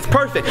 it's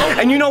perfect.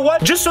 And you know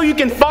what? Just so you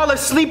can fall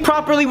asleep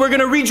properly, we're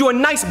gonna read you a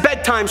nice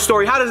bedtime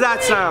story. How does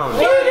that sound?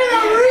 You're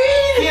gonna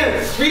read?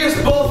 Yes. Read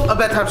us both a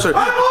bedtime story.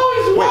 I've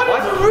always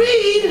wanted to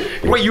read.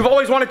 Wait, you've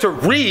always wanted to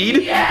read?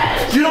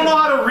 Yes. You don't know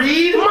how to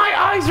read? My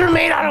eyes are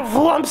made out of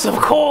lumps of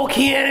coal,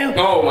 Keanu.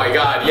 Oh my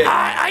God, yeah.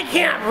 I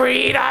can't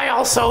read. I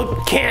also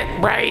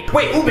can't write.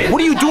 Wait, Ube,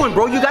 what are you doing,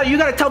 bro? You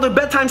gotta tell the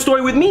bedtime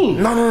story with me.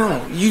 No.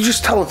 You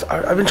just tell us.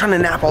 I've been trying to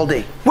nap all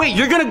day. Wait,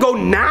 you're gonna go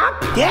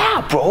nap?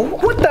 Yeah, bro.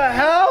 What the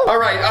hell? All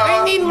right.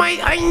 I need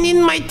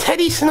my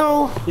Teddy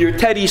Snow. Your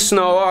Teddy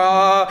Snow.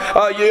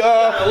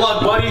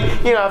 Look, buddy.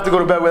 You don't have to go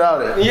to bed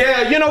without it.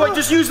 Yeah, you know what?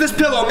 Just use this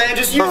pillow, man.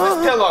 Just use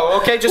this pillow,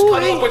 okay? Just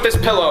cuddle up with this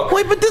pillow.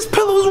 Wait, but this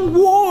pillow's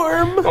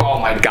warm. Oh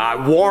my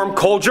God, warm,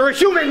 cold. You're a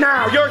human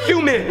now. You're a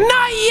human.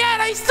 Not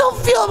yet. I still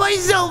feel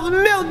myself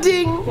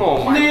melting.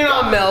 Oh my You're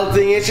God. not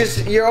melting. It's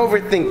just you're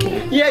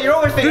overthinking. Yeah, you're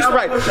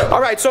overthinking.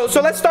 All right. So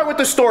let's start with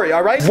the story.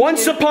 All right.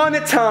 Once upon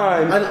a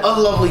time. A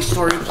lovely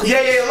story, please.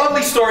 Yeah,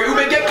 lovely story.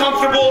 Ube, get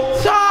comfortable.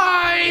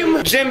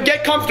 Time. Jim,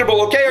 get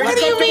comfortable, okay? Are What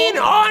you do you comfortable? mean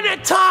on a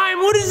time?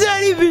 What does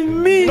that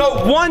even mean?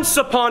 No, once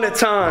upon a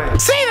time.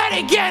 Say that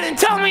again and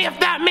tell me if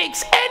that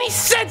makes any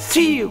sense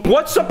to you.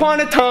 Once upon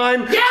a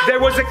time, there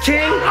was a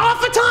king.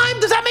 Off a time?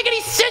 Does that make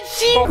any sense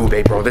to you?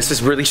 Ube, bro, this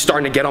is really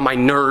starting to get on my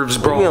nerves,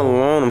 bro. Leave me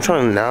alone. I'm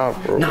trying to nap,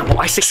 bro. Nah, bro,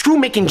 I say screw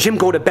making Jim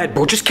go to bed,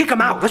 bro. Just kick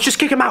him out. Let's just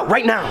kick him out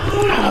right now.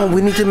 Oh,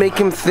 we need to make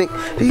him think.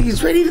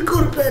 He's ready to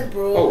go to bed,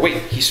 bro. Oh,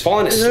 wait, he's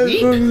falling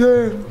asleep?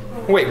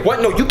 Wait, what?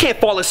 No, you can't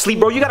fall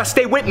asleep, bro. You gotta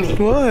stay with me.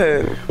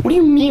 What? What do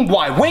you mean,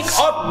 why? Wake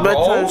up, bro.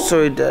 Bedtime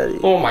story, Daddy.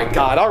 Oh my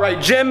God. All right,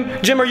 Jim,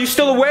 are you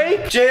still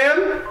awake?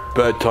 Jim?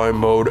 Bedtime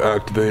mode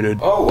activated.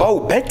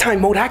 Oh,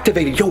 bedtime mode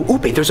activated. Yo,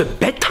 Ube, there's a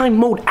bedtime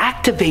mode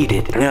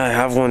activated. Yeah, I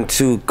have one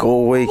too. Go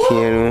away,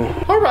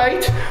 Keanu. All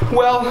right.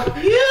 Well,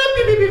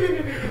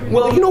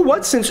 you know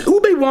what? Since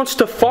Ube wants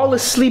to fall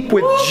asleep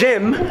with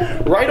Jim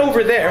right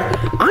over there,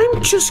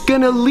 I'm just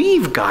gonna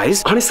leave,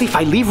 guys. Honestly, if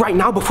I leave right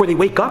now before they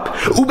wake up,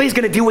 Ube's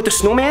gonna deal with the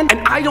snowman,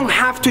 and I don't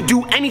have to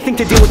do anything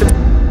to deal with him.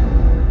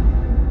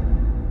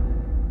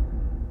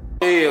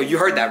 Hey, you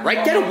heard that,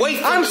 right? Get away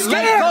from me.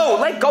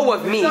 Let go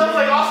of me. Sounds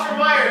like Oscar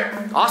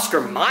Mayer.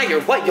 Oscar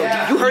Mayer? What? Yo,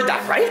 you heard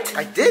that, right?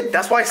 I did.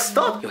 That's why I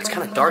stopped. Yo, it's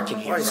kind of dark in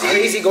here. He's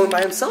crazy going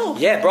by himself.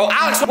 Yeah, bro.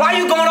 Alex, why are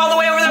you going all the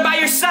way over there by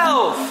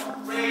yourself?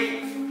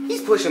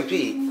 He's pushing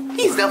P.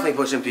 He's definitely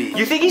pushing P.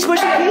 You think he's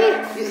pushing P?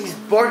 Yeah, he's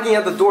barking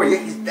at the door. Yeah,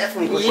 he's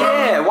definitely pushing P.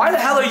 Yeah, why the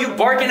hell are you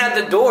barking at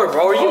the door,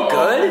 bro? Are you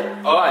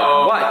good?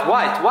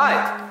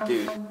 What?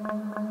 Dude.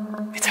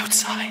 It's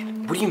outside.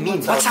 What do you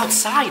mean? What's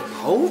outside,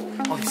 bro?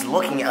 Oh, he's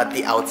looking at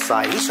the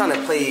outside. He's trying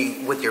to play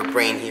with your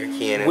brain here,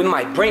 Keanu. With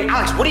my brain?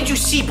 Alex, what did you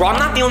see, bro? I'm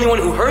not the only one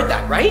who heard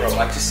that, right? Bro,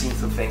 I've just seen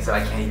some things that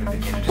I can't even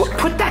begin to describe. Well,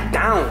 put that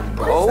down,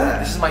 bro. What is that?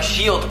 This is my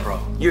shield, bro.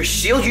 Your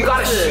shield? You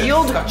got a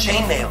shield? It's got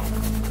chainmail.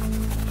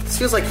 This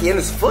feels like he hit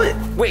his foot.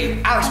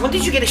 Wait, Alex, when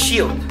did you get a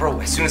shield?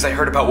 Bro, as soon as I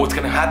heard about what's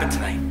gonna happen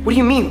tonight. What do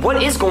you mean?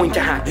 What is going to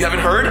happen? You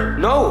haven't heard?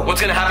 No.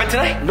 What's gonna happen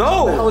tonight? What the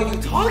No. hell are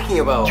you talking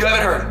about? You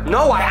haven't heard?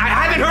 No, I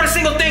haven't heard a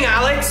single thing,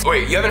 Alex.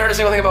 Wait, you haven't heard a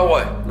single thing about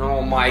what?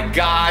 Oh my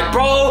God,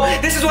 bro.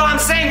 This is what I'm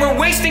saying. We're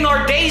wasting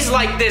our days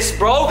like this,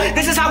 bro.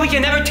 This is how we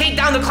can never take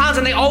down the clowns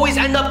and they always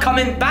end up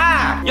coming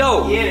back.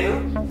 Yo. Yeah.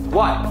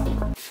 What?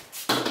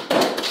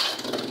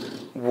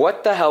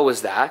 What the hell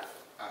was that?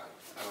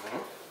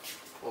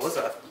 What was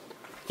that?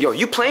 Yo,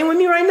 you playing with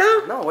me right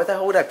now? No, why the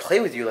hell would I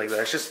play with you like that?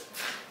 It's just...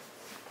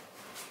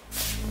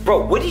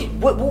 Bro,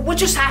 what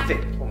just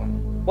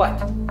happened?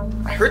 What?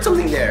 I heard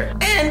something there.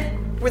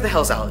 And where the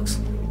hell's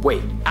Alex?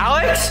 Wait,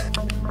 Alex?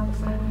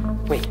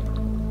 Wait,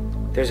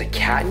 there's a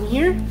cat in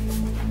here?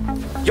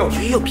 Yo,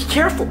 be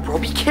careful, bro,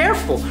 be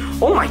careful.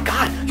 Oh my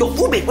God. Yo,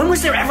 Ube, when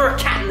was there ever a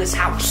cat in this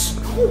house?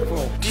 Oh,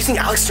 bro. Do you think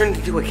Alex turned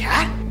into a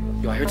cat?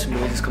 Yo, I heard some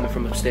noises coming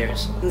from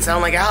upstairs. Doesn't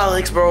sound like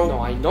Alex, bro.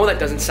 No, I know that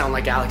doesn't sound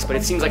like Alex, but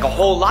it seems like a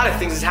whole lot of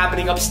things is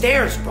happening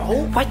upstairs,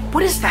 bro.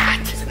 What is that?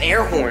 It's an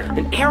air horn.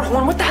 An air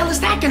horn? What the hell is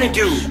that gonna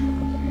do?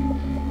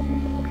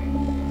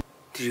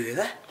 Did you hear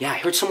that? Yeah, I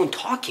heard someone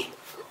talking.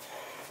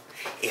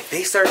 If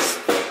they start...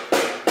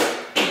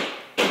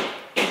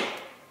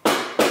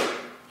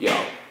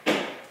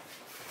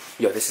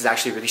 Yo, this is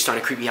actually really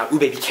starting to creep me out. Ube,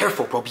 be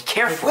careful, bro, be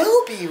careful.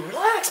 Will be.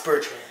 Relax,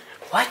 Bertrand.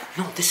 What?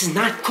 No, this is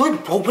not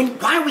good, bro.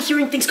 Why are we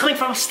hearing things coming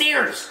from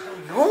upstairs?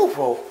 No,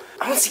 bro.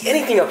 I don't see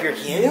anything up here,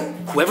 can you?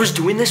 Whoever's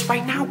doing this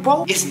right now,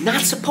 bro, is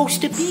not supposed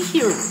to be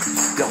here.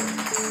 Yo.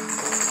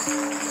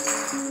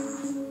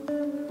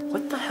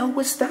 What the hell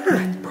was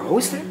that, bro?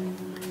 Is that...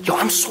 Yo,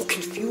 I'm so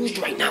confused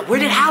right now. Where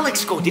did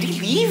Alex go? Did he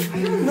leave?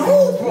 I don't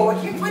know, bro. I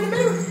can't find him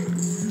anywhere.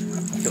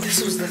 Yo,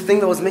 this was the thing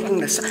that was making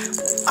this...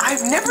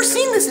 I've never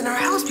seen this in our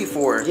house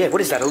before. Yeah,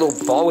 what is that, a little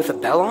ball with a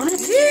bell on it?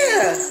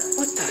 Yeah.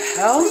 What the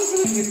hell? What do you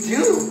think you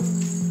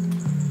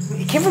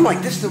do? It came from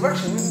like this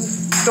direction.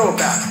 Throw it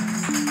back.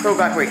 Throw it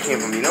back where it came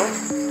from, you know?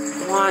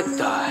 What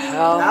the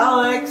hell?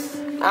 Alex!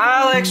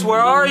 Alex, where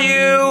are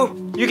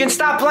you? You can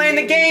stop playing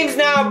the games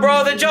now,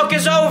 bro. The joke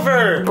is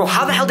over. Bro,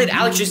 how the hell did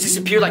Alex just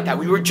disappear like that?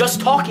 We were just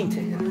talking to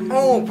him.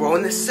 Oh, bro,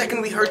 and the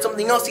second we heard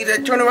something else, he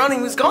turned around and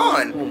he was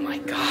gone. Oh my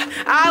God.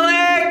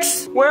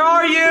 Alex, where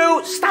are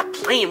you? Stop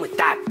playing with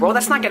that, bro.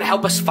 That's not gonna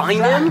help us find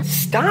him.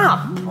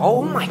 Stop, bro.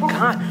 Oh my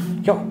God.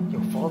 Yo,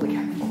 follow the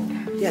cat. Follow the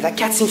cat. Yeah, that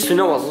cat seems to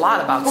know a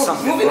lot about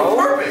something, moving bro. on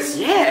purpose.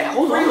 Yeah,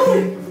 hold Where on. are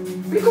you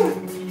going? Where are you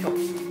going? Yo,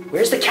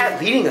 where's the cat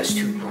leading us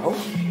to, bro?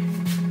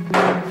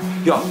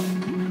 Yo,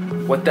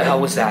 what the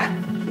hell was that?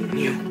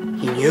 He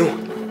knew.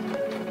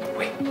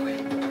 Wait.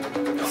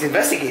 He's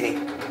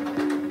investigating.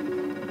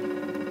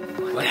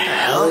 What the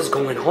hell is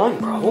going on,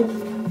 bro?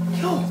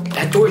 Yo,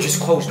 that door just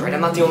closed, right?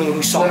 I'm not the only one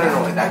who saw that.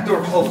 No, that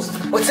door closed.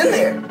 What's in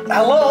there?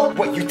 Hello?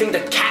 What, you think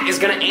the cat is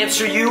gonna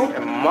answer you?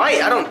 It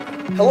might, I don't...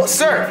 Hello,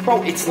 sir?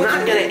 Bro, it's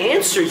not gonna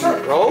answer you,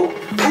 bro.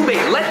 Ube,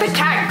 let the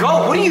cat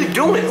go. What are you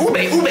doing?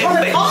 Ube.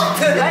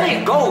 Let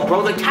it go,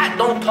 bro. The cat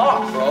don't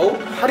talk, bro.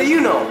 How do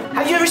you know?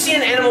 Have you ever seen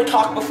an animal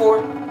talk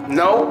before?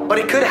 No, but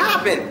it could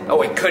happen.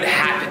 Oh, it could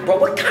happen, bro.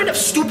 What kind of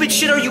stupid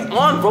shit are you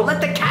on, bro? Let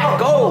the cat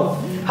go.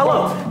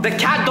 Hello, the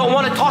cat don't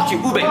want to talk to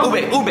you. Ube.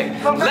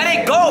 Let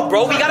it go,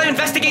 bro. We gotta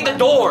investigate the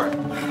door.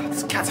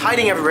 This cat's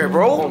hiding everywhere,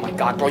 bro. Oh my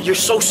God, bro. You're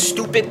so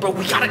stupid, bro.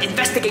 We gotta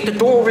investigate the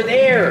door over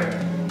there.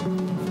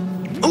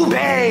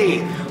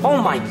 Ube!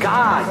 Oh my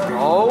God,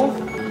 bro.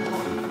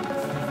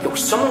 Yo,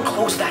 someone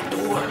closed that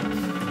door.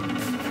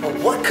 But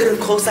what could have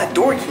closed that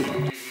door,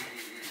 kid?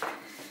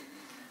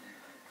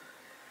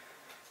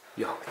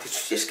 Yo, Did you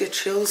just get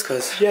chills?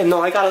 Cause yeah,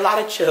 no, I got a lot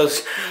of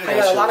chills. I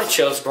got a lot of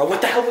chills, bro. What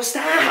the hell was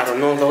I that? don't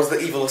know. That was the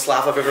evilest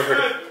laugh I've ever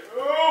heard.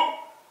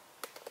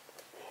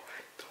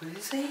 What did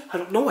he say? I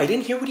don't know. I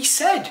didn't hear what he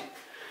said.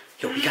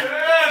 Yo, we got...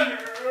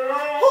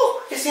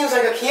 Oh, it seems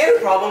like a piano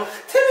problem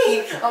to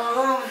me.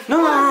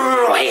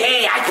 No.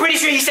 Hey, I'm pretty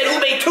sure he said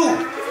Ube too.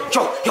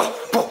 Yo,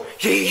 bro.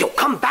 Yo,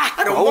 come back,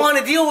 I don't want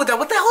to deal with that.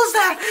 What the hell is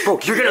that?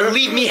 Bro, you're gonna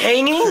leave me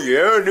hanging?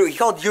 Yeah, no, he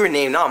called your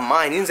name, not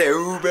mine. He didn't say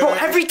Ube. Bro,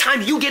 every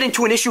time you get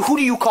into an issue, who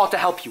do you call to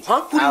help you,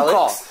 huh? Who do you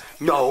call? Alex?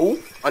 No.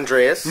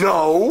 Andreas?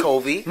 No.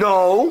 Colby?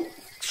 No.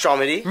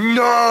 Shamity?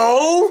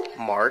 No.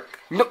 Mark?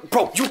 No,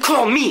 bro, you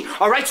call me,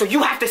 alright? So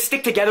you have to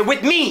stick together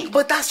with me.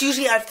 But that's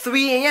usually at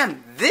 3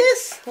 a.m.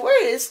 This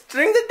is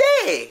during the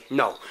day.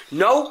 No.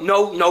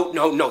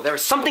 There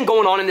is something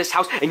going on in this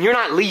house, and you're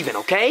not leaving,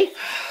 okay?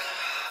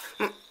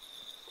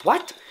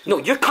 What? No,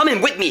 you're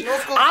coming with me.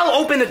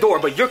 I'll open the door,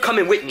 but you're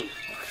coming with me.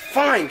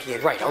 Fine,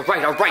 kid. Right, all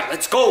right.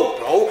 Let's go,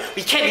 bro.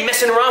 We can't be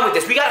messing around with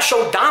this. We gotta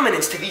show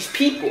dominance to these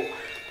people.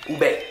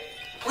 Ube.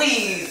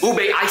 Please.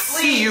 Ube, I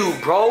see you,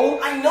 bro.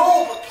 I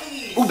know, but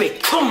please.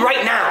 Ube, come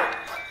right now.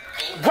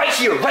 Right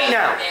here, right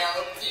now.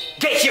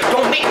 Get here,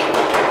 don't make me.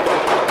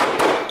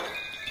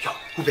 Yo,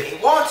 Ube. He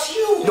wants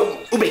you.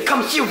 No, Ube,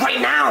 come here right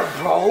now,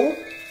 bro.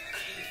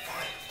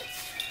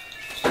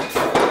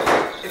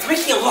 It's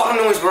making a lot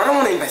of noise, bro. I don't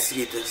want to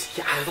investigate this.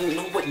 Yeah, I don't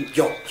know what...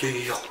 Yo,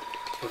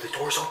 the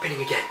door's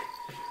opening again.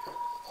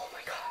 Oh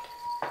my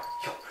God.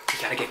 Yo, we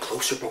gotta get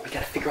closer, bro. We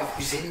gotta figure out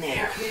who's in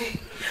there.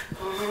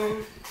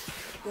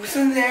 Who's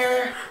in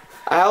there?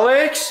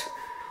 Alex?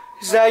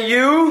 Is that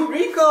you?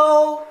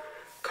 Rico!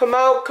 Come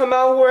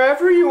out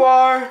wherever you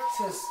are. It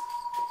says,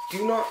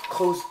 do not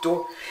close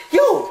door.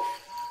 Yo!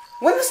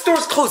 When this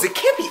door's closed, it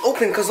can't be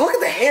open because look at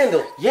the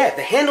handle. Yeah,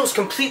 the handle's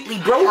completely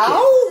broken.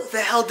 How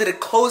the hell did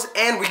it close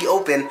and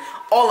reopen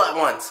all at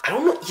once? I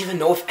don't even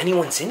know if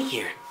anyone's in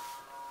here.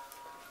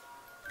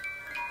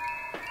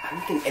 I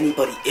don't think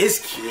anybody is,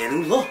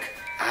 Keanu. Look.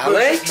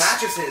 Alex? There's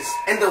mattresses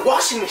and the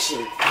washing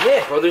machine.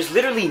 Yeah, bro, there's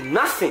literally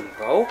nothing,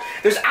 bro.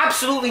 There's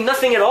absolutely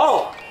nothing at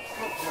all.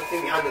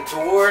 Nothing behind the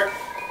door.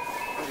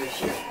 Under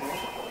here.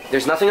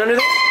 There's nothing under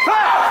there?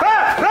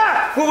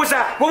 Ah! What was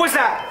that? What was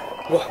that?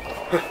 Whoa.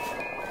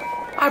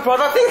 I brought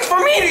that thing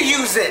for me to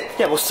use it.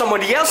 Yeah, well,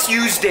 somebody else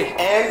used it.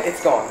 And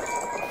it's gone.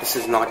 This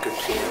is not good,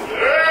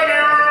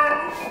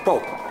 Keanu. Bro,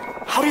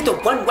 how did the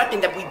one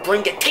weapon that we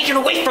bring get taken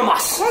away from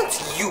us? He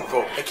wants you,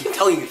 bro. I can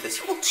tell you this.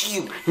 He wants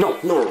you.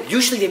 No.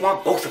 Usually they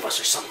want both of us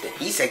or something.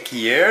 He said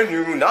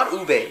Keanu, not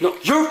Ube. No,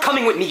 you're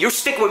coming with me. You're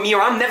sticking with me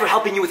or I'm never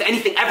helping you with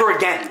anything ever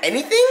again.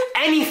 Anything?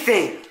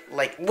 Anything.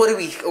 Like, what are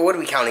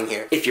we counting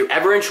here? If you're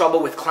ever in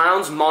trouble with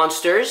clowns,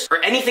 monsters,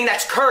 or anything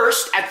that's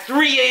cursed at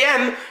 3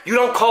 a.m., you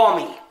don't call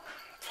me.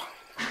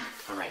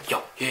 Alright,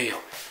 yo.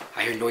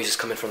 I hear noises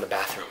coming from the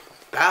bathroom.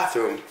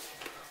 Bathroom?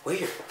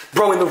 Where?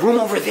 Bro, in the room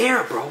over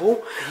there,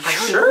 bro. I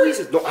heard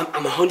noises. No,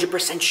 I'm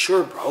 100%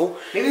 sure, bro.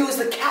 Maybe it was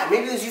the cat.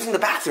 Maybe it was using the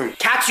bathroom.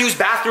 Cats use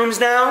bathrooms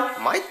now?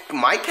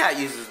 My cat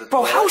uses the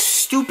Bro, how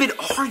stupid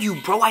are you,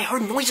 bro? I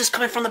heard noises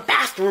coming from the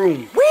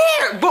bathroom.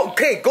 Where? Bro,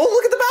 okay, go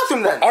look at the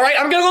bathroom then. Alright,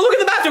 I'm gonna go look at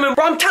the bathroom, and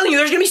bro, I'm telling you,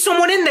 there's gonna be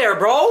someone in there,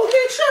 bro.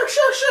 Okay,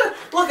 sure.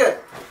 Look at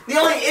it. The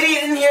only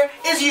idiot in here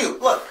is you.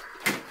 Look.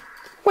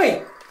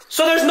 Wait,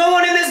 so there's no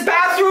one in this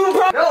bathroom,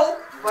 bro? No,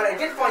 but I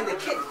did find the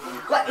kitten.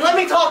 Let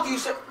me talk to you,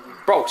 sir.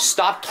 Bro,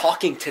 stop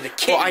talking to the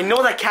kid. Bro, I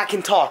know that cat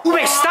can talk.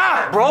 Ube,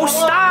 stop, bro,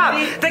 stop!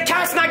 The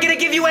cat's not gonna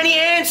give you any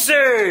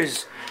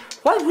answers!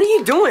 What are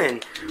you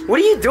doing? What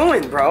are you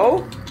doing,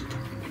 bro?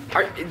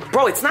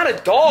 Bro, it's not a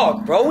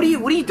dog, bro. What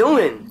are you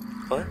doing?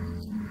 What?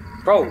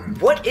 Bro,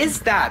 what is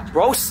that,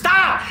 bro?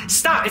 Stop!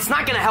 Stop! It's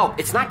not gonna help.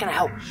 It's not gonna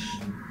help.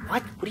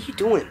 What? What are you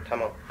doing?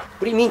 Time out.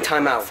 What do you mean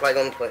time out? Flag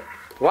on the play.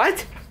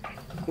 What?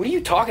 What are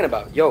you talking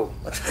about? Yo.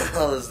 What the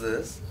hell is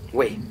this?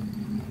 Wait.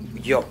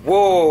 Yo.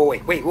 Whoa,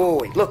 wait.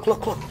 Look.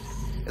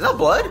 Is that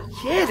blood?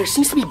 Yeah, there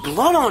seems to be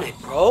blood on it,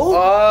 bro.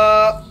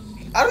 I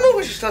don't know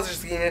what you're supposed to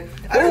see in it.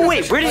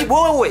 Wait, where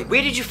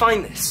did you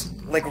find this?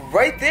 Like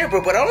right there,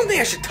 bro, but I don't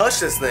think I should touch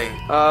this thing.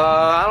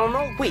 I don't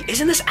know. Wait,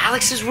 isn't this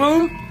Alex's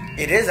room?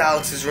 It is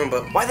Alex's room,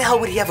 but why the hell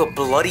would he have a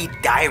bloody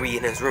diary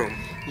in his room?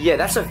 Yeah,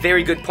 that's a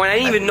very good point. I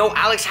didn't even know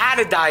Alex had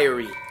a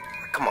diary.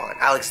 Come on,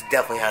 Alex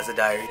definitely has a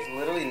diary. There's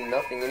literally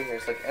nothing in here.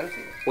 It's like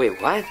empty.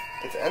 Wait, what?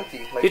 It's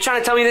empty. Like, You're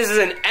trying to tell me this is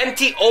an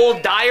empty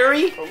old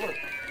diary? oh, look,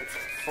 it's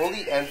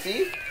fully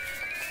empty.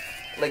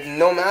 Like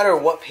no matter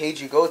what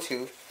page you go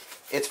to,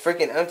 it's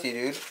freaking empty,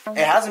 dude. It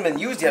hasn't been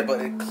used yet, but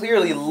it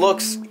clearly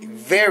looks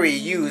very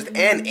used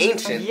and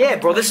ancient. Yeah,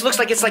 bro, this looks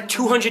like it's like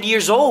 200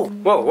 years old.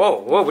 Whoa,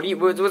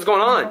 what's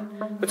going on?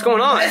 What's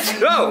going on?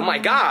 Oh my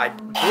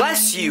God,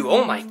 bless you.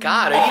 Oh my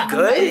God, are you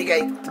good?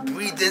 I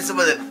breathed in some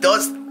of the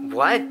dust.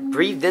 What?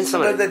 Breathed in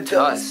some of the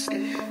dust.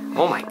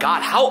 Oh my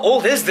God, how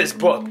old is this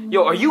book?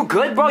 Yo, are you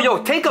good, bro?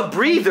 Yo, take a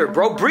breather,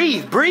 bro.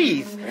 Breathe.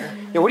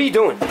 Yo, what are you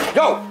doing?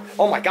 Yo,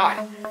 oh my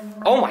God.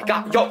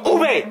 Yo,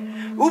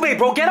 Ube,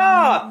 bro, get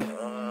up.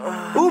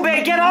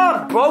 Ube, get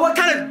up, bro. What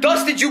kind of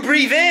dust did you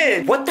breathe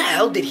in? What the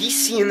hell did he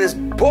see in this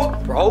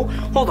book, bro?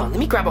 Hold on, let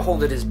me grab a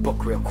hold of this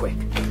book real quick.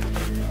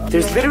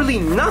 There's literally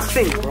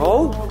nothing,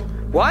 bro.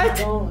 What?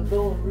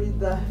 Don't read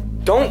that.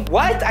 Don't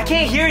what? I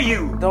can't hear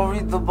you. Don't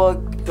read the book.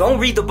 Don't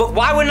read the book.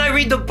 Why wouldn't I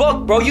read the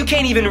book, bro? You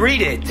can't even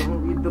read it.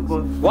 Don't read the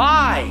book.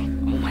 Why?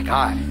 Oh my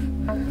God.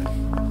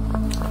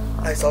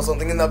 I saw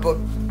something in that book.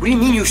 What do you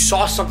mean you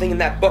saw something in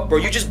that book, bro?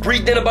 You just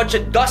breathed in a bunch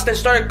of dust and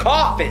started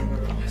coughing.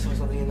 I saw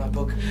something in that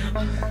book.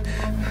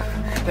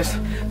 There's,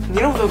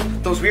 you know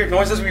those weird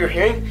noises we were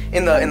hearing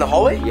in the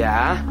hallway?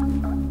 Yeah.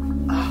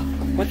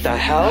 What the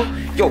hell?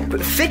 Yo,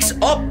 fix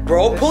up,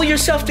 bro. Pull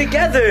yourself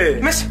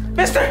together.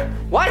 Mister!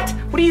 What?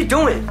 What are you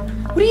doing?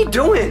 What are you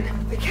doing?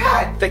 The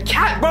cat! The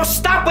cat? Bro,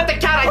 stop with the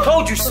cat. I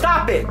told you,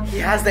 stop it. He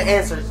has the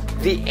answers.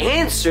 The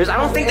answers? I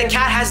don't think the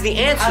cat has the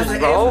answers,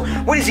 bro.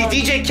 What is he,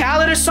 DJ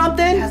Khaled or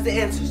something? He has the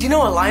answers. Do you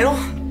know a Lionel?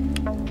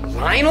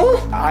 Lionel?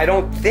 I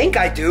don't think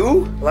I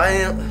do.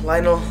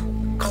 Lionel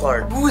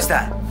Clark. Who is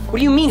that? What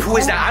do you mean, who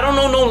is that? I don't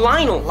know no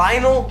Lionel.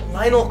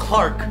 Lionel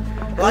Clark.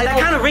 Well, that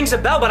kind of rings a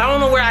bell, but I don't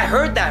know where I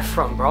heard that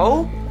from,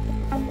 bro.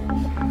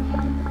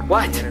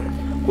 What?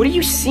 What are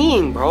you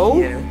seeing, bro?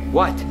 Yeah.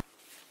 What?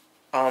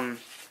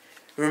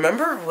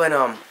 Remember when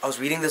I was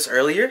reading this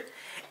earlier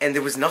and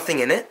there was nothing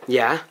in it?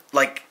 Yeah?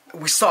 Like,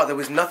 we saw there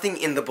was nothing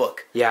in the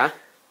book. Yeah?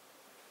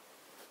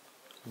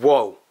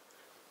 Whoa.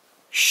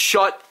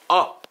 Shut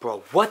up,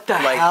 bro. What the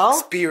hell?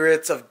 Like,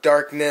 spirits of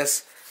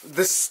darkness,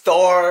 The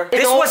star.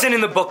 This wasn't in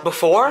the book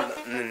before.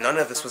 None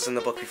of this was in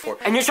the book before.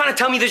 And you're trying to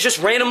tell me this just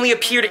randomly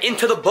appeared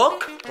into the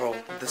book? Bro,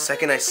 the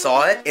second I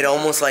saw it, it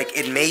almost like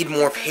it made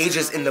more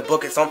pages in the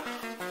book. It's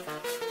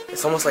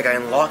almost like I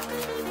unlocked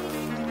it.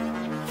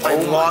 I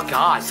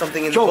unlocked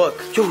something in the book.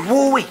 Yo,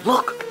 whoa, wait,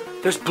 look.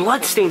 There's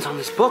blood stains on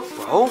this book,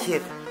 bro.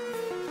 Kid.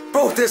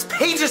 Bro, there's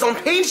pages on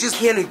pages.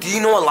 Keanu, do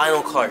you know a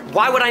Lionel Clark?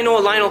 Why would I know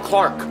a Lionel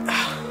Clark?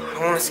 I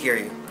don't want to scare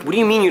you. What do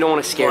you mean you don't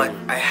want to scare me?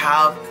 I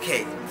have,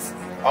 okay,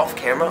 off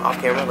camera,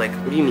 like.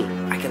 What do you mean?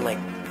 I can like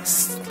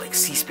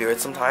see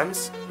spirits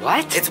sometimes.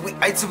 What? It's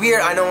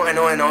weird. I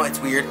know. It's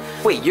weird.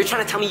 Wait, you're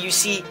trying to tell me you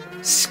see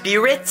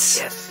spirits?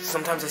 Yes.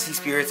 Sometimes I see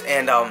spirits,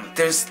 and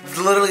there's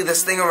literally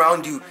this thing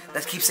around you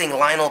that keeps saying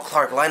Lionel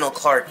Clark, Lionel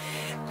Clark.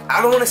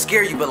 I don't want to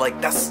scare you, but like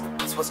that's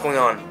what's going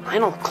on.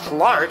 Lionel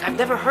Clark? I've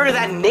never heard of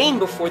that name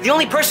before. The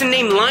only person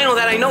named Lionel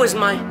that I know is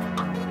my.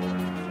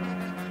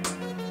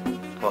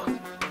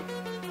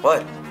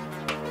 What?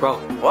 Bro.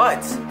 What?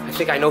 I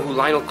think I know who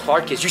Lionel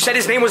Clark is. You said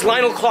his name was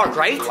Lionel Clark,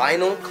 right?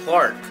 Lionel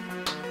Clark.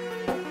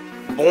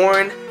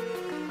 Born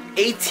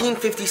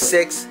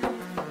 1856,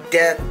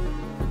 death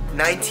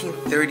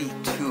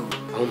 1932.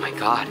 Oh my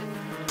god.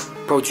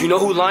 Bro, do you know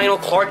who Lionel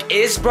Clark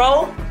is,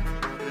 bro?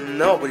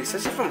 No, but he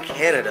says he's from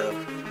Canada.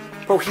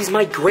 Bro, he's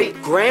my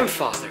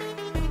great-grandfather.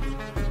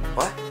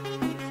 What?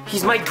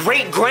 He's my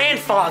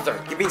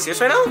great-grandfather. You being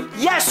serious right now?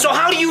 Yes, so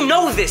how do you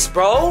know this,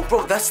 bro?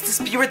 Bro, that's the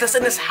spirit that's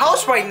in this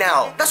house right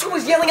now. That's who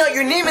was yelling out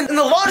your name in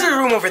the laundry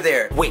room over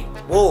there. Wait,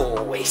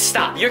 wait,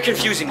 stop. You're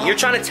confusing me. You're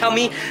trying to tell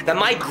me that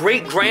my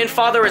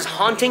great-grandfather is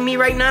haunting me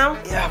right now?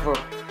 Yeah, bro.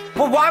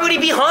 Well, why would he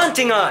be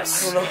haunting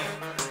us? I don't know.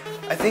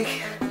 I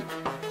think...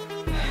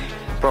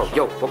 Bro,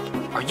 yo,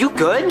 are you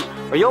good?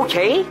 Are you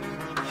okay?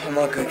 I'm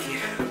not good, kid.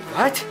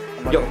 What?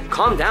 Yo,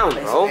 calm down,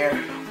 bro.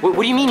 What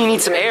do you mean you need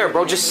some air,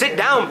 bro? Just sit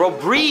down, bro.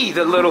 Breathe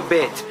a little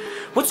bit.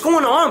 What's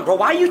going on, bro?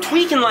 Why are you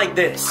tweaking like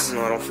this?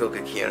 No, I don't feel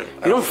good, Keanu.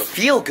 You don't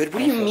feel good? What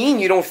do you mean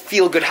you don't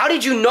feel good? How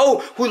did you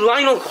know who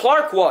Lionel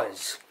Clark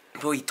was?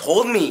 Bro, he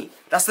told me.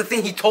 That's the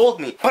thing, he told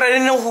me. But I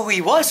didn't know who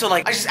he was, so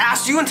like, I just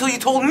asked you until you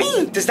told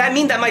me. Does that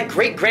mean that my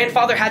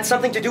great-grandfather had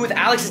something to do with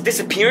Alex's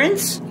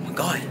disappearance? Oh my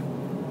god.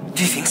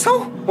 Do you think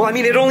so? Well, I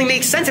mean, it only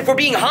makes sense. If we're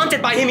being haunted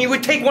by him, he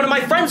would take one of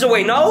my friends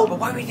away, no? But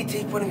why would he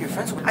take one of your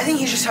friends away? I think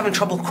he's just having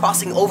trouble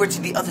crossing over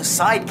to the other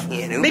side,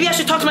 Keanu. Maybe I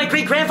should talk to my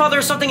great-grandfather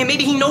or something, and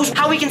maybe he knows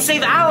how we can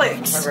save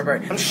Alex.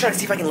 Right. I'm just trying to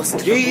see if I can listen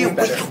to the room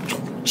better.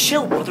 Wait,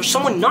 chill, bro. There's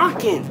someone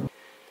knocking.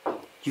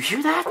 You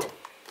hear that?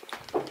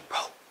 Bro.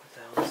 What the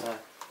hell is that?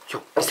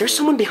 Yo, is there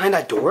someone behind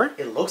that door?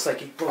 It looks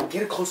like it. Bro,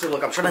 get a closer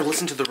look. I'm trying to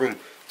listen to the room.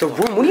 The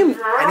room? What do you mean?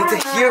 I need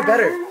to hear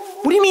better.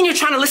 What do you mean you're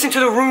trying to listen to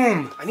the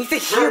room? I need to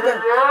hear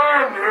better.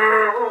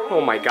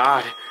 Oh my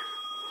god.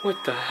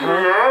 What the hell?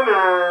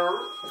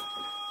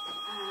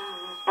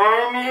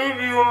 I need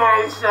you,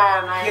 my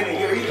son. Are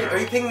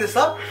you picking this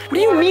up? What do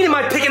you mean am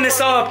I picking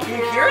this up? Can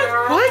you hear it?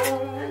 What?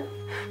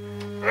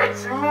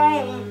 It's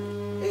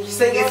me. He's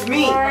saying it's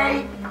me.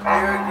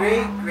 Your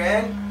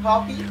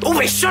great-grandpappy? Oh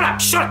wait, shut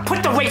up.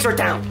 Put the razor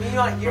down. Can you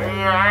not hear it?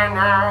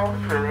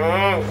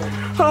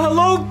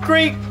 Hello,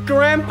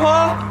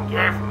 great-grandpa.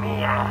 Give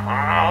me a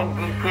hug,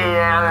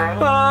 Kenny.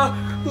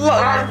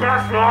 I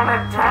just want to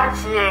touch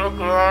you,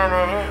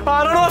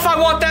 Kenny. don't know if I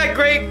want that,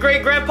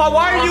 great-grandpa.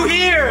 Why are you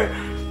here?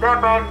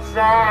 Step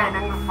outside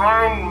and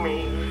find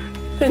me.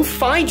 And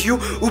find you?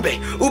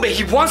 Ube,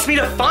 he wants me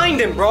to find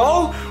him,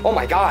 bro. Oh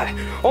my god,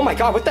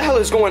 what the hell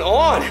is going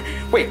on?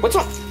 Wait, what's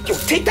up? Yo,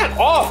 take that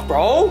off,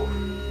 bro.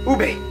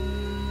 Ube,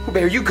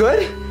 are you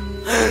good?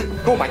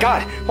 Oh my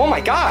god.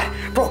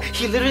 Bro,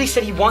 he literally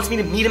said he wants me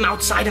to meet him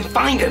outside and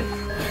find him.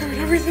 I heard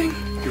everything.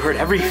 You heard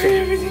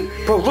everything?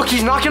 Bro, look,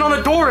 he's knocking on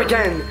the door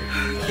again.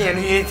 Yeah,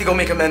 you need to go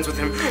make amends with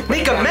him.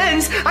 Make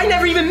amends? I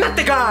never even met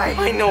the guy.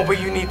 I know, but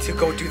you need to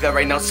go do that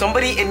right now.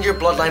 Somebody in your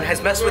bloodline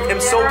has messed with him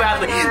so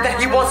badly that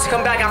he wants to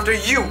come back after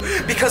you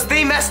because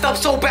they messed up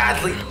so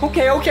badly.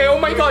 Okay, oh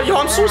my god, yo,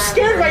 I'm so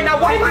scared right now.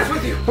 Why am I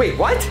with you? Wait,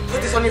 what?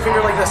 Put this on your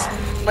finger like this.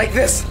 Like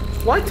this.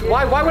 What?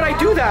 Why would I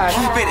do that?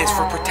 Keep it, it's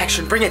for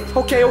protection. Bring it.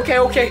 Okay.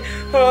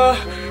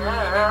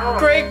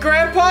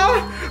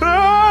 Great-grandpa?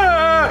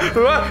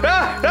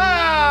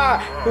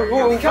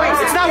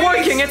 It's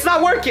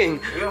not working.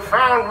 You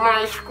found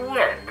my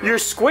squid. Your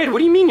squid? What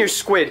do you mean your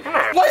squid?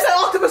 Why is that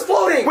octopus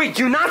floating? Wait,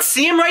 do you not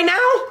see him right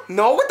now?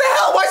 No, what the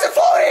hell? Why is it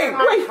floating?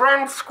 My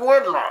friend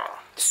Squidler.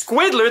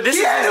 Squidler? This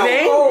is his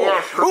name?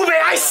 Yes. Ube,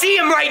 I see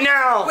him right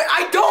now. Wait,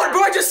 I don't,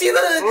 bro. I just see the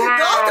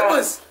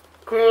octopus.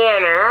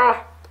 Keanu,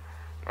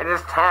 it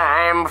is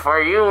time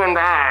for you and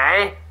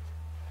I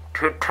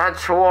to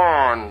touch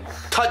wands.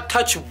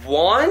 Touch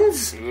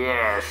wands?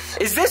 Yes.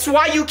 Is this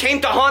why you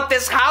came to haunt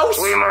this house?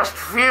 We must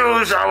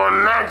fuse our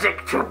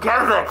magic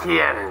together,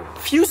 Keanu.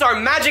 Fuse our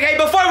magic? Hey,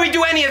 before we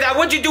do any of that,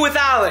 what'd you do with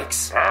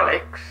Alex?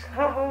 Alex?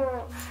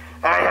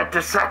 I had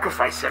to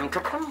sacrifice him to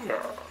come here.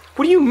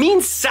 What do you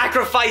mean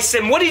sacrifice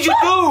him? What did you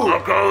do? A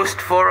ghost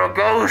for a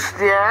ghost,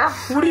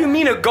 yes? What do you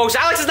mean a ghost?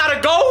 Alex is not a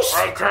ghost?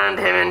 I turned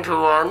him into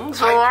one,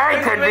 so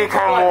I could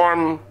become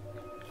one.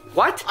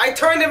 What? I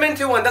turned him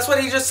into one. That's what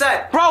he just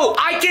said. Bro,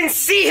 I can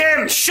see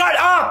him. Shut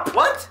up.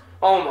 What?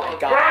 Oh my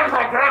God.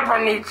 Grandpa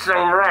needs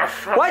some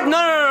rest. What?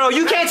 No.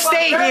 You can't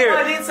stay here.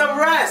 I need some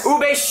rest.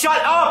 Ube,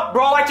 shut up,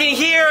 bro. I can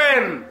hear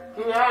him.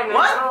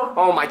 What?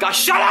 Oh my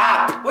gosh, shut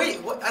up! Wait,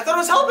 what? I thought I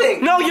was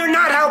helping. No, you're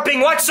not helping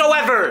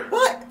whatsoever.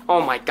 What?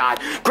 Oh my God.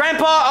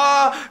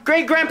 Grandpa,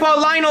 great-grandpa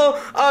Lionel,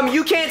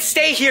 you can't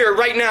stay here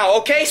right now,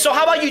 okay? So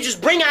how about you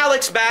just bring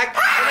Alex back?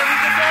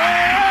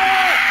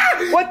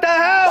 What the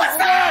hell? What's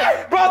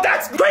that? Bro,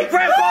 that's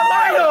great-grandpa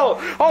Lionel!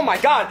 Oh my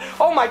God,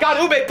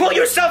 Ube, pull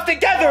yourself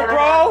together,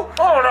 bro!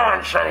 Hold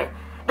on, Sonny.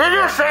 Did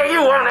you say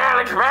you want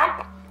Alex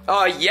back?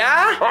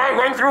 Yeah? I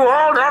went through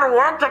all that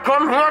work to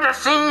come here to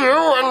see you,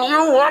 and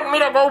you want me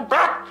to go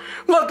back?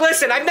 Look,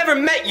 listen, I've never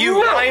met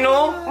you,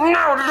 Lionel.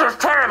 No, this is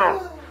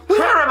terrible.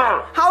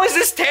 Terrible. How is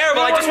this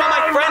terrible? I just want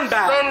my friend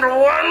back. Spend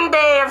one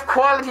day of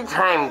quality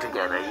time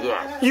together,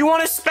 yes. You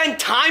want to spend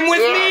time with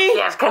me?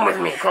 Yes, come with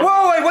me. Come.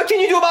 Whoa, wait, what can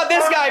you do about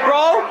this guy,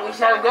 bro? We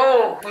shall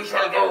go. We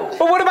shall go.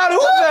 But what about Ube?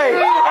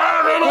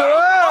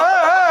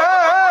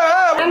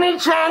 Any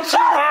chance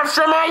you have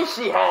some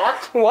icy hot?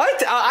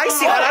 What?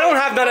 Icy hot? I don't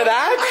have none of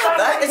that.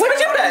 What did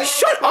you do?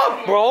 Shut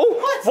up, bro.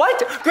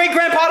 What?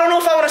 Great-grandpa, I don't know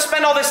if I want to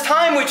spend all this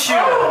time with you.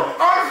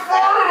 I'm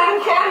falling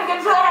and can't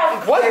get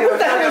off. What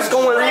the hell is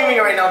going on?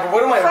 Right now, but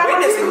what am I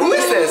witnessing? Who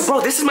is this? Bro,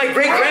 this is my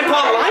great-grandpa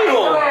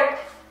Lionel.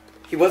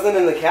 He wasn't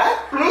in the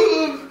cat?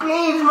 Please,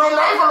 my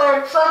life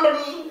alert,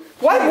 somebody.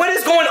 What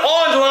is going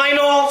on,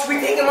 Lionel? Should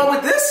we take him up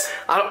with this?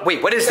 Wait,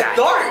 what is that?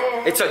 Dart.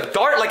 It's a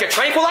dart, like a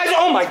tranquilizer?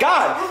 Oh my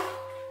God.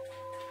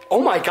 Oh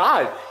my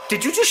God.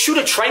 Did you just shoot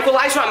a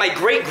tranquilizer at my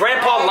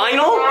great-grandpa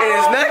Lionel? In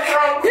his neck?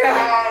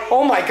 Yeah.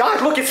 Oh my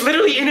God, look, it's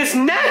literally in his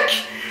neck.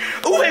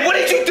 Ube, what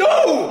did you do?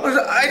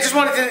 I just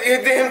wanted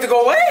him to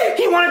go away.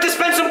 He wanted to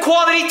spend some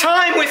quality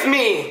time with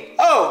me.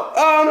 Well,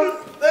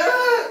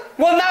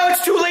 now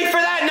it's too late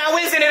for that now,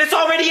 isn't it? It's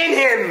already in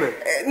him.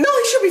 No,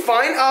 he should be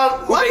fine.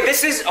 What? Ube,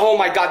 this is, oh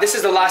my God, this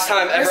is the last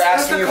time I'm ever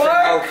asking you for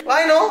help.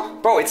 Lionel?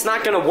 Bro, it's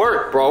not gonna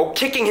work, bro.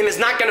 Kicking him is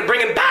not gonna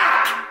bring him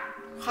back.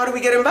 How do we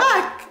get him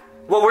back?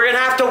 Well, we're gonna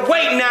have to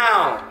wait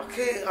now.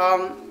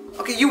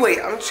 Okay, you wait.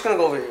 I'm just gonna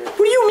go over here. What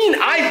do you mean,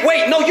 I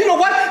wait? No, you know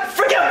what?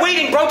 Forget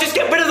waiting, bro. Just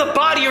get rid of the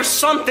body or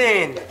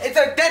something. It's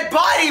a dead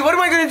body. What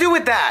am I gonna do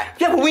with that?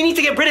 Yeah, but we need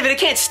to get rid of it. It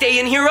can't stay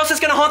in here or else it's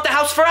gonna haunt the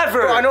house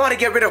forever. Bro, I know how to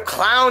get rid of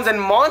clowns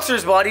and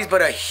monsters' bodies,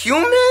 but a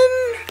human?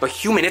 A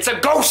human, it's a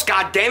ghost,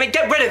 goddammit.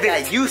 Get rid of it.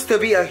 That used to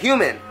be a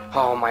human.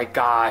 Oh my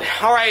God.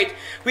 All right,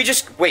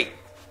 wait.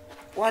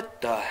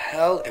 What the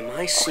hell am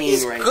I seeing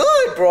He's right now?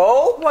 good,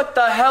 bro. What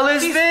the hell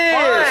is He's this?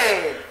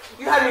 fine.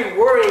 You had me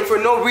worrying for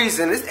no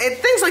reason.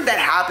 Things like that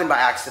happen by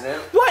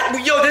accident.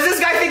 What? Yo, does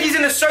this guy think he's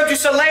in the Cirque du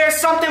Soleil or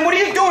something? What are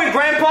you doing,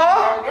 Grandpa?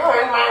 I'm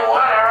doing my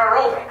water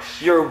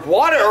aerobics. Your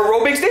water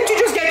aerobics? Didn't you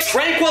just get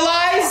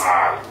tranquilized?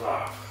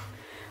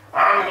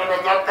 I'm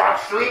gonna get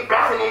that sweet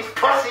Bethany's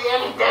pussy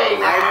any day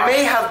now. I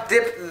may have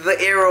dipped the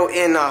arrow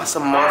in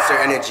some monster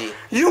energy.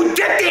 You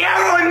dipped the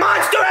arrow in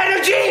monster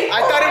energy?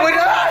 I thought it would.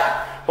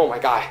 Oh my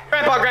God.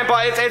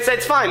 Grandpa,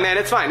 it's fine, man.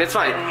 It's fine.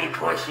 Let me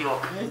push you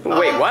up.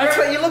 Wait, what?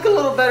 Grandpa, you look a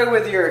little better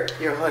with your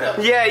hood up.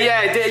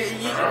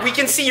 Yeah. We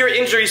can see your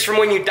injuries from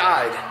when you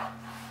died.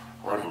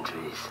 What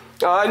injuries?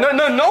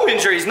 No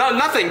injuries.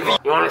 Nothing.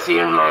 You want to see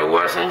my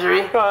worst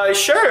injury?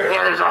 Sure.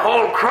 Yeah, there's a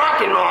whole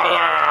crack in my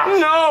ass.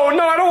 No,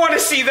 I don't want to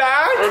see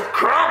that. It's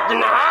cracked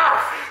in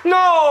half.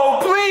 No,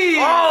 please.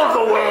 All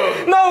the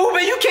way. No,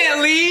 but you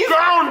can't leave.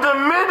 Down the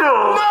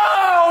middle.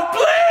 No,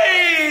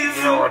 please.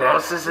 You know what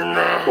else is in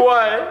there?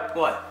 What?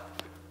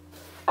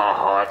 A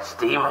hot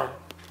steamer.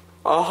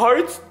 A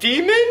heart's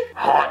demon?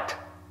 Hot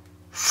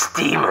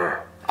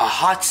steamer. A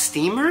hot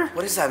steamer?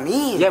 What does that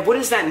mean? Yeah, what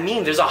does that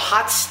mean? There's a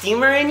hot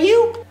steamer in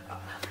you?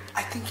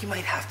 I think you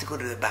might have to go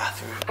to the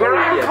bathroom.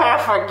 Grandpa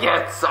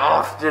forgets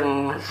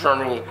often,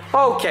 Sonny.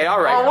 Okay,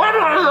 all right. What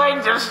was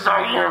I just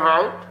talking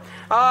about?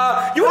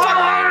 You were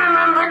talking. I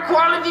remember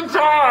quality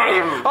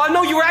time.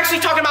 No, you were actually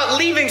talking about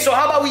leaving. So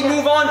how about we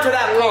move on to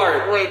that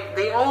part? Wait,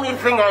 the only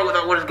thing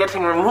that was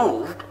getting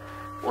removed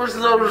was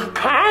those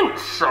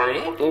pants,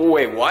 Sonny.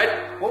 Wait, what?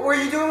 What were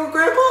you doing with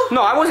Grandpa?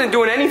 No, I wasn't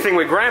doing anything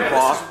with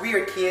Grandpa. This is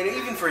weird, Kian,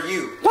 even for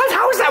you. What?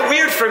 How is that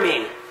weird for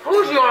me?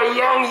 Who's your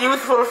young,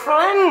 youthful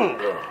friend?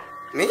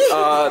 Me?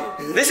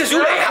 This is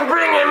Ube. Let's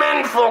bring him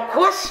in for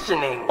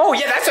questioning. Oh,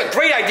 yeah, that's a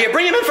great idea.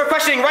 Bring him in for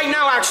questioning right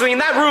now, actually, in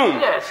that room.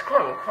 Yes,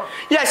 come.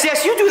 Yes,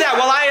 you do that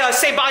while I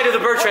say bye to the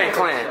Bertrand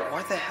clan.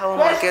 What the hell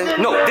am I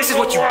getting? No, this is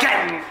what you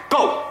get.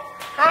 Go.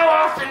 How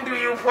often do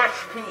you push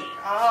pee?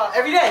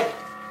 Every day.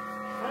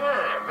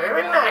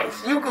 Very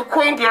nice. You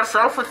acquaint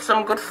yourself with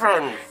some good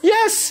friends.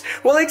 Yes,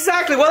 well,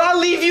 exactly. Well, I'll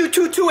leave you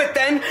two to it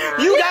then.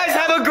 You guys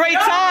have a great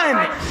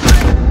time.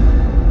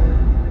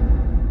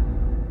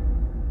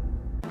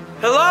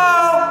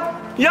 Hello?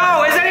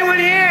 Yo, is anyone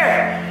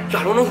here? Yo,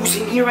 I don't know who's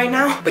in here right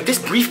now, but this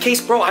briefcase,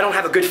 bro, I don't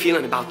have a good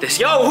feeling about this.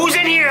 Yo, who's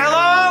in here?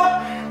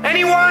 Hello?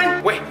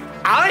 Anyone? Wait,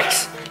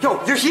 Alex?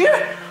 Yo, you're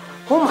here?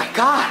 Oh my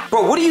God.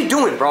 Bro, what are you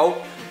doing, bro?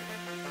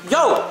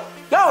 Yo,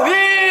 No,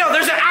 yeah,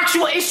 there's an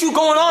actual issue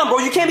going on, bro.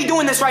 You can't be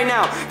doing this right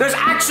now. There's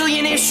actually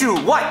an issue.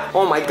 What?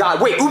 Oh my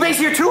God. Wait, Ube's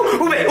here too?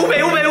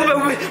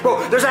 Ube.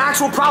 Bro, there's an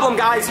actual problem,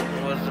 guys.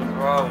 What's the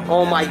problem?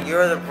 Oh my.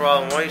 You're the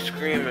problem. Why are you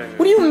screaming?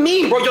 What do you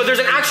mean, bro? Yo, there's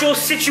an actual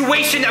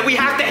situation that we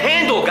have to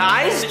handle,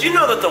 guys. Did you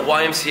know that the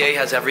YMCA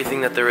has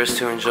everything that there is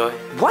to enjoy?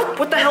 What?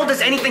 What the hell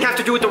does anything have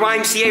to do with the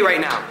YMCA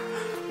right now?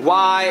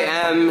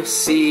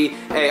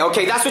 YMCA.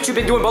 Okay, that's what you've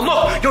been doing. But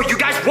look, yo, you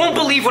guys won't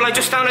believe what I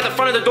just found at the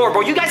front of the door, bro.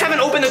 You guys haven't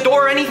opened the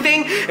door or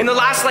anything in the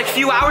last, like,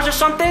 few hours or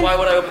something? Why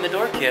would I open the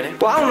door, Kenny?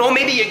 Well, I don't know.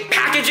 Maybe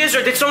packages,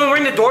 or did someone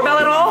ring the doorbell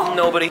at all?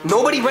 Nobody.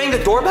 Nobody rang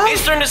the doorbell?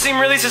 It's starting to seem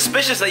really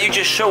suspicious that you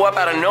just show up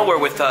out of nowhere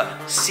with a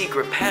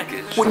secret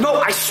package. Well,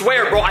 no, I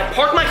swear, bro. I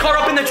parked my car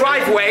up in the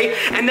driveway,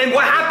 and then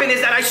what happened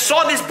is that I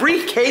saw this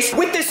briefcase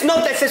with this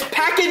note that says,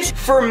 package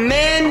for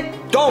man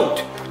don't.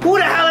 Who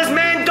the hell is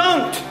man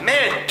don't?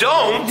 Man,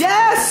 don't?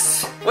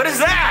 Yes! What is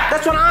that?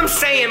 That's what I'm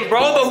saying, bro.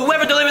 But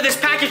whoever delivered this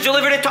package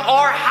delivered it to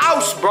our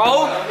house, bro.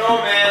 I don't know,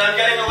 man. I'm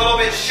getting a little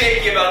bit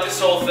shaky about this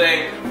whole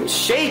thing.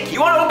 Shaky?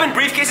 You want to open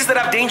briefcases that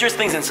have dangerous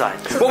things inside?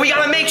 Well, we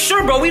gotta make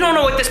sure, bro. We don't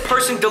know what this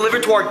person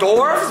delivered to our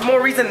door. There's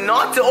more reason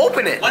not to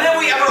open it. When have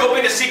we ever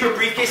opened a secret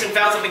briefcase and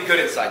found something good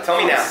inside? Tell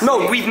me now.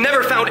 No, we've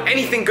never found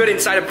anything good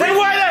inside a Then briefcase.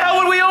 why the hell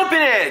would we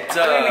open it?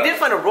 I mean, we did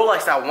find a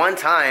Rolex that one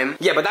time.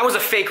 Yeah, but that was a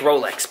fake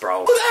Rolex,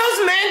 bro. Who the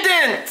hell's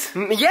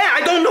Mandant? Yeah,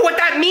 I don't know what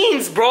that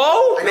means, bro.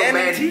 I know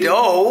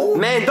Mando.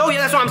 Mando,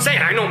 yeah, that's what I'm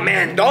saying. I know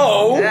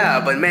Mando. Yeah,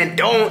 but man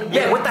don't.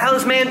 Yeah, what the hell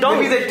is Mando?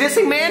 Maybe they're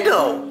dissing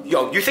Mando.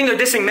 Yo, you think they're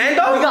dissing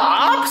Mando? We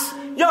got ops?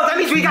 Yo, that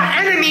means we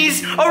got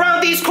enemies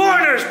around these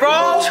corners,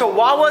 bro.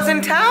 Chihuahua's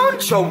in town?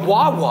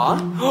 Chihuahua?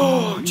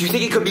 Do you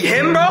think it could be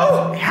him,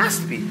 bro? It has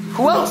to be.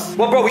 Who else?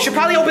 Well, bro, we should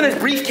probably open this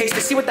briefcase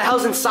to see what the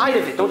hell's inside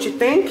of it, don't you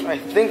think? I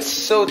think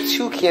so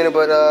too, Keanu,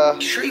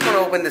 but sure you gonna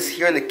open this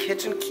here in the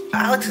kitchen?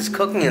 Alex is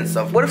cooking and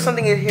stuff. What if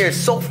something in here is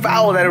so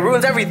foul that it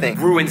ruins everything?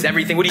 Ruins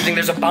everything. What do you think?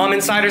 There's a bomb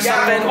inside or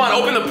something? Come on,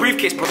 open the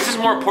briefcase, bro. This is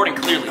more important,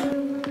 clearly.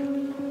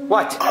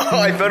 What? Oh,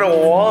 I found a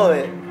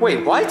wallet.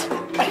 Wait, what?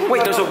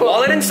 Wait, there's a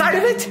wallet inside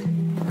of it?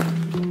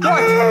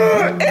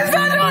 What? Is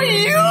that not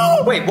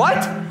you? Wait, what?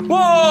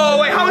 Whoa,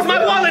 wait, how is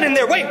my wallet in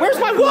there? Wait, where's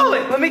my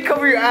wallet? Let me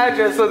cover your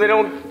address so they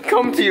don't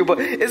come to you, but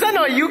is that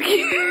not you,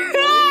 Keanu?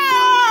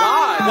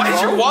 God, Why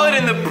is your wallet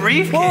in the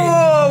briefcase?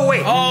 Whoa,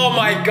 wait. Oh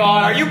my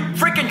God, are you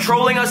freaking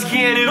trolling us,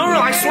 Keanu? No,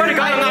 I swear to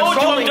God, I'm not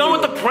trolling I'm done you.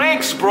 with the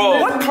pranks, bro.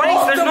 What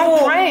pranks? There's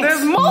no pranks.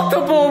 There's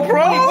multiple,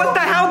 bro. Wait, what the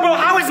hell, bro?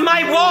 How is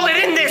my wallet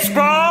in this,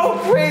 bro?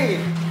 Wait,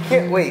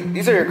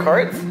 these are your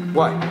cards?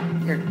 What?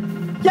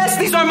 Yes,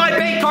 these are my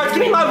bank cards. Give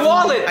me my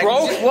wallet,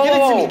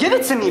 bro. Give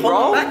it to me, bro.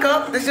 Hold on, back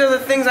up. These are the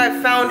things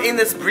I found in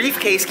this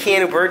briefcase,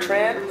 Keanu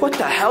Bertrand. What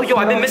the hell? Yo,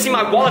 I've been missing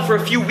my wallet for a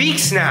few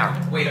weeks now.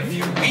 Wait, a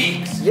few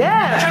weeks? You're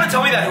Yeah. trying to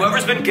tell me that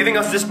whoever's been giving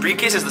us this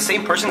briefcase is the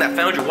same person that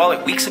found your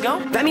wallet weeks ago?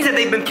 That means that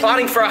they've been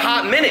plotting for a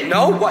hot minute,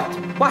 no? What?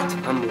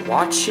 I'm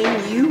watching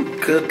you.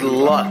 Good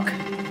luck.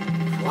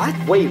 What?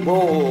 Wait,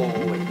 whoa.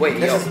 Wait,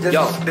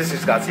 This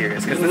just got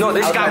serious. No,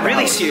 this got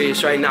really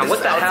serious right now.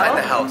 What the hell? Outside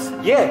the house.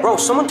 Yeah, bro,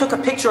 someone took a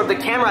picture of the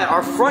camera at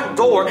our front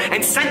door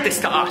and sent this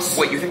to us.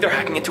 Wait, you think they're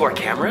hacking into our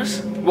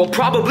cameras? Well,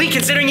 probably,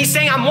 considering he's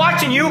saying I'm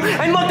watching you,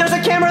 and look, there's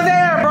a camera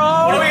there,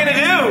 bro! What are we gonna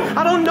do?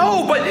 I don't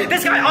know, but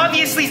this guy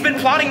obviously has been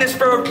plotting this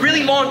for a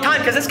really long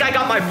time, because this guy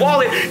got my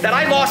wallet that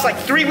I lost like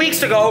 3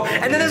 weeks ago,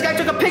 and then this guy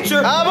took a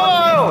picture.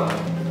 Abo!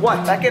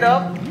 What? Back it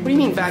up. What do you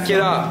mean, back it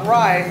up?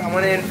 Right, I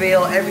want to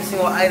unveil every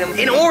single item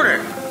in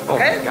order. Oh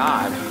Okay? my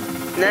God.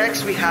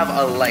 Next, we have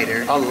a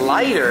lighter. A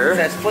lighter? It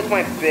says flick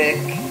my bic.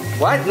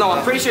 What? No,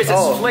 I'm pretty sure it says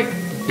Oh. flick.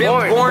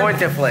 Born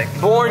to flick.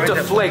 Born to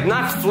flick,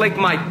 not flick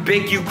my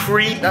big, you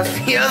creep. That's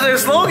the other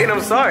slogan.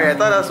 I'm sorry. I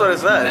thought that's what it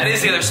said. That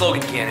is the other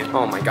slogan, Keanu.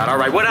 Oh my God, all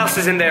right, what else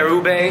is in there,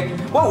 Ube?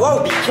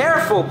 Whoa, be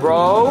careful,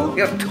 bro.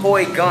 We have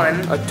toy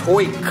gun. A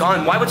toy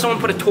gun? Why would someone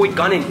put a toy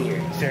gun in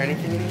here? Is there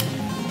anything in here?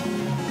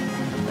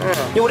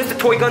 Yo, what if the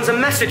toy gun's a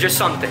message or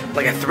something?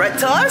 Like a threat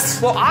to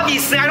us? Well,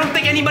 obviously, I don't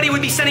think anybody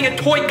would be sending a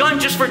toy gun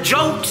just for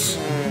jokes.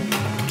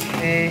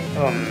 Okay.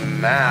 Oh, a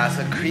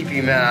mask. A creepy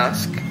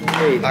mask.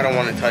 Wait. I don't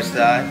want to touch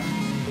that.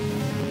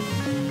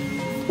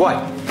 What?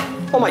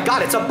 Oh my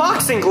God, it's a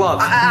boxing glove.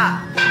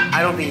 I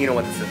don't think you know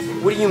what this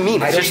is. What do you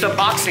mean? It's just a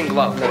boxing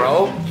glove,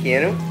 bro.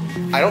 Keanu?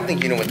 I don't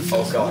think you know what this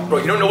is. Bro,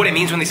 you don't know what it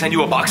means when they send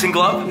you a boxing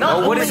glove?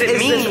 No, what does it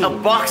This is mean? a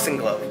boxing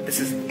glove. This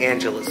is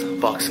Angela's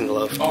boxing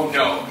glove. Oh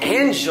no.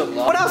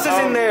 Angela. What else is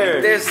in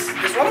there? There's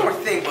one more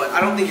thing, but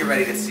I don't think you're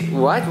ready to see.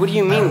 What? What do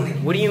you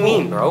mean? What do you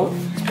mean, bro?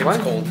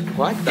 It's cold.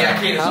 What? the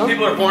Yeah, Keanu, hell? some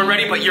people are born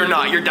ready, but you're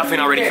not. You're definitely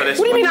not ready for this.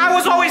 What do you mean I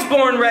was always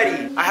born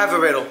ready? I have a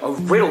riddle. A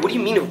riddle? What do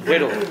you mean a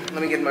riddle? Let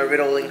me get my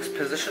riddling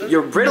position.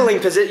 Your riddling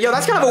position? Yo,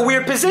 that's kind of a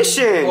weird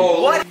position.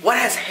 What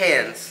has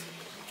hands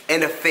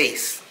and a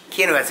face?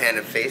 Keanu has hand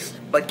and face,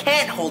 but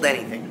can't hold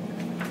anything.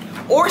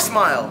 Or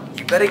smile.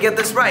 You better get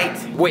this right.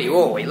 Wait,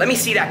 let me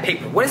see that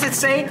paper. What does it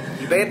say?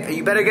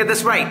 You better get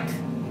this right.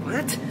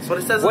 What? That's what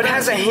it says. What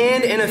has a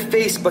hand and a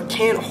face but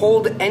can't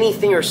hold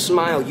anything or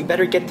smile? You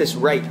better get this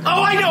right.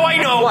 Oh, I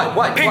know.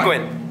 What?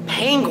 Penguin. What?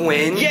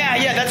 Penguin?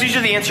 Yeah, that's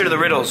usually the answer to the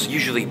riddles.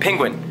 Usually,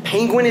 penguin.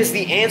 penguin is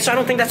the answer? I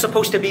don't think that's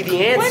supposed to be the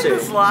When answer.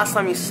 was the last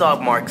time you saw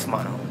Mark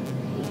smile?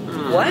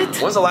 What?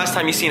 When's the last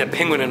time you seen a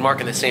penguin and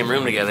Mark in the same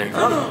room together?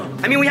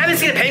 I mean, we haven't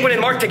seen a penguin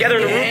and Mark together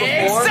in a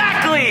room before.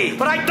 Exactly!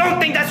 But I don't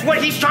think that's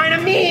what he's trying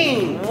to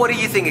mean. What do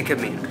you think it could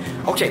mean?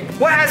 Okay,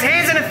 what has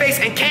hands and a face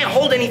and can't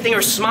hold anything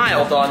or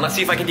smile? Hold on, let's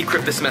see if I can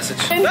decrypt this message.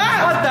 What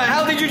the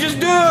hell did you just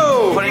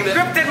do? Putting the-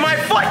 Decrypted my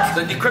foot.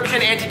 The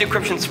decryption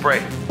anti-decryption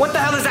spray. What the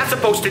hell is that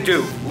supposed to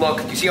do?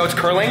 Look, you see how it's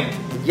curling?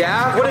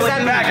 Yeah? What does that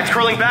Curling back, mean? it's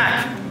curling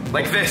back.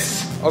 Like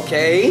this.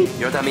 Okay. You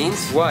know what that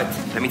means? What?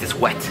 That means it's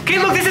wet. Okay,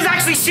 look, this is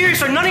actually serious.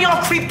 Are none of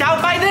y'all creeped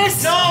out by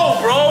this? No,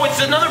 bro,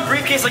 it's another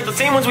briefcase like the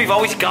same ones we've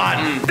always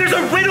gotten. There's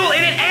a riddle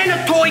in it and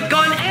a toy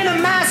gun and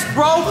a mask,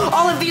 bro.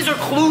 All of these are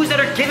clues that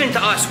are given to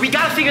us. We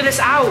gotta figure this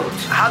out.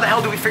 How the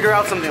hell do we figure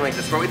out something like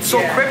this, bro? It's so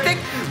cryptic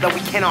that we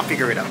cannot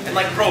figure it out. And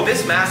like, bro,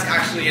 this mask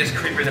actually is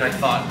creepier than I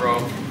thought, bro.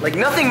 Like,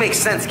 nothing makes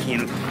sense,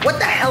 Keen. What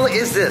the hell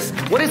is this?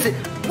 What is it?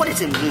 What does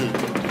it mean?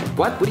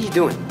 What? What are you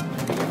doing?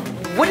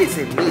 What does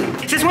it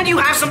mean? Since when do you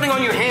have something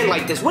on your hand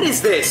like this? What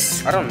is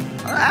this? I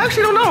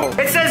actually don't know.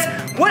 It says,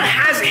 what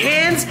has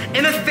hands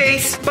and a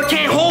face but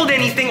can't hold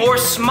anything or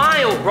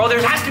smile, bro?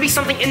 There has to be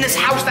something in this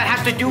house that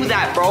has to do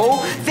that, bro.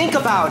 Think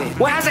about it.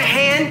 What has a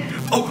hand?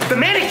 Oh, the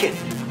mannequin.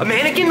 A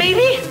mannequin,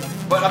 maybe?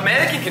 But a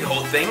mannequin can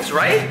hold things,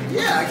 right?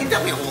 Yeah, I can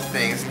definitely hold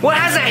things. What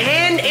has a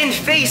hand and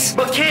face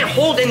but can't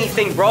hold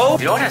anything, bro?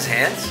 You know what has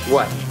hands?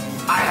 What?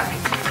 I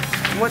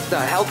have. What the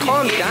hell?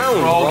 Calm down,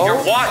 Bro, bro.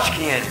 your watch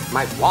can.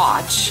 My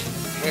watch?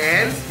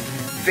 Hands,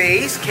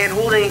 face, can't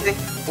hold anything,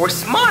 or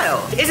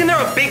smile. Isn't there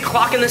a big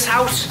clock in this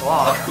house?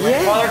 Clock.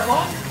 Yeah. Father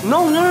clock?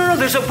 No.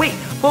 There's a wait.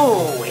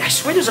 Oh, wait. I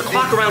swear there's a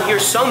clock around here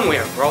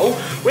somewhere, bro.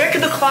 Where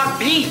could the clock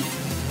be?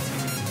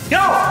 Yo,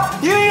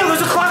 yeah,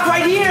 there's a clock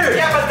right here.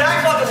 Yeah, but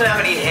that clock doesn't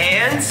have any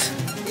hands.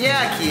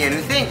 Yeah,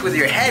 Kian, think with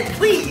your head,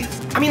 please.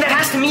 I mean, that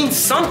has to mean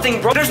something,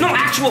 bro. There's no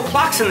actual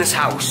clocks in this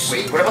house.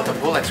 Wait, what about the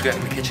Rolex we got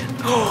in the kitchen?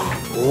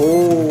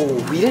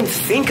 Oh, we didn't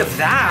think of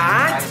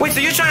that. Wait,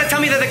 so you're trying to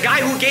tell me that the guy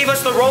who gave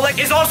us the Rolex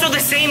is also the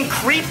same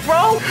creep,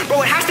 bro?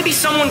 Bro, it has to be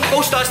someone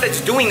close to us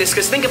that's doing this,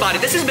 because think about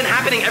it. This has been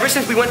happening ever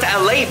since we went to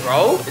LA,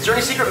 bro. Is there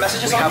any secret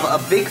messages We on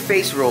have a big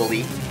face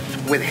rolly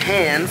with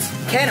hands,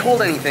 can't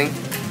hold anything,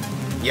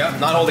 Yep,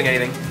 not holding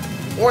anything.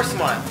 or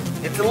smile.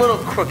 It's a little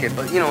crooked,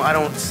 but you know, I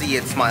don't see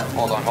it smile.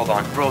 Hold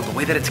on. Bro, the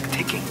way that it's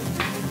ticking.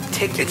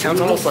 It sounds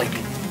almost like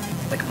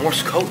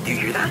Morse code. Do you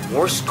hear that?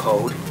 Morse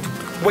code.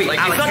 Wait, Like,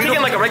 Alex, it's not you ticking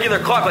don't- like a regular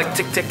clock, like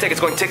tick, tick, tick. It's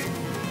going tick,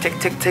 tick,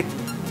 tick, tick,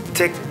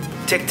 tick,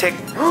 tick, tick.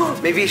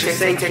 Maybe you should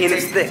say tick, Kian tick,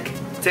 is thick.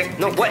 Tick.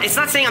 No, what? It's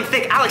not saying I'm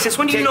thick. Alex, since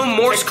when do you tick, know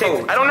Morse tick, tick.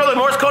 code? I don't know the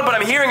Morse code, but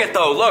I'm hearing it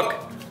though. Look.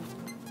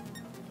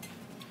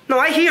 No,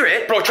 I hear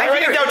it. Bro, try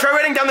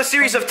writing down the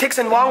series of ticks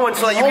and long ones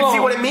so that you can see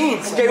what it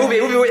means. Okay, Ube,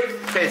 wait.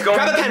 Okay, it's going.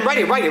 Grab a pen, write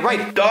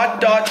it.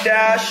 Dot,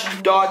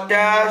 dash, dot,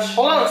 dash,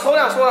 Hold on, slow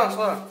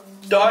down.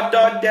 dot,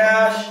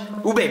 dash,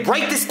 Ube,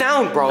 write this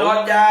down, bro.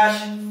 dot,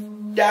 dash,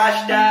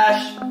 dash,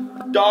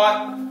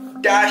 dot,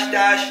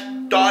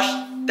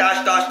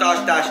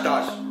 dash,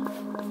 dash.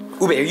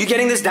 Ube, are you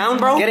getting this down,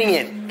 bro? Getting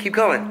it. Keep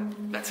going.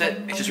 That's it.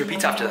 It just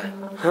repeats after that.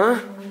 Huh?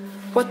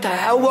 What the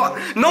hell?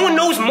 No one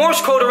knows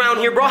Morse code around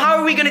here, bro. How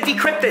are we gonna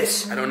decrypt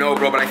this? I don't know,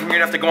 bro, but I think you're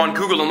gonna have to go on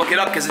Google and look it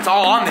up because it's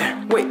all on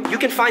there. Wait, you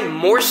can find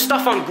more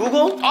stuff on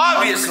Google?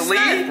 Obviously.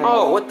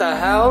 Oh, what the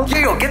hell?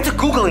 Yo, get to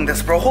Googling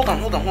this, bro. Hold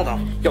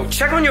on. Yo,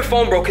 check on your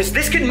phone, bro, because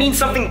this could mean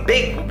something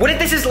big. What if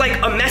this is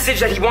like a message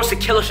that he wants to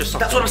kill us or something?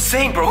 That's what I'm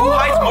saying, bro. Who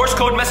hides Morse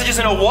code messages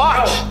in a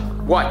watch?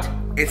 What?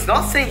 It's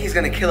not saying he's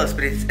gonna kill us,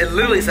 but it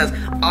literally says,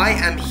 I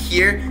am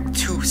here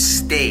to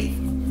stay.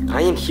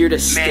 I am here to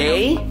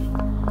stay?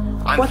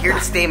 I'm What here the-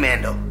 to stay,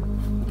 Mando.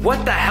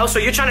 What the hell? So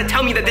you're trying to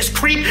tell me that this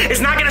creep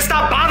is not gonna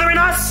stop bothering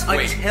us?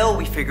 Wait. Until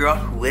we figure out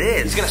who it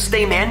is. He's gonna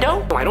stay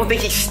Mando? No, I don't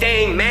think he's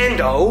staying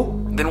Mando.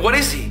 Then what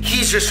is he?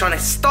 He's just trying to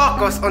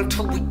stalk us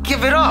until we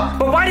give it up.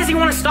 But why does he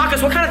want to stalk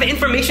us? What kind of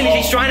information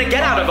is he trying to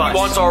get out of us? He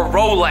wants our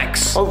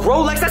Rolex. A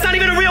Rolex? That's not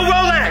even a real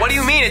Rolex! What do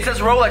you mean? It says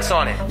Rolex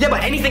on it. Yeah,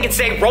 but anything can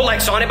say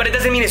Rolex on it, but it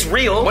doesn't mean it's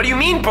real. What do you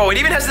mean, bro? It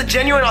even has the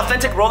genuine,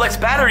 authentic Rolex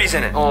batteries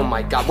in it. Oh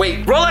my god,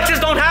 wait. Rolexes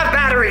don't have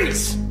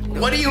batteries!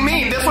 What do you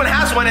mean? This one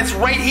has one. It's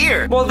right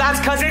here. Well, that's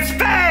because it's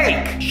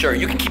fake! Sure,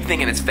 you can keep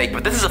thinking it's fake,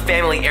 but this is a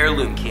family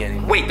heirloom,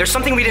 Keanu. Wait, there's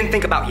something we didn't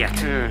think about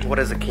yet. What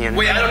is a can?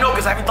 Wait, I don't know,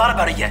 because I haven't thought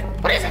about it yet.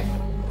 What is it?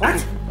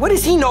 What? What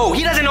does he know?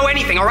 He doesn't know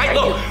anything, all right?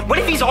 Look, what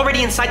if he's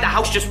already inside the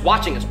house just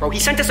watching us, bro? He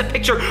sent us a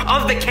picture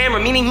of the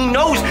camera, meaning he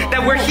knows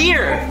that we're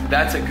here.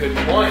 That's a good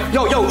point.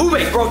 Yo,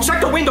 Ube, bro,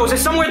 check the windows.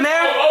 Is someone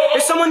there?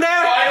 Is someone there?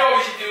 I know what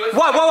we should do.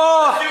 What?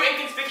 Whoa. Do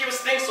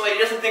inconspicuous things so that he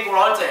doesn't think we're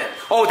onto him.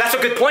 Oh, that's a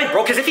good point,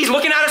 bro, because if he's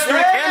looking at us through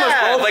the cameras,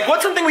 bro, Like,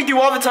 what's something we do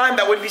all the time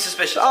that would be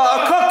suspicious?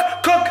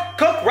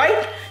 cook,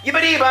 right? I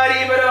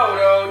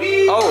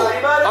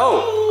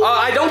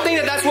don't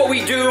think that's what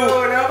we do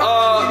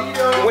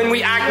when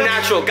we act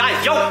natural.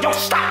 Guys, yo,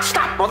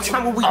 stop, bro. That's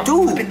not what we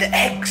do. Flipping the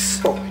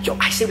eggs. Bro, yo,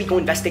 I say we go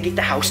investigate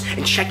the house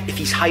and check if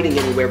he's hiding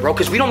anywhere, bro,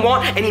 because we don't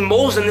want any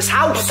moles in this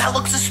house. That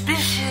looks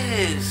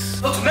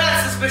suspicious. Looks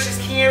mad suspicious,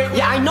 Kian.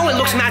 Yeah, I know it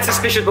looks mad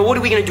suspicious, but what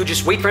are we gonna do?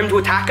 Just wait for him to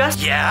attack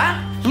us?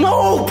 Yeah?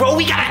 No, bro,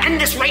 we gotta end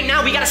this right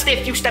now. We gotta stay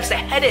a few steps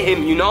ahead of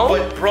him, you know?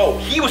 But bro,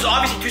 he was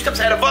obviously 2 steps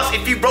ahead of us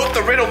if he wrote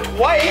the riddle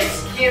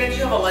twice. Kian, do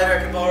you have a lighter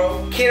I can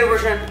borrow? Kian,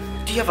 Bertrand,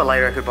 do you have a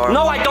lighter I could borrow?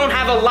 No, I don't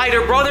have a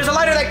lighter, bro. There's a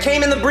lighter that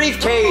came in the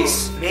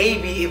briefcase.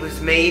 Maybe it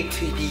was made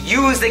to be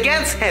used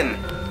against him.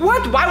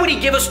 What? Why would he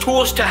give us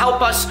tools to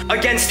help us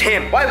against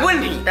him? Why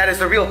wouldn't he? That is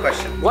the real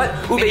question. What?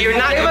 Ube, you're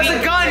not Give us being-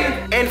 a gun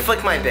and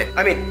flick my bit.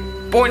 I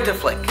mean, born to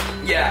flick.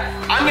 Yeah,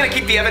 I'm gonna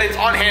keep the evidence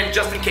on hand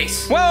just in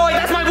case. Wait,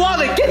 that's my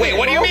wallet. Get Wait, it,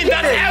 what do you bro. mean?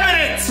 Get That's it.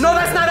 evidence! No,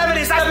 that's not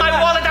evidence. That's my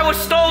wallet that was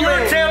stolen.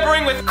 You're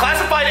tampering with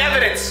classified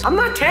evidence. I'm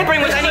not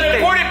tampering with This is an anything.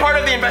 important part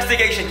of the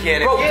investigation,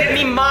 Kian. Bro, give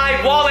me my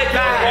wallet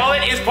back. Your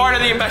wallet is part of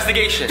the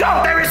investigation.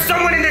 Yo, there is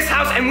someone in this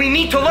house and we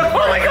need to look.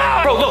 Oh my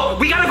god! Bro, look,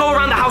 we gotta go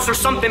around the house or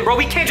something, bro.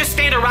 We can't just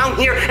stand around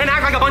here and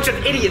act like a bunch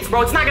of idiots,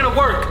 bro. It's not gonna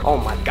work. Oh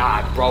my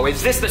god, bro.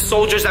 Is this the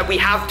soldiers that we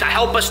have to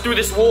help us through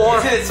this war?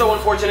 Isn't it so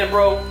unfortunate,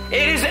 bro?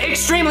 It is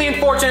extremely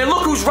unfortunate.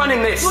 Look who's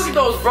running this. Look at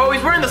those, bro.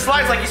 He's wearing the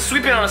slides like he's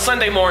sweeping on a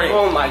Sunday morning.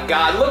 Oh my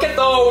god, look at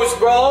those,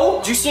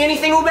 bro. Do you see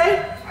anything,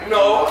 Ube?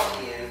 No.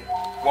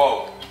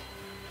 Whoa.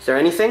 Is there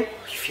anything?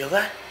 You feel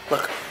that?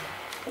 Look.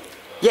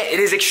 Yeah, it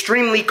is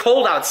extremely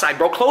cold outside,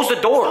 bro. Close the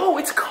door. Oh,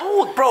 it's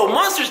cold, bro.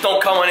 Monsters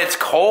don't come when it's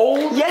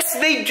cold. Yes,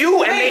 they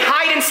do, and they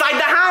hide inside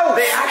the house.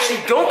 They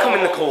actually don't come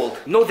in the cold.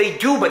 No, they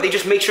do, but they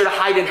just make sure to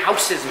hide in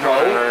houses,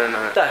 bro.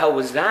 No. What the hell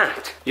was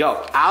that?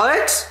 Yo,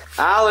 Alex?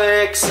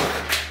 Alex?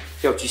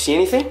 Yo, do you see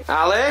anything?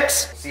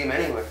 Alex? See him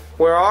anywhere.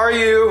 Where are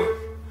you?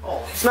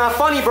 Oh. It's not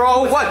funny,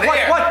 bro. What?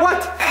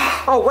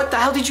 Oh, what the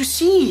hell did you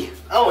see?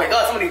 Oh my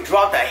god, somebody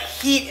dropped that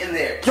heat in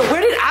there. Yo,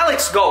 where did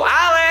Alex go?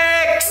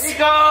 Alex!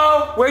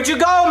 Rico! Where'd you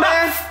go,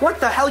 man? What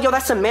the hell? Yo,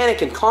 that's a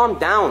mannequin. Calm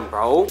down,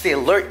 bro. Stay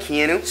alert,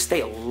 Keanu.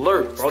 Stay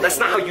alert, bro. That's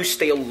not how you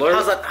stay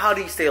alert. How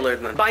do you stay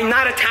alert, man? By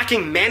not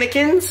attacking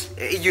mannequins?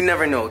 You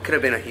never know. It could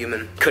have been a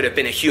human. Could have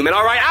been a human.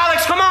 All right,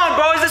 Alex, come on,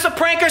 bro. Is this a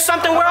prank or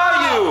something? Where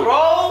are you?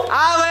 Bro!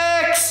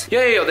 Alex!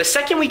 Yo. The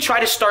second we try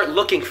to start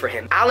looking for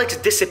him, Alex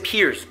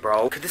disappears,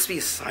 bro. Could this be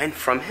a sign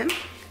from him?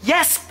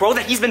 Yes, bro,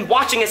 that he's been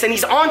watching us and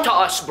he's on to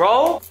us,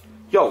 bro.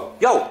 Yo.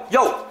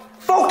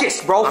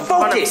 Focus, bro. I'm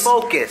trying to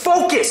Focus.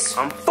 focus.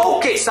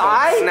 Focus,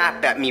 alright?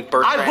 Snap at me,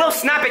 Bertrand. I will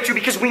snap at you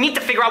because we need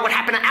to figure out what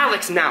happened to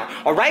Alex now,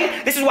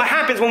 alright? This is what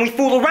happens when we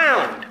fool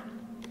around.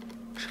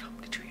 Shut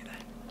up. Did you hear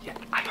that? Yeah,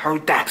 I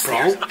heard that,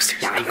 bro.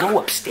 Upstairs. Yeah, I know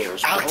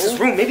upstairs, bro. Alex's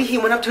room. Maybe he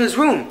went up to his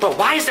room. Bro,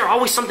 why is there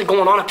always something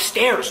going on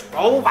upstairs,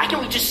 bro? Why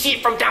can't we just see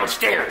it from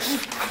downstairs?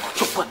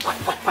 Yo, what?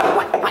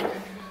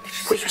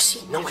 What did you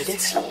see? No, I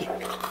didn't see it.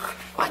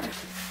 What?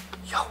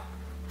 Yo,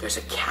 there's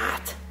a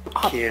cat.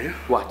 Keanu,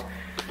 What?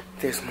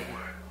 there's more.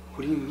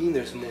 What do you mean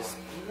there's more?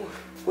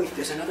 Wait,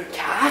 there's another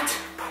cat?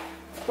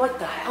 What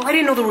the hell? I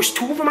didn't know there was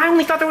 2 of them. I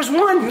only thought there was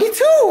 1. Me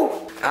too!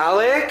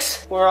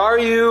 Alex, where are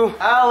you?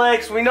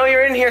 Alex, we know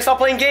you're in here. Stop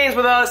playing games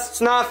with us.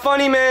 It's not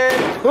funny, man.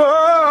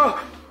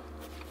 Ah!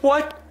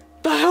 What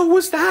the hell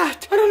was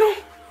that? I don't know.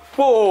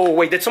 Whoa,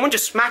 wait, did someone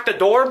just smack the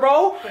door,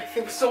 bro? I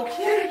think so,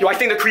 Keanu. Yo, I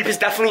think the creep is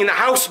definitely in the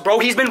house, bro.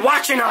 He's been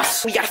watching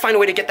us. We gotta find a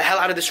way to get the hell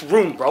out of this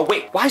room, bro.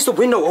 Wait, why is the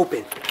window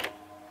open?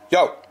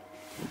 Yo,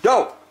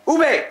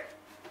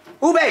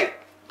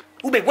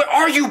 Ube, where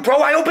are you, bro?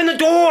 I opened the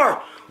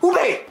door.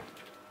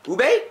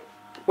 Ube,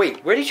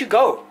 wait, where did you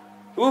go?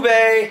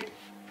 Ube,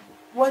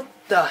 what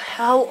the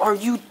hell are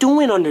you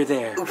doing under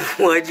there?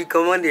 Why'd you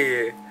come under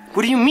here?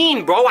 What do you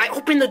mean, bro? I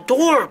opened the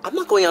door. I'm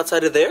not going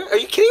outside of there. Are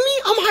you kidding me?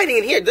 I'm hiding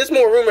in here. There's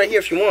more room right here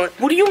if you want.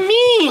 What do you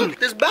mean?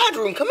 There's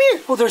bathroom. Come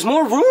here. Oh, there's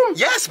more room?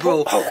 Yes,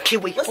 bro. Oh, okay,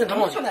 wait, Listen, hold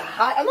I'm on. not trying to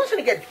hide. I'm not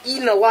trying to get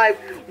eaten alive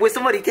with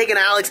somebody taking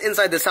Alex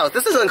inside this house.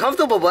 This is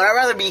uncomfortable, but I'd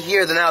rather be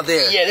here than out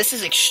there. Yeah, this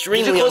is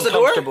extremely Did you close the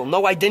door? uncomfortable.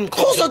 No, I didn't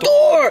close Close the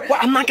door! Well,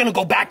 I'm not gonna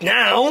go back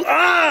now.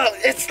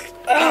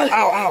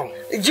 Ow.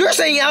 You're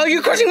saying, ow,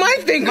 you're crushing my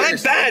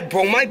fingers. My bad,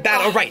 bro, my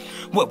bad. All right.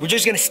 What, we're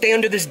just gonna stay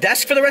under this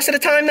desk for the rest of the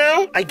time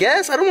now? I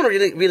guess. I don't want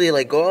to really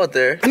like go out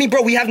there. I mean,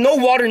 bro, we have no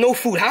water, no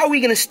food. How are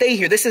we gonna stay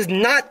here? This is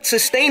not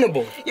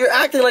sustainable. You're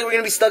acting like we're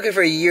gonna be stuck here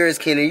for years,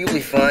 Kenny. You'll be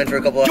fine for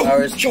a couple of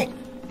hours. Yo,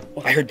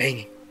 I heard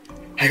banging.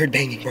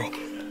 bro.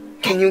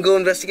 Can you go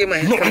investigate my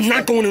house? No, I'm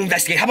not going to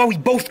investigate. How about we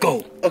both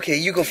go? Okay,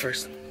 you go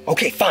first.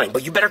 Okay, fine,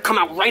 but you better come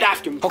out right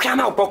after me. Okay, I'm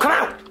out, bro. Come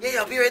out. Yeah,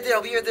 I'll be right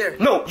there.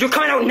 No, you're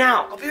coming out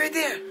now. I'll be right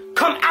there.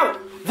 Come out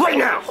right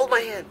now. Hold my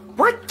hand.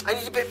 What? I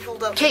need to get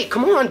pulled up. Okay,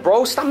 come on,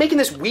 bro. Stop making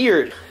this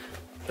weird.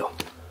 Yo.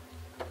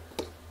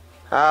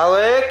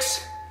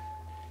 Alex.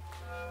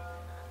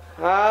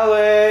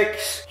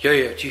 Yo,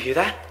 did you hear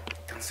that?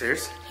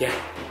 Downstairs? Yeah.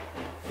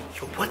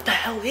 Yo, what the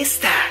hell is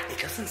that? It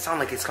doesn't sound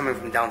like it's coming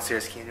from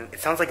downstairs, Keanu. It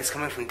sounds like it's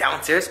coming from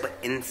downstairs, but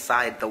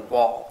inside the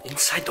wall.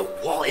 Inside the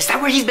wall? Is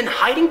that where he's been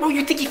hiding, bro?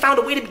 You think he found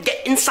a way to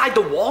get inside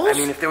the walls? I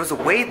mean, if there was a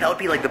way, that would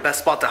be like the best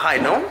spot to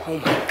hide, no? Oh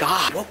my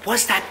god, what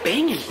was that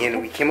banging?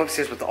 Keanu, we came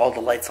upstairs with all the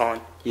lights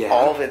on. Yeah.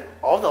 All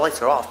of the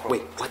lights are off, bro.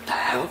 Wait, what the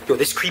hell? Yo,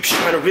 this creep's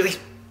trying to really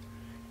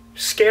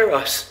scare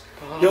us.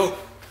 Yo,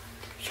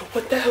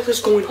 what the hell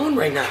is going on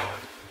right now?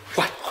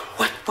 What?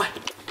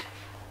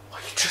 Oh,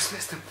 you just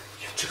missed him.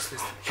 You just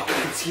missed him. Yo, I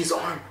can see his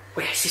arm.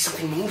 Wait, I see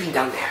something moving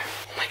down there.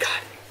 Oh my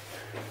god.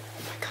 Oh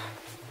my god.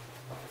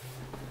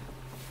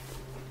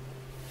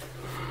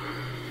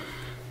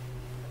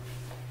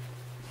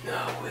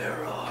 Now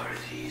where are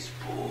these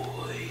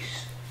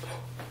boys?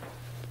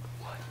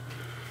 What?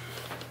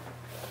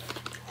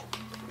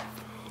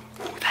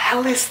 Who the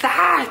hell is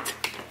that?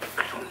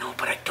 I don't know,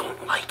 but I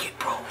don't like it,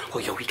 bro. Oh,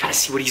 yo, we gotta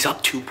see what he's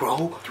up to, bro.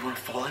 Do you want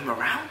to follow him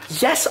around?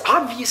 Yes,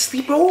 obviously,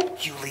 bro.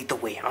 You lead the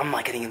way. I'm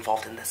not getting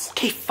involved in this.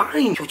 Okay,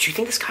 fine. Yo, do you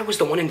think this guy was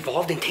the one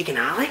involved in taking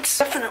Alex?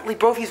 Definitely,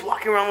 bro. If he's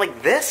walking around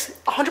like this,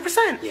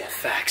 100%. Yeah,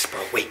 facts,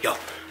 bro. Wait, yo.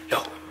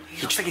 He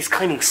looks like he's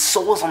claiming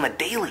souls on the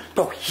daily.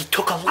 Bro, he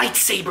took a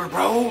lightsaber,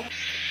 bro. Yo.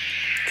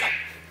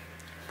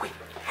 Wait.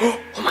 Oh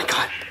my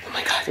god. Oh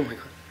my god. Oh my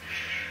god.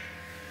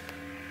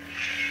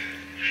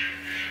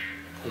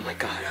 Oh my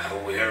god. Now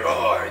where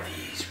are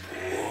these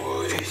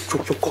boys?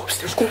 Yo, go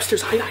upstairs. Go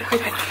upstairs. Hide. Oh my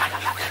god.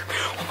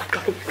 Oh my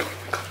god.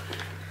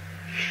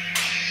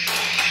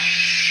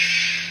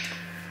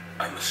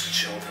 I must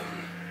show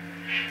them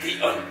the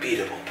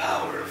unbeatable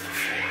power of the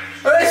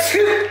Force.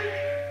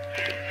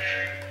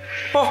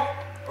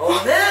 Oh,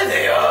 there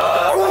they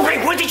are! Oh,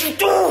 wait, what did you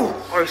do?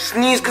 Or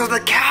sneeze because of the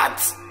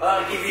cats.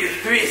 I'll give you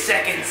 3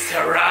 seconds to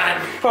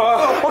run.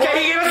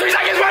 Okay, give us 3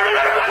 seconds. Run.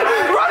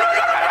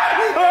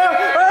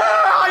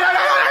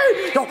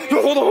 Yo,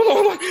 hold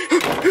on.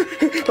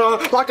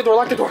 Lock the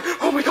door.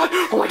 Oh my god.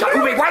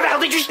 Wait, why the hell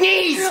did you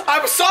sneeze?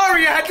 I'm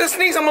sorry, I had to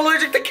sneeze. I'm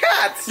allergic to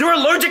cats. You're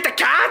allergic to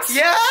cats?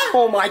 Yeah?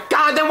 Oh my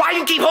god, then why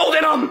you keep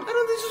holding them?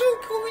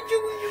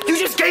 You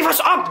just gave us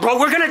up, bro.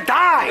 We're gonna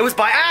die. It was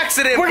by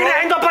accident, We're gonna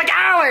end up like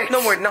Alex.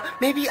 No,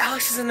 maybe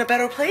Alex is in a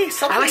better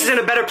place. Alex is in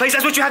a better place.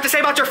 That's what you have to say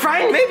about your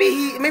friend?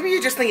 Maybe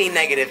you're just thinking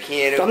negative,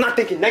 Keanu. I'm not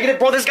thinking negative,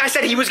 bro. This guy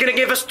said he was gonna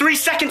give us 3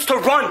 seconds to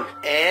run.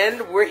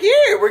 And we're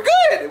here. We're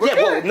good. We're good.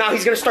 Well, now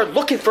he's gonna start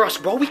looking for us,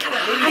 bro. We gotta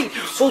hide.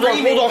 Hold on.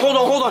 I'm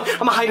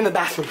gonna hide in the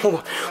bathroom. Hold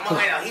on. I'm gonna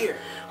hide out here.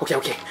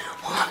 Okay.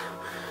 Hold on.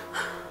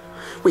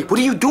 Wait, what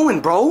are you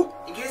doing, bro?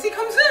 In case he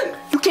comes in.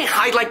 You can't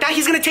hide like that.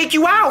 He's gonna take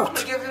you out.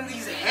 Give him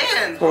these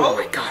hands, bro. Oh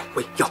my god.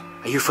 Wait, yo.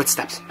 I hear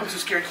footsteps. I'm so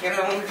scared,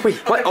 Keanu. Wait,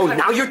 what? Oh,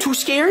 now you're too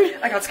scared?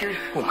 I got scared.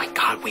 Oh my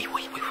god. Wait.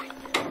 Wait, where are you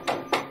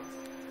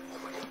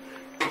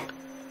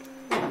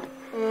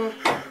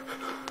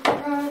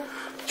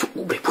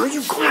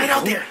going? Hide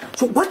out there.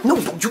 So what? No,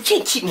 you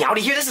can't keep me out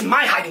of here. This is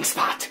my hiding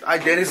spot. I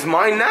did. It's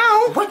mine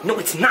now. What? No,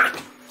 it's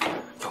not.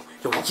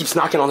 Yo, he keeps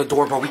knocking on the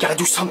door, bro. We gotta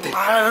do something.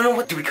 I don't know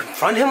what. Do we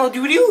confront him or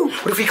do we do?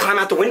 What if we climb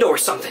out the window or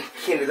something?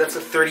 Keanu, that's a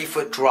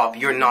 30-foot drop.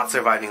 You're not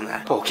surviving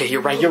that. Okay,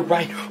 you're right.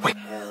 Wait.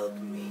 Help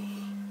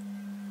me.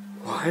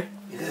 What?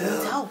 He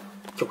needs help.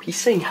 Yo, he's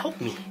saying help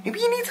me. Maybe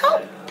he needs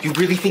help. You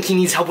really think he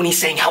needs help when he's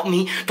saying help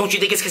me? Don't you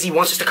think it's because he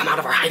wants us to come out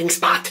of our hiding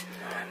spot?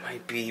 That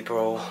might be,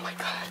 bro. Oh my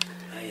god.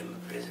 I am a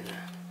prisoner.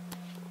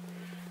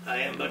 I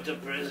am but a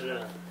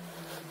prisoner.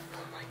 Oh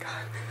my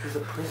god. He's a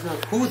prisoner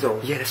of who, though?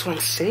 Yeah, that's what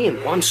I'm saying.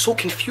 Well, I'm so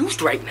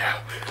confused right now.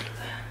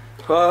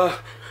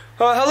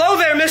 Hello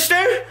there, mister.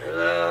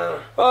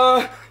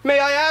 Hello. May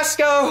I ask,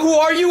 who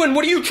are you and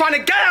what are you trying to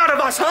get out of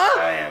us, huh?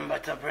 I am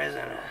but a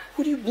prisoner.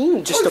 What do you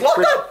mean, just a locked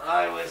prisoner? up.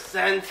 I was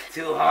sent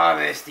to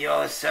harvest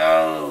your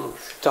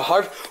souls. To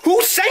Harv?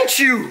 Who sent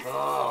you?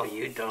 Oh,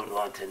 you don't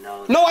want to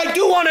know. No, I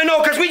do want to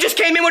know, because we just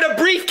came in with a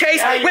briefcase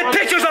Yeah, you with want to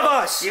pictures of know?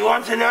 us. You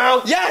want to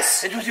know?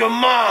 Yes. It was your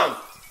mom.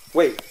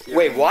 Wait,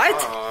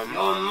 what?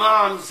 Your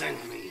mom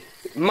sent me.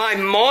 My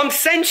mom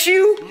sent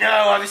you?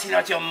 No, obviously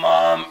not your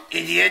mom,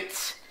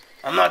 idiot.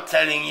 I'm not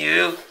telling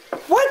you.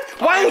 What?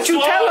 Why don't you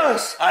tell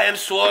us? I am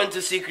sworn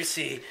to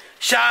secrecy.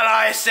 Shall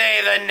I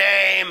say the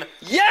name?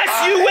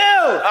 Yes, you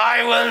will!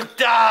 I will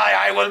die.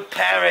 I will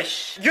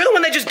perish. You're the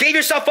one that just gave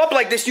yourself up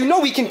like this. You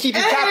know we can keep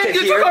you captive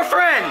You here. took our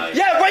friend.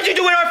 Yeah, what'd you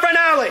do with our friend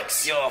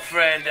Alex? Your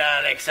friend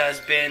Alex has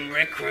been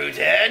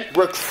recruited.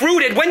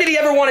 Recruited? When did he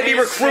ever want to be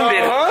recruited,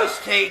 His soul huh? was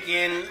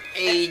taken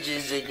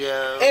ages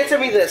ago. Answer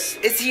me this.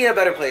 Is he in a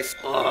better place?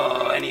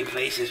 Oh, any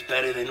place is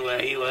better than where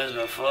he was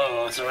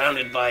before.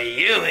 Surrounded by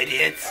you,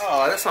 idiots.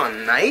 Oh, that's not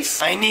nice.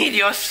 I need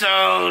your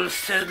souls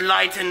to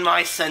lighten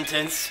my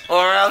sentence,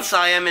 or else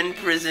I am in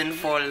prison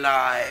for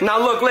life. Now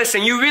look,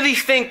 listen, you really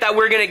think that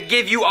we're gonna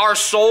give you our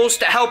souls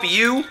to help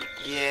you?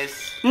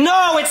 Yes.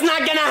 No, it's not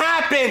gonna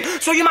happen!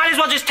 So you might as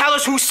well just tell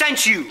us who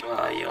sent you.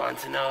 Oh, you want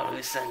to know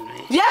who sent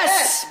me?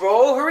 Yes!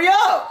 Bro, hurry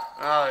up.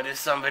 Oh, it is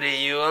somebody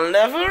you will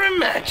never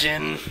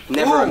imagine.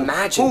 Never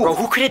imagine, bro.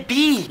 Who could it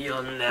be?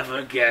 You'll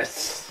never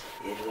guess.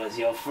 It was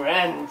your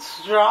friend,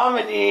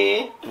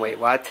 Stromedy. Wait,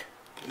 what?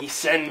 He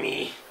sent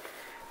me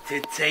to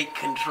take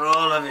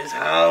control of his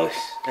house.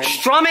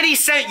 Stromedy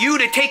sent you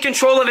to take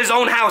control of his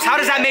own house. How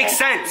does that make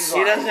sense?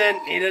 He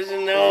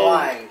doesn't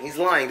know. He's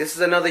lying. This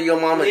is another Yo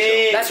Mama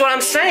show. That's what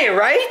I'm saying,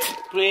 right?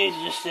 Please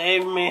just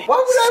save me. Why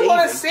would I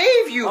want to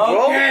save you,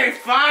 bro? Okay,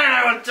 fine,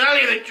 I will tell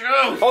you the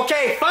truth.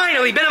 Okay,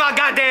 finally, been about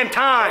goddamn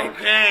time.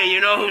 Okay,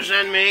 you know who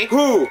sent me?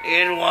 Who?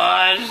 It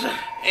was...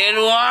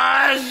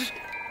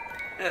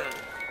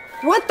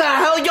 What the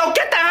hell? Yo,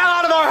 get the hell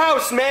out of our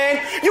house,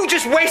 man! You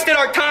just wasted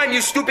our time,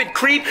 you stupid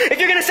creep! If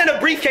you're gonna send a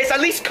briefcase,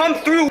 at least come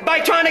through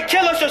by trying to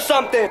kill us or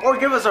something! Or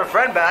give us our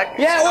friend back.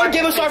 Yeah, or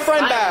give us our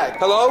friend back!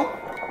 Hello?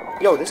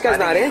 Yo, this guy's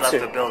not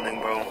answering. Left the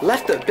building, bro.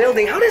 Left the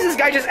building? How does this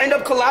guy just end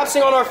up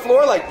collapsing on our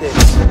floor like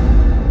this?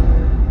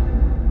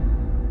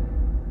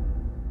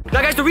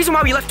 Now guys, the reason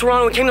why we left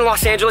Toronto and came to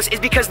Los Angeles is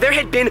because there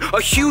had been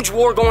a huge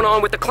war going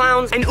on with the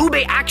clowns, and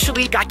Ube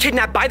actually got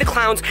kidnapped by the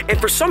clowns, and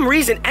for some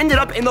reason ended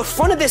up in the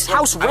front of this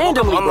house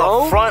randomly, on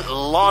bro. the front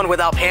lawn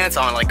without pants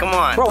on, like, come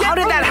on. Bro, how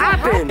did that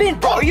happen?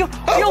 Bro, are you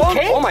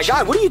okay? Oh my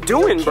god, what are you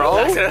doing, bro?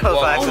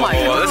 Oh my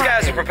god. This guy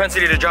has a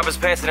propensity to drop his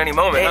pants at any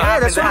moment. Yeah,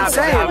 that's what I'm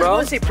saying, I was bro.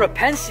 gonna say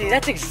propensity.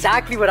 That's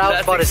exactly what I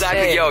was about to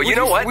say. Yo, you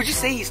know what? Would you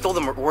say he stole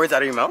the words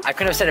out of your mouth? I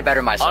couldn't have said it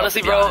better myself.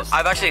 Honestly, to be bro, honest.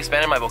 I've actually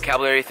expanded my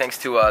vocabulary thanks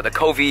to the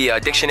Covey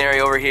dictionary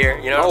over here.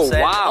 You know what I'm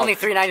saying? Wow. Only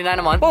 $3.99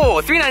 a month.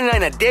 Oh,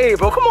 $3.99 a day,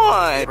 bro. Come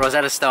on.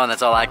 Rosetta Stone.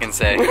 That's all I can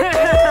say. You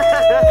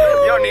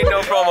don't need no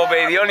promo,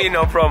 baby. You don't need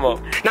no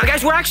promo. Now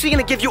guys, we're actually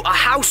gonna give you a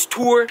house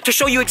tour to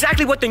show you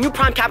exactly what the new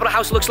Prime Capital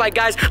house looks like,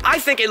 guys. I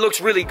think it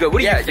looks really good. What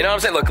do you think? You know what I'm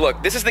saying?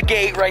 Look, this is the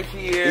gate right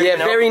here. Yeah, you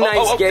know? very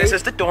nice gate. This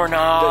is the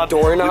doorknob. The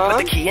doorknob. We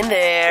put the key in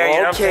there. You know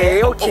what I'm Okay,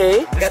 saying?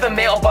 okay. This is the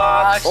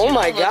mailbox. Oh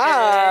my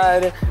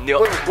god.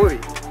 No. Wait.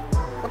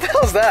 What the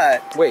hell's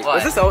that? Wait, What?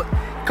 Is this out?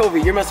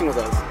 Kobe, you're messing with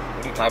us.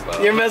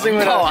 You're messing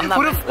with us. I'm not.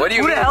 What do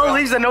you Who the mean, hell bro?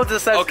 leaves a note that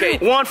says, Okay.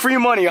 want free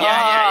money?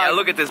 Yeah.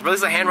 Look at this, bro. This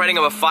is the handwriting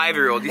of a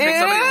 5-year-old. You think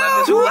somebody left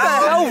this? Who the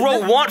hell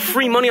wrote want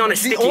free money on a The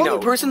sticky only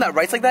note? person that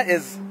writes like that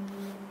is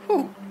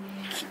who?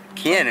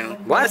 Keanu.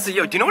 What? Listen,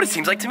 yo, do you know what it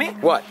seems like to me?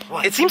 What?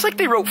 It seems like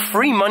they wrote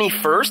free money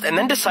first and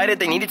then decided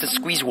they needed to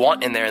squeeze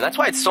want in there, and that's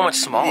why it's so much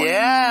smaller.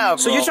 Yeah, bro.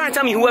 So you're trying to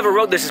tell me whoever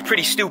wrote this is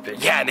pretty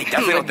stupid? Yeah, they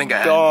definitely don't think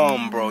ahead.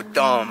 Dumb, bro,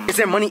 dumb. Is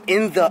there money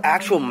in the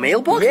actual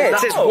mailbox? Yeah, it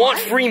says want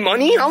free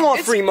money? I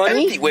want free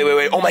money. Empty.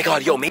 Wait. Oh my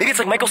god, yo, maybe it's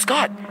like Michael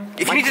Scott.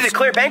 If you need to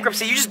declare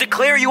bankruptcy, you just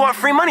declare you want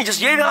free money.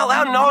 Just yell it out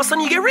loud and all of a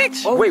sudden you get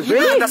rich. Oh, wait,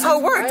 really? That's how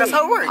it works. That's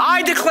how it works.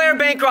 I declare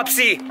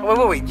bankruptcy.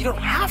 Wait. You don't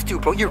have to,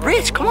 bro. You're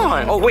rich. Come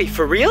on. Oh, wait,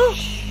 for real?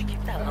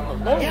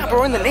 yeah,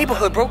 bro. In the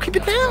neighborhood, bro. Keep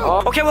it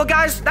down. Okay, well,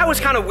 guys, that was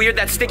kind of weird,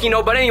 that sticky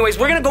note. But anyways,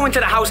 we're going to go into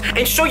the house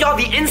and show y'all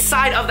the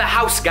inside of the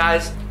house,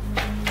 guys.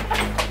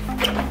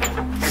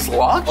 It's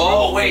locked?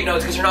 Oh, wait, no,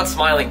 it's because you're not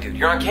smiling, dude.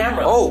 You're on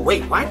camera. Oh,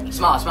 wait, what?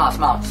 Smile.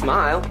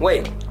 Smile.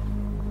 Wait.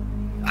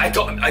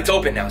 It's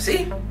open now,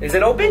 see? Is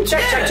it open?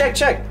 Check.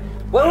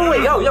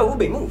 Wait. Yo,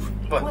 Ube, move.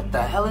 What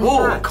the hell is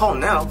Whoa, that? call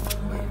now.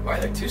 Why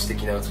are there 2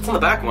 sticky notes? What's on the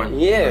back one?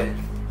 Yeah.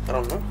 I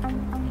don't know.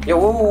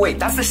 Yo, wait.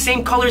 That's the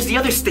same color as the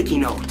other sticky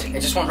note.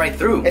 It just went right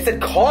through. It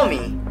said call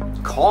me.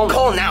 Call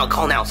Call now.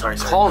 Sorry.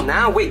 Call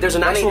now? Wait, there's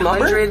an actual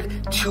number?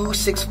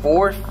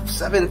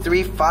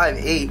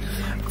 1-800-264-7358.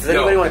 Does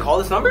anybody want to call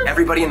this number?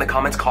 Everybody in the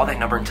comments, call that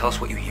number and tell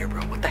us what you hear,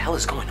 bro. What the hell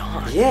is going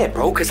on? Yeah,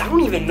 bro, because I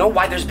don't even know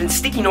why there's been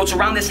sticky notes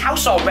around this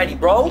house already,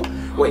 bro.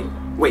 Wait,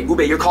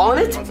 Ube, you're calling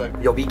it? 1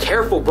 second. Yo, be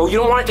careful, bro. You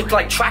don't want it to,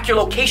 like, track your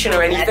location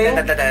or anything.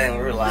 This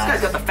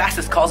guy's got the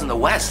fastest calls in the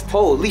West.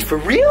 Holy, for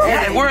real?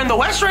 Yeah, and we're in the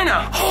West right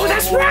now. Oh,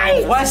 that's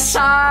right. West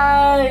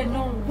Side.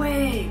 No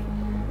way.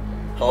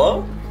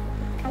 Hello?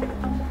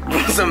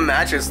 It's a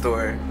mattress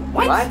store.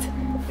 What?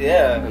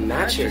 Yeah. A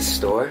mattress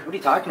store? What are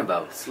you talking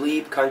about?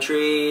 Sleep,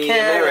 country,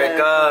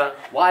 America. America.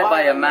 Why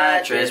buy a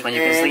mattress when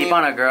you can sleep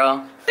on a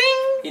girl?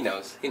 He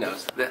knows.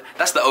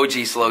 That's the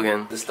OG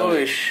slogan. The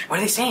story. What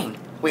are they saying?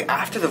 Wait,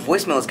 after the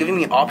voicemail, it's giving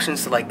me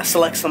options to like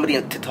select somebody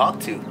to talk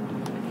to.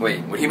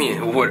 Wait, what do you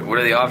mean? What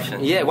are the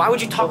options? Yeah, why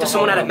would you talk to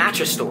someone at a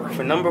mattress store?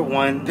 For number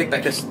 1, Pick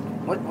Becky.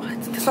 What?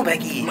 That's not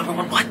Becky. Number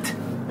 1, what?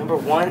 Number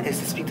 1 is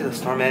to speak to the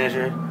store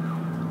manager.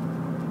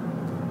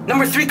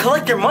 Number 3,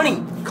 collect your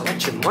money.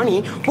 Collect your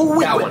money? Oh,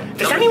 wait, That wait. one.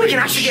 Does that Number mean we 3. can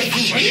actually get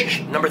free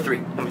money? Number 3.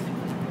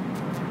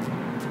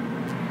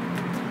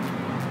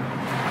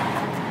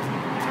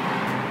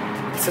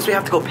 It says we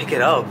have to go pick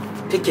it up.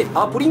 Pick it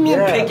up? What do you mean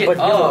pick it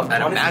up?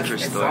 At a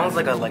mattress store. It sounds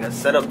like a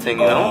setup thing,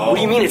 you know? What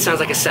do you mean it sounds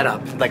like a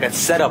setup? Like a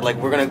setup, like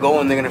we're gonna go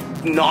and they're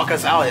gonna knock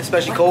us out,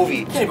 especially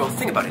Covey. Yeah, bro,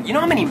 think about it. You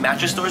know how many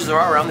mattress stores there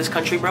are around this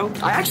country, bro?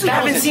 I actually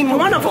haven't seen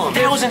one of them.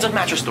 Thousands of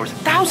mattress stores.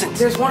 Thousands.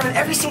 There's one in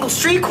every single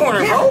street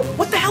corner, Yeah. bro.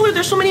 What the hell are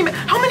there so many?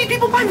 How many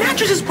people buy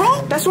mattresses,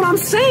 bro? That's what I'm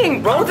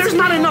saying, bro. There's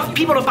not enough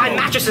people to buy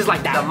mattresses like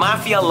The that.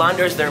 mafia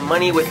launders their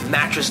money with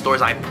mattress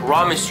stores. I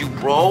promise you,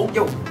 bro.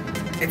 Yo,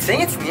 it's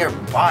saying it's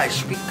nearby.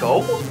 Should we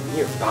go?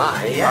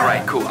 Nearby? Yeah. All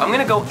right, cool. I'm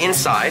gonna go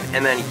inside,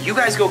 and then you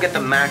guys go get the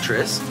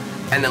mattress,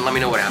 and then let me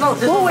know what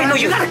happens. Oh, wait, no,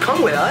 you gotta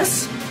come with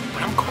us.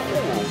 But I'm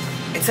cold.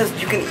 It says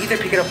you can either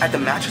pick it up at the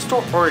mattress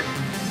store or...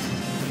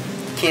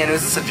 Keanu,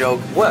 is this a joke?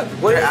 What?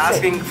 What They're did it say?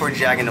 asking for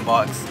Jack in the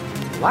Box.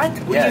 What?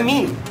 What do you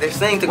mean? They're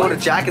saying to go to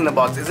Jack in the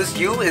Box. Is this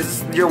you?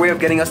 Is this your way of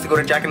getting us to go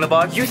to Jack in the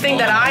Box? You think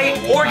that I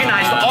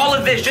organized all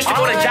of this just to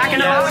go to Jack in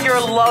the Box?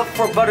 Your love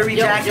for buttery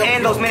jacks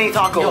and those mini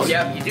tacos.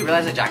 Yo, you do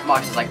realize that Jack in the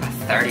Box is like a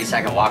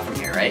 30-second walk from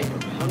here, right?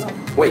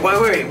 Wait,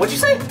 what'd you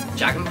say?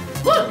 Jack in the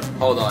Look!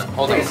 Hold on.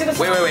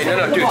 Wait,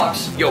 no,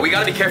 dude. Yo, we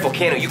gotta be careful,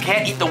 Keanu. You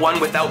can't eat the one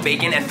without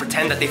bacon and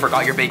pretend that they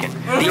forgot your bacon.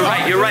 You're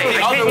right.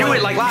 I can't do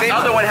it like last The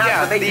time. other one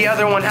has it. The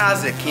other one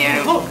has it,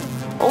 Keanu. Look.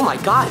 Oh my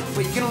God.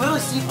 Wait, you can literally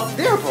see up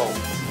there, bro.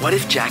 What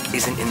if Jack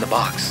isn't in the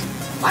box?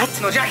 What?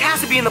 No, Jack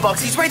has to be in the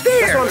box. He's right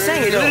there. That's what I'm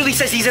saying. It literally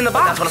says he's in the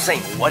box. That's what I'm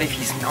saying. What if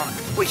he's not?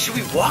 Wait, should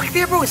we walk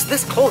there, bro? It's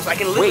this close. I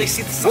can literally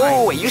see the sign.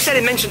 Whoa, you said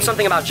it mentioned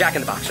something about Jack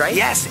in the Box, right?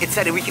 Yes, it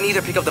said we can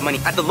either pick up the money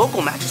at the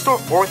local mattress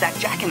store or that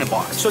Jack in the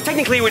Box. So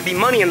technically it would be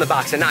money in the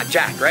box and not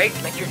Jack, right?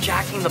 Like you're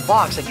jacking the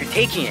box, like you're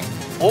taking it.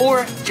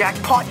 Or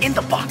jackpot in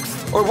the box.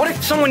 Or what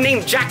if someone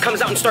named Jack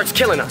comes out and starts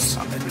killing us?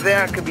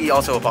 That could be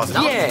also a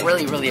possibility. That was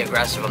really, really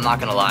aggressive, I'm not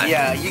gonna lie.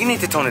 Yeah, you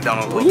need to tone it down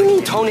a little What do you bit.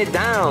 mean tone it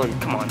down?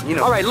 Come on, you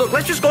know. All right, look,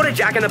 let's just go to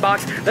Jack in the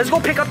Box. Let's go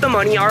pick up the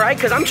money, all right?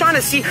 Because I'm trying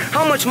to see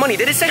how much money.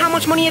 Did it say how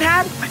much money it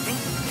had? I think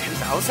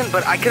 10,000,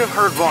 but I could have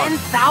heard wrong.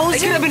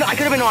 10,000? I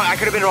could have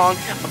been wrong,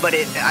 but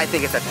I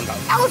think it's at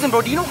 10,000. 10,000,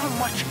 bro. Do you know how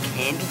much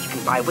candy you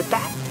can buy with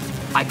that?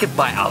 I could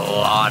buy a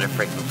lot of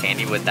freaking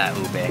candy with that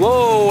ube.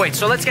 Whoa, wait,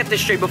 so let's get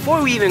this straight.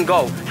 Before we even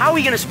go, how are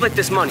we gonna split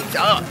this money?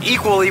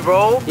 Equally,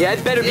 bro. Yeah,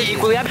 it better be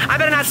equally. I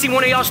better not see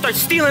one of y'all start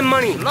stealing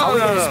money. How are we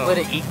gonna split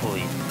it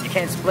equally? You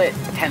can't split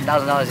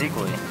 $10,000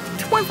 equally.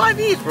 2.5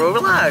 each, bro.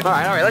 Relax. All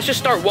right, let's just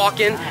start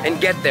walking and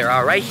get there,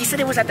 all right? He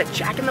said it was at the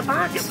Jack in the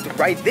Box?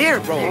 Right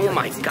there, bro. Oh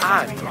my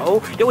God,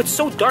 bro. Yo, it's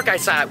so dark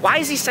outside. Why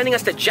is he sending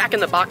us to Jack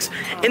in the Box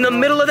in the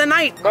middle of the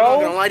night, I'm bro?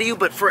 not gonna lie to you,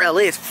 but for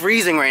LA, it's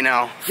freezing right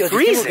now. Yo, do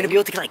you think we're gonna be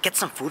able to like get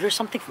some food or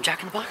something from Jack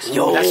in the Box?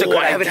 Yo, that's a good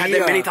I haven't had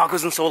that idea. many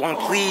tacos in so long.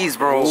 Please,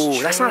 bro.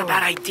 Ooh, that's not a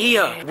bad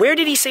idea. Where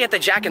did he say at the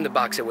Jack in the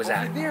Box it was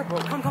at? there, bro.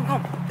 Come.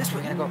 This way,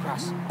 we gotta go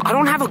across. I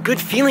don't have a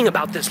good feeling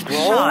about this, bro.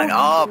 Shut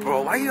up,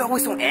 bro. Why are you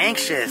always so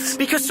anxious?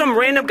 Because some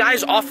random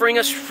guy's offering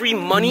us free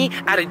money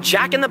at a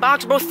Jack in the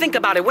Box, bro. Think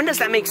about it. When does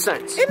that make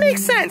sense? It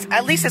makes sense.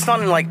 At least it's not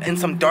in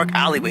some dark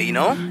alleyway, you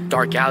know?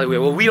 Dark alleyway.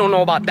 Well, we don't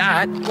know about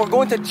that. We're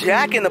going to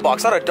Jack in the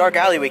Box, not a dark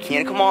alleyway,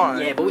 Ken. Come on.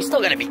 Yeah, but we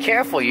still gotta be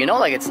careful, you know?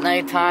 Like it's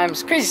nighttime.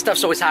 Crazy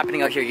stuff's always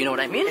happening out here, you know what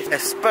I mean?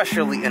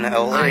 Especially in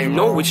LA. I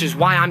know, which is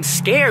why I'm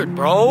scared,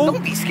 bro.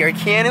 Don't be scared,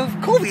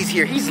 Keanu. Kobe's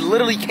here. He's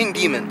literally King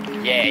Demon.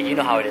 Yeah, you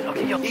know how it is.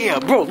 Okay, yo. Yeah,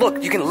 bro,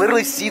 look. You can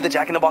literally see the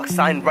Jack in the Box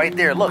sign right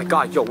there. Look. Oh my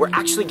God, yo, we're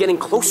actually getting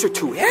closer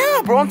to it.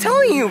 Yeah, bro, I'm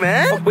telling you,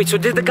 man. Wait, so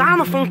did the guy on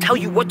the phone tell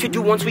you what to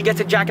do once we get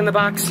to Jack in the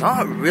Box?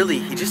 Not really.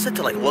 He just said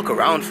to like look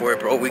around for it,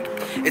 bro.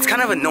 It's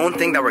kind of a known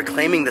thing that we're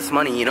claiming this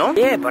money, you know?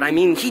 Yeah, but I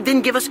mean, he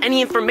didn't give us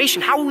any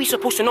information. How are we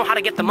supposed to know how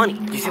to get the money?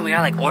 Do you think we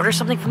gotta like order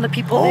something from the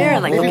people there?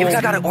 Like Maybe give we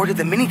us gotta order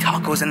the mini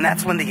tacos, and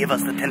that's when they give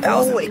us the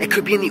 10,000. Oh, it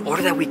could be in the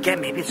order that we get.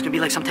 Maybe it's gonna be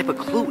like some type of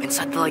clue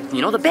inside the like,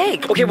 you know, the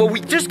bag. Okay, well, we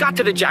just got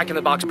to the Jack in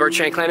the Box,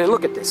 Bertrand Clan, and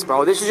look at this,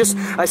 bro. This is just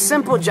a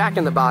simple Jack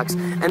in the Box,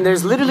 and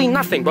there's literally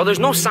nothing, bro. There's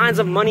no signs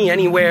of money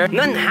anywhere.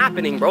 Nothing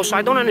happening, bro, so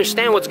I don't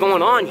understand what's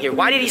going on here.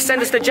 Why did he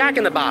send us to Jack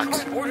in the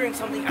Box? Try ordering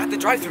something at the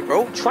drive-thru,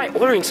 bro. Try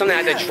ordering something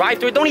at the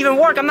drive-thru. It don't even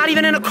work. I'm not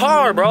even in a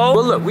car, bro.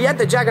 Well, look, we at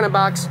the Jack in the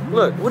Box.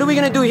 Look, what are we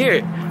gonna do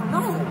here?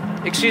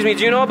 No. Excuse me,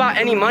 do you know about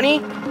any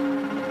money?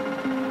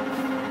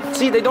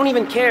 See, they don't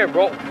even care,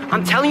 bro.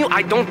 I'm telling you,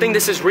 I don't think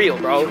this is real,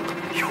 bro.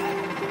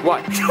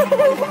 What?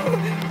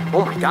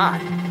 Oh my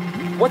God.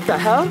 What the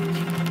hell?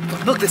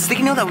 Look, the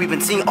sticky note that we've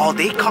been seeing all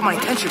day caught my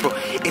attention, bro.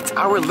 It's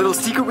our little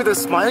secret with a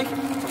smiley.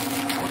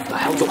 What the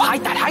hell? Yo,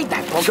 hide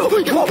that, bro.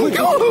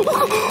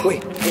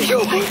 Wait.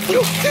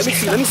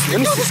 Let me see.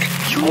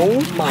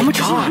 Oh my God.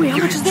 How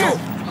much is that?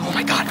 Oh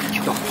my God.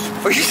 Yo,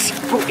 Are you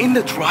bro, in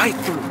the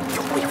drive-thru?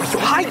 wait,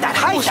 hide that.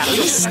 Are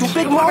you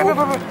stupid, bro?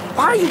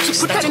 Why are you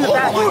just put that in the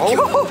bag, bro?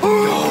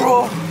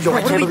 Yo,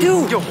 What do we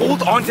do? Yo,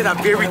 hold on to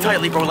that very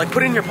tightly, bro. Like,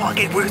 put it in your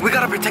pocket. We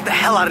gotta protect the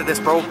hell out of this,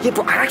 bro. Yeah,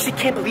 bro, I actually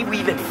can't believe we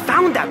even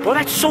found that, bro.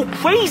 That's so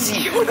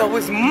crazy. Yo, that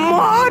was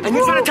mad, And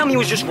you're trying to tell me it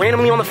was just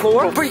randomly on the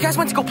floor? Bro, you guys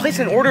went to go place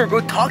an order,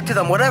 go talk to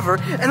them, whatever,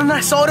 and then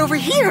I saw it over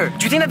here.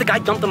 Do you think that the guy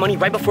dumped the money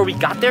right before we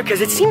got there?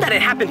 Because it seemed that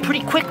it happened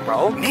pretty quick,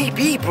 bro.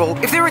 Maybe, bro.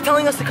 If they were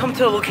telling us to come to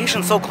the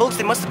location so close,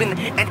 they must have been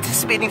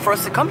anticipating for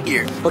us to come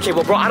here. Okay,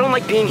 well, bro, I don't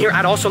like being here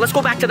at all, so let's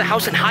go back to the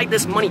house and hide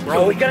this money,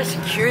 bro. We gotta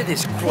secure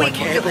this. Bro, I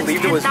can't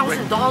believe it was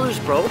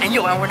 $10,000, bro. And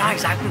yo, and we're not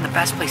exactly in the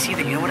best place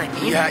either. You know what I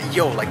mean? Yeah,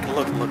 yo, like,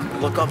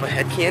 look up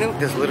ahead, Keanu.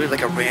 There's literally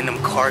like a random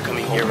car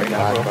coming here right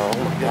now, bro.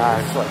 Oh my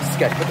God. So,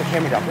 sketch. Put the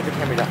camera down. You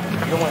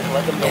don't want to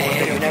let them know what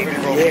they're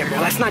doing. Yeah, bro,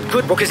 that's not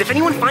good, bro, because if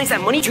anyone finds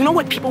that money, do you know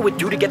what people would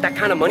do to get that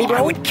kind of money, bro?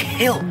 I would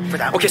kill for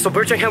that. Okay, so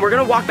Bertrand, we're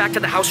gonna walk back to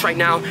the house right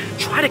now.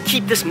 Try to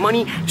keep this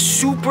money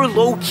super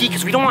low key,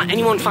 because we don't want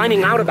anyone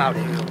finding out about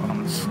it.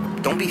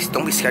 Don't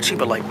be sketchy,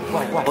 but like,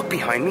 look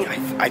behind me.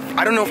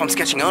 I don't know if I'm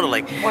sketching out or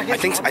like, I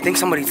think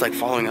somebody's like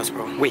following us,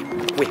 bro. Wait,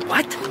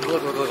 what?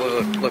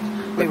 Look.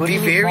 Wait, what be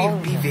do you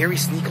mean very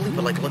sneakily,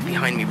 but like, look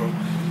behind me, bro.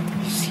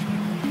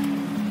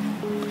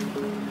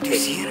 Do you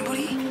see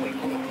anybody?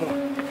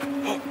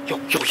 Yo,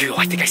 Yo,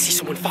 I think I see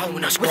someone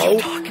following us, bro. What are you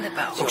talking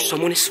about? Yo,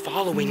 someone is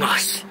following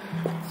us.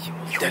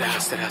 Dead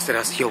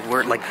ass. Yo,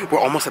 we're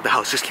almost at the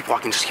house. Just keep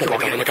walking. Just keep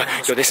walking. Oh my god.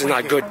 Yo, this is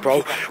not good,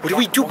 bro. What do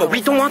we do? But we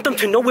don't want them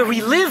to know where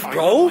we live,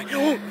 bro.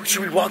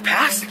 Should we walk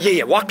past?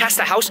 Yeah. Walk past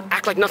the house.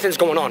 Act like nothing's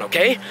going on,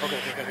 okay? Okay.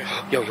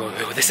 Yo,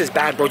 this is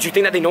bad, bro. Do you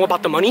think that they know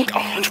about the money?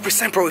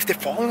 100%, bro. If they're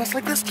following us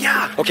like this,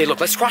 yeah. Okay, look,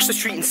 let's cross the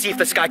street and see if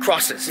this guy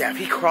crosses. Yeah, if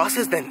he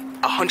crosses, then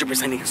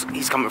 100%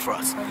 he's coming for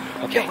us.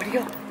 Okay. Yo, where'd he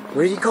go?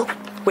 Where did he go?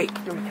 Wait.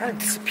 Yo, he kind of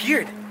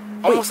disappeared.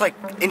 Almost like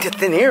into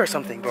thin air or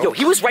something, bro. Yo,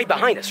 he was right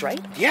behind us, right?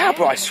 Yeah,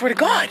 bro, I swear to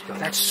God. Yo,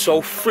 that's so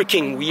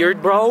freaking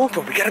weird, bro.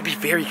 Bro, we gotta be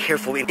very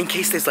careful in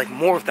case there's like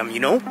more of them, you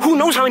know? Who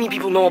knows how many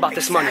people know about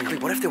this money?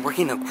 Exactly. What if they're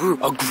working in a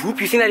group? A group?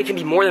 You think that it can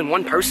be more than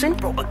one person?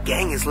 Bro, a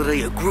gang is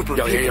literally a group of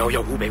people. Yo,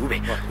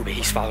 Ube,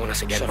 he's following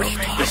us again, bro.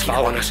 He's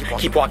following us.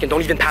 Keep walking.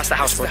 Don't even pass the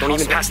house, bro. Don't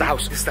even pass the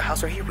house. This is the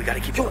house right here. We gotta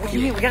keep walking. What do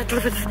you mean? We gotta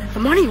deliver the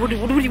money. What do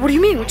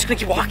you mean? We're just gonna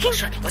keep walking?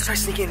 Let's try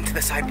sneaking into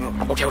the side, bro.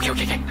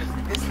 Okay.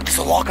 There's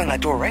a lock on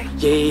that door, right?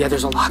 Yeah,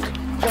 there's a lock.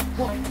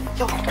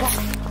 Yo.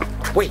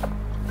 Wait,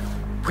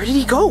 where did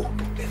he go?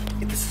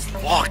 This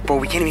is locked, bro.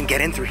 We can't even get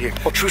in through here.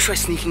 Should we try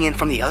sneaking in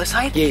from the other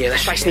side? Yeah,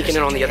 let's try sneaking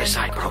in on the other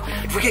side, bro.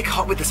 If we get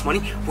caught with this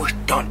money, we're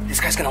done. This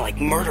guy's gonna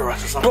like murder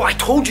us or something. Bro, I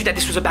told you that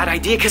this was a bad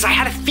idea because I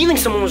had a feeling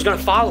someone was gonna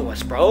follow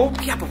us, bro.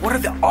 Yeah, but what are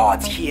the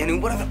odds,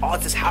 Keanu? What are the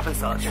odds this happens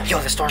to us? Yo,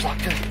 this door's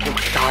locked too. Oh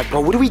my god, bro,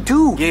 what do we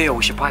do? Yeah,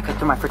 we should probably cut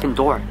through my freaking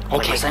door. Okay.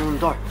 Like my second room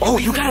door. Oh,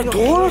 you got a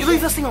door? You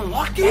leave this thing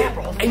unlocked, dude? Yeah,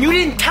 bro. And you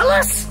didn't tell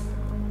us?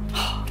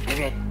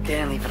 Maybe I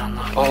didn't leave it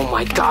unlocked. Oh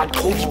my god,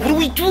 Cody, what do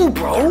we do,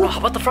 bro? How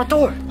about the front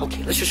door?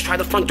 Okay, let's just try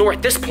the front door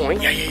at this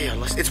point. Yeah.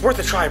 It's worth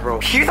a try, bro.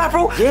 Hear that,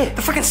 bro? Yeah.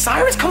 The freaking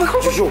sirens coming.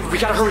 Yo, we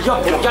gotta hurry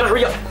up, bro. We gotta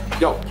hurry up.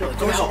 Yo,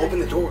 Open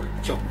the door.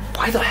 Yo,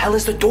 why the hell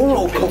is the door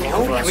open, bro?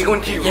 Can we go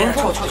into your room? Yeah,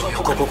 go. Oh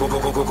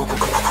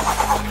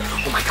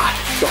my god.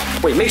 Yo,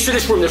 wait, make sure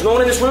this room, there's no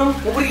one in this room?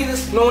 Nobody in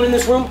this. No one in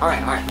this room?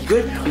 Alright. You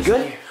good?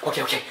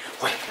 Okay.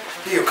 Wait.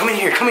 Yo, come in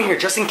here,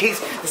 just in case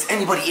there's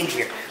anybody in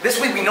here. This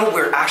way we know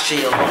we're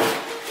actually alone.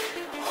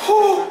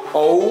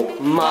 Oh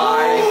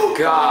my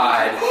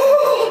god.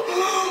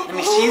 Let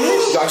me see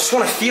this. Yo, I just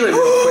wanna feel it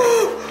real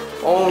quick.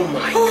 Oh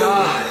my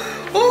god.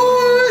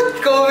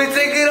 Kobe,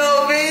 take it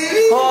off,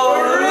 baby.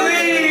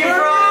 Holy,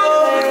 bro.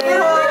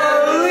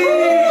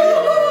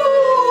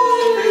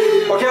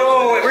 Okay,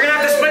 wait. We're gonna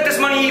have to split this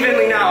money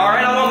evenly now,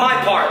 alright? I want my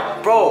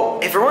part. Bro,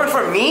 if it weren't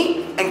for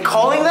me and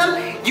calling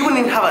them, you wouldn't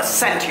even have a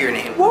cent to your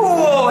name.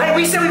 Whoa. Hey,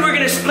 we said we were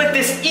gonna split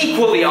this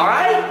equally,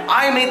 alright?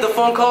 I made the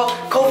phone call.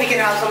 Kobe can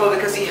have some of it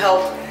because he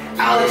helped.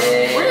 Alex,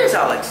 where is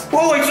Alex?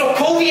 Whoa, wait, so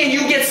Kobe and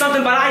you get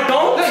something, but I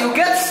don't? No, you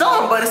get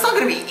some, but it's not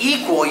gonna be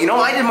equal. You know,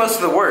 I did most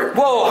of the work.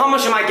 Whoa, how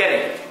much am I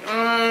getting?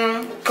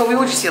 Kobe,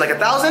 what'd you see, like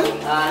 1,000?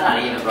 Not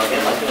even, bro.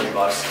 Get like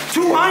 $200.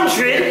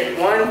 200?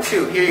 1,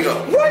 2, here you go.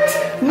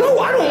 What? No,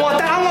 I don't want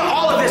that. I want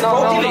all of this,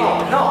 bro. Give me.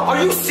 No.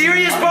 Are you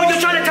serious, bro? You're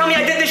trying to tell me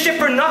I did this shit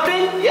for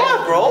nothing?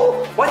 Yeah,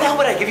 bro. Why the hell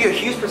would I give you a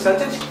huge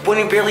percentage when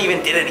you barely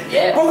even did anything?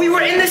 Yeah. Bro, we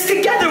were in this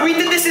together. We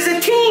did this as a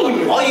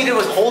team. All you did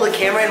was hold the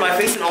camera in my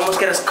face and almost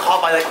get us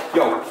caught by the...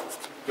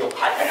 Yo,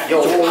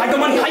 hide the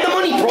money,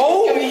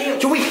 bro.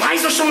 Yo, wait, why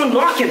is there someone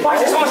knocking? Why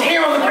is there someone's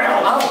hair on the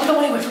ground?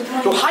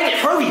 Yo, hide it,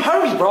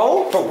 hurry,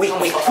 bro. Bro, wait,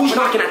 who's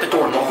knocking at the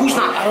door, bro? Who's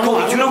knocking?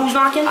 Kobe, do you know who's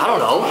knocking? I don't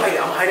know.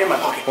 I'm hiding in my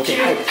pocket. Okay,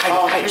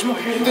 hide. There's more.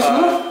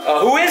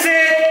 Who is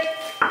it?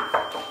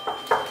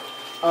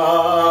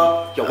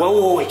 Yo,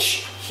 whoa, wait,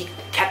 shh. He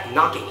kept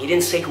knocking. He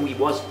didn't say who he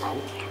was,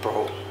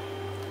 bro.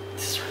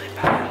 This is really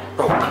bad.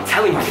 Bro, I'm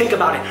telling you, think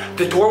about it.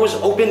 The door was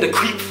open, the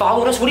creep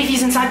followed us. What if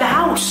he's inside the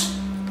house?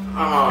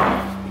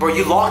 Bro,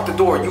 you locked the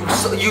door. You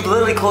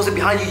literally closed it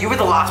behind you. You were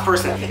the last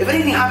person. If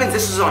anything happens,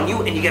 this is on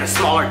you, and you get a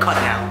smaller cut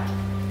now.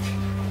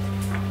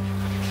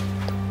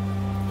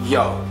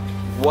 Yo,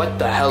 what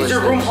the hell is Is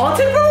your this? room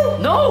haunted, bro?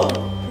 No.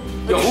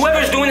 Yo,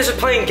 whoever's doing this is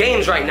playing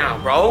games right now,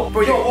 bro.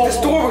 Bro, this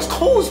door was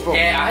closed, bro.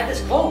 Yeah, I had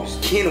this closed.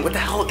 Keanu, what the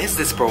hell is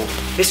this, bro?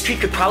 This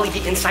creep could probably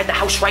be inside the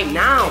house right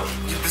now.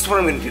 This is what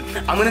I'm gonna do.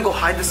 I'm gonna go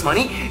hide this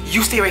money.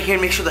 You stay right here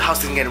and make sure the house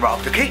doesn't get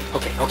robbed, okay?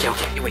 Okay.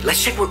 Wait,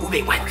 let's check where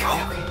Ube went, bro.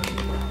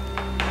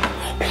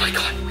 Oh my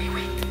god, wait.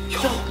 Yo,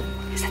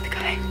 is that the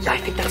guy? Yeah, I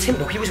think that's him,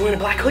 bro. He was wearing a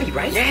black hoodie,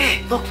 right?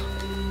 Yeah. Look.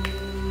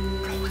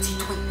 Bro, what's he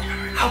doing in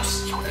our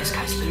house? Yo, this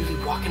guy's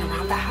literally walking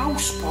around the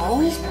house,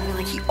 bro. He's moving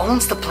like he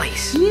owns the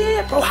place.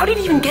 Yeah, bro, how did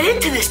he even get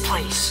into this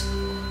place?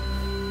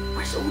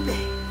 Where's Ube?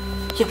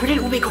 Yeah, where did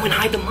Ube go and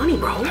hide the money,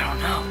 bro? I don't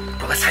know.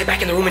 Bro, let's hide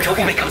back in the room until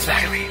Ube comes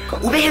back.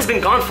 Ube has been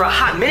gone for a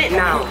hot minute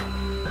now.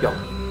 Yo.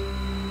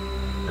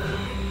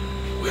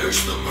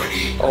 Where's the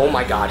money? Oh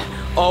my god.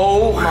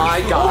 Oh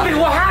my god. Ube,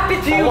 what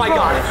happened to you, Oh my bro?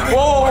 god.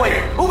 Whoa, wait.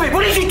 Ube,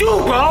 what did you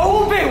do,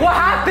 bro? Ube, what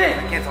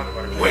happened? Can't talk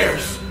about it.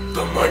 Where's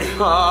the money?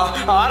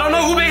 I don't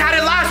know. Ube had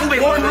it last. Ube,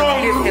 what's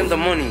wrong? Give him the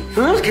money.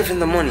 Huh? Just give him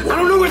the money. I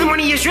don't know where the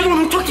money is. You're the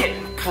one who took it.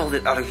 pulled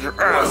it out of your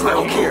ass. I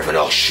don't care. But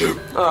I'll shoot.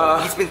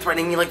 He's been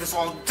threatening me like this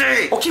all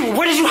day. Okay, well,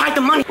 where did you hide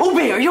the money?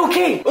 Ube, are you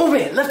okay?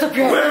 Ube, lift up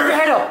your head. Lift your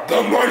head up.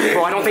 The money.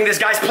 Bro, I don't think this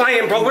guy's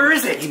playing, bro. Where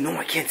is it? You know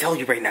I can't tell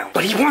you right now.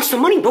 But he wants the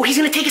money, bro. He's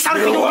gonna take us out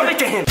if we don't give it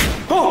to him.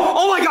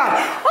 Oh my God.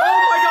 Oh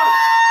my God.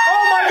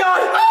 Oh my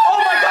God. Oh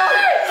my God.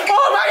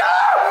 Oh my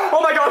God.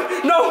 Oh my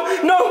God. No.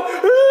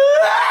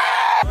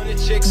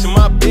 Chicks in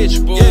my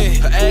bitch, boy.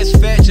 Yeah. Her ass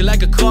fat, just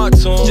like a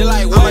cartoon. Just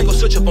like what? I might go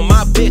switch up on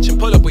my bitch and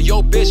pull up with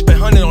your bitch.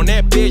 Spend 100 on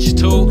that bitch,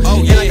 too.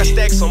 Oh, yeah. And I got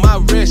stacks on my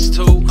wrist,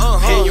 too.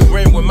 And you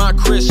ring with my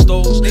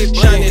crystals.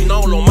 Shining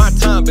all on my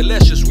time, but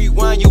let's just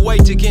rewind your way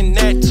to getting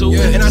that, too.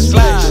 Yeah. And I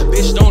slide,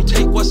 bitch, don't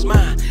take what's mine.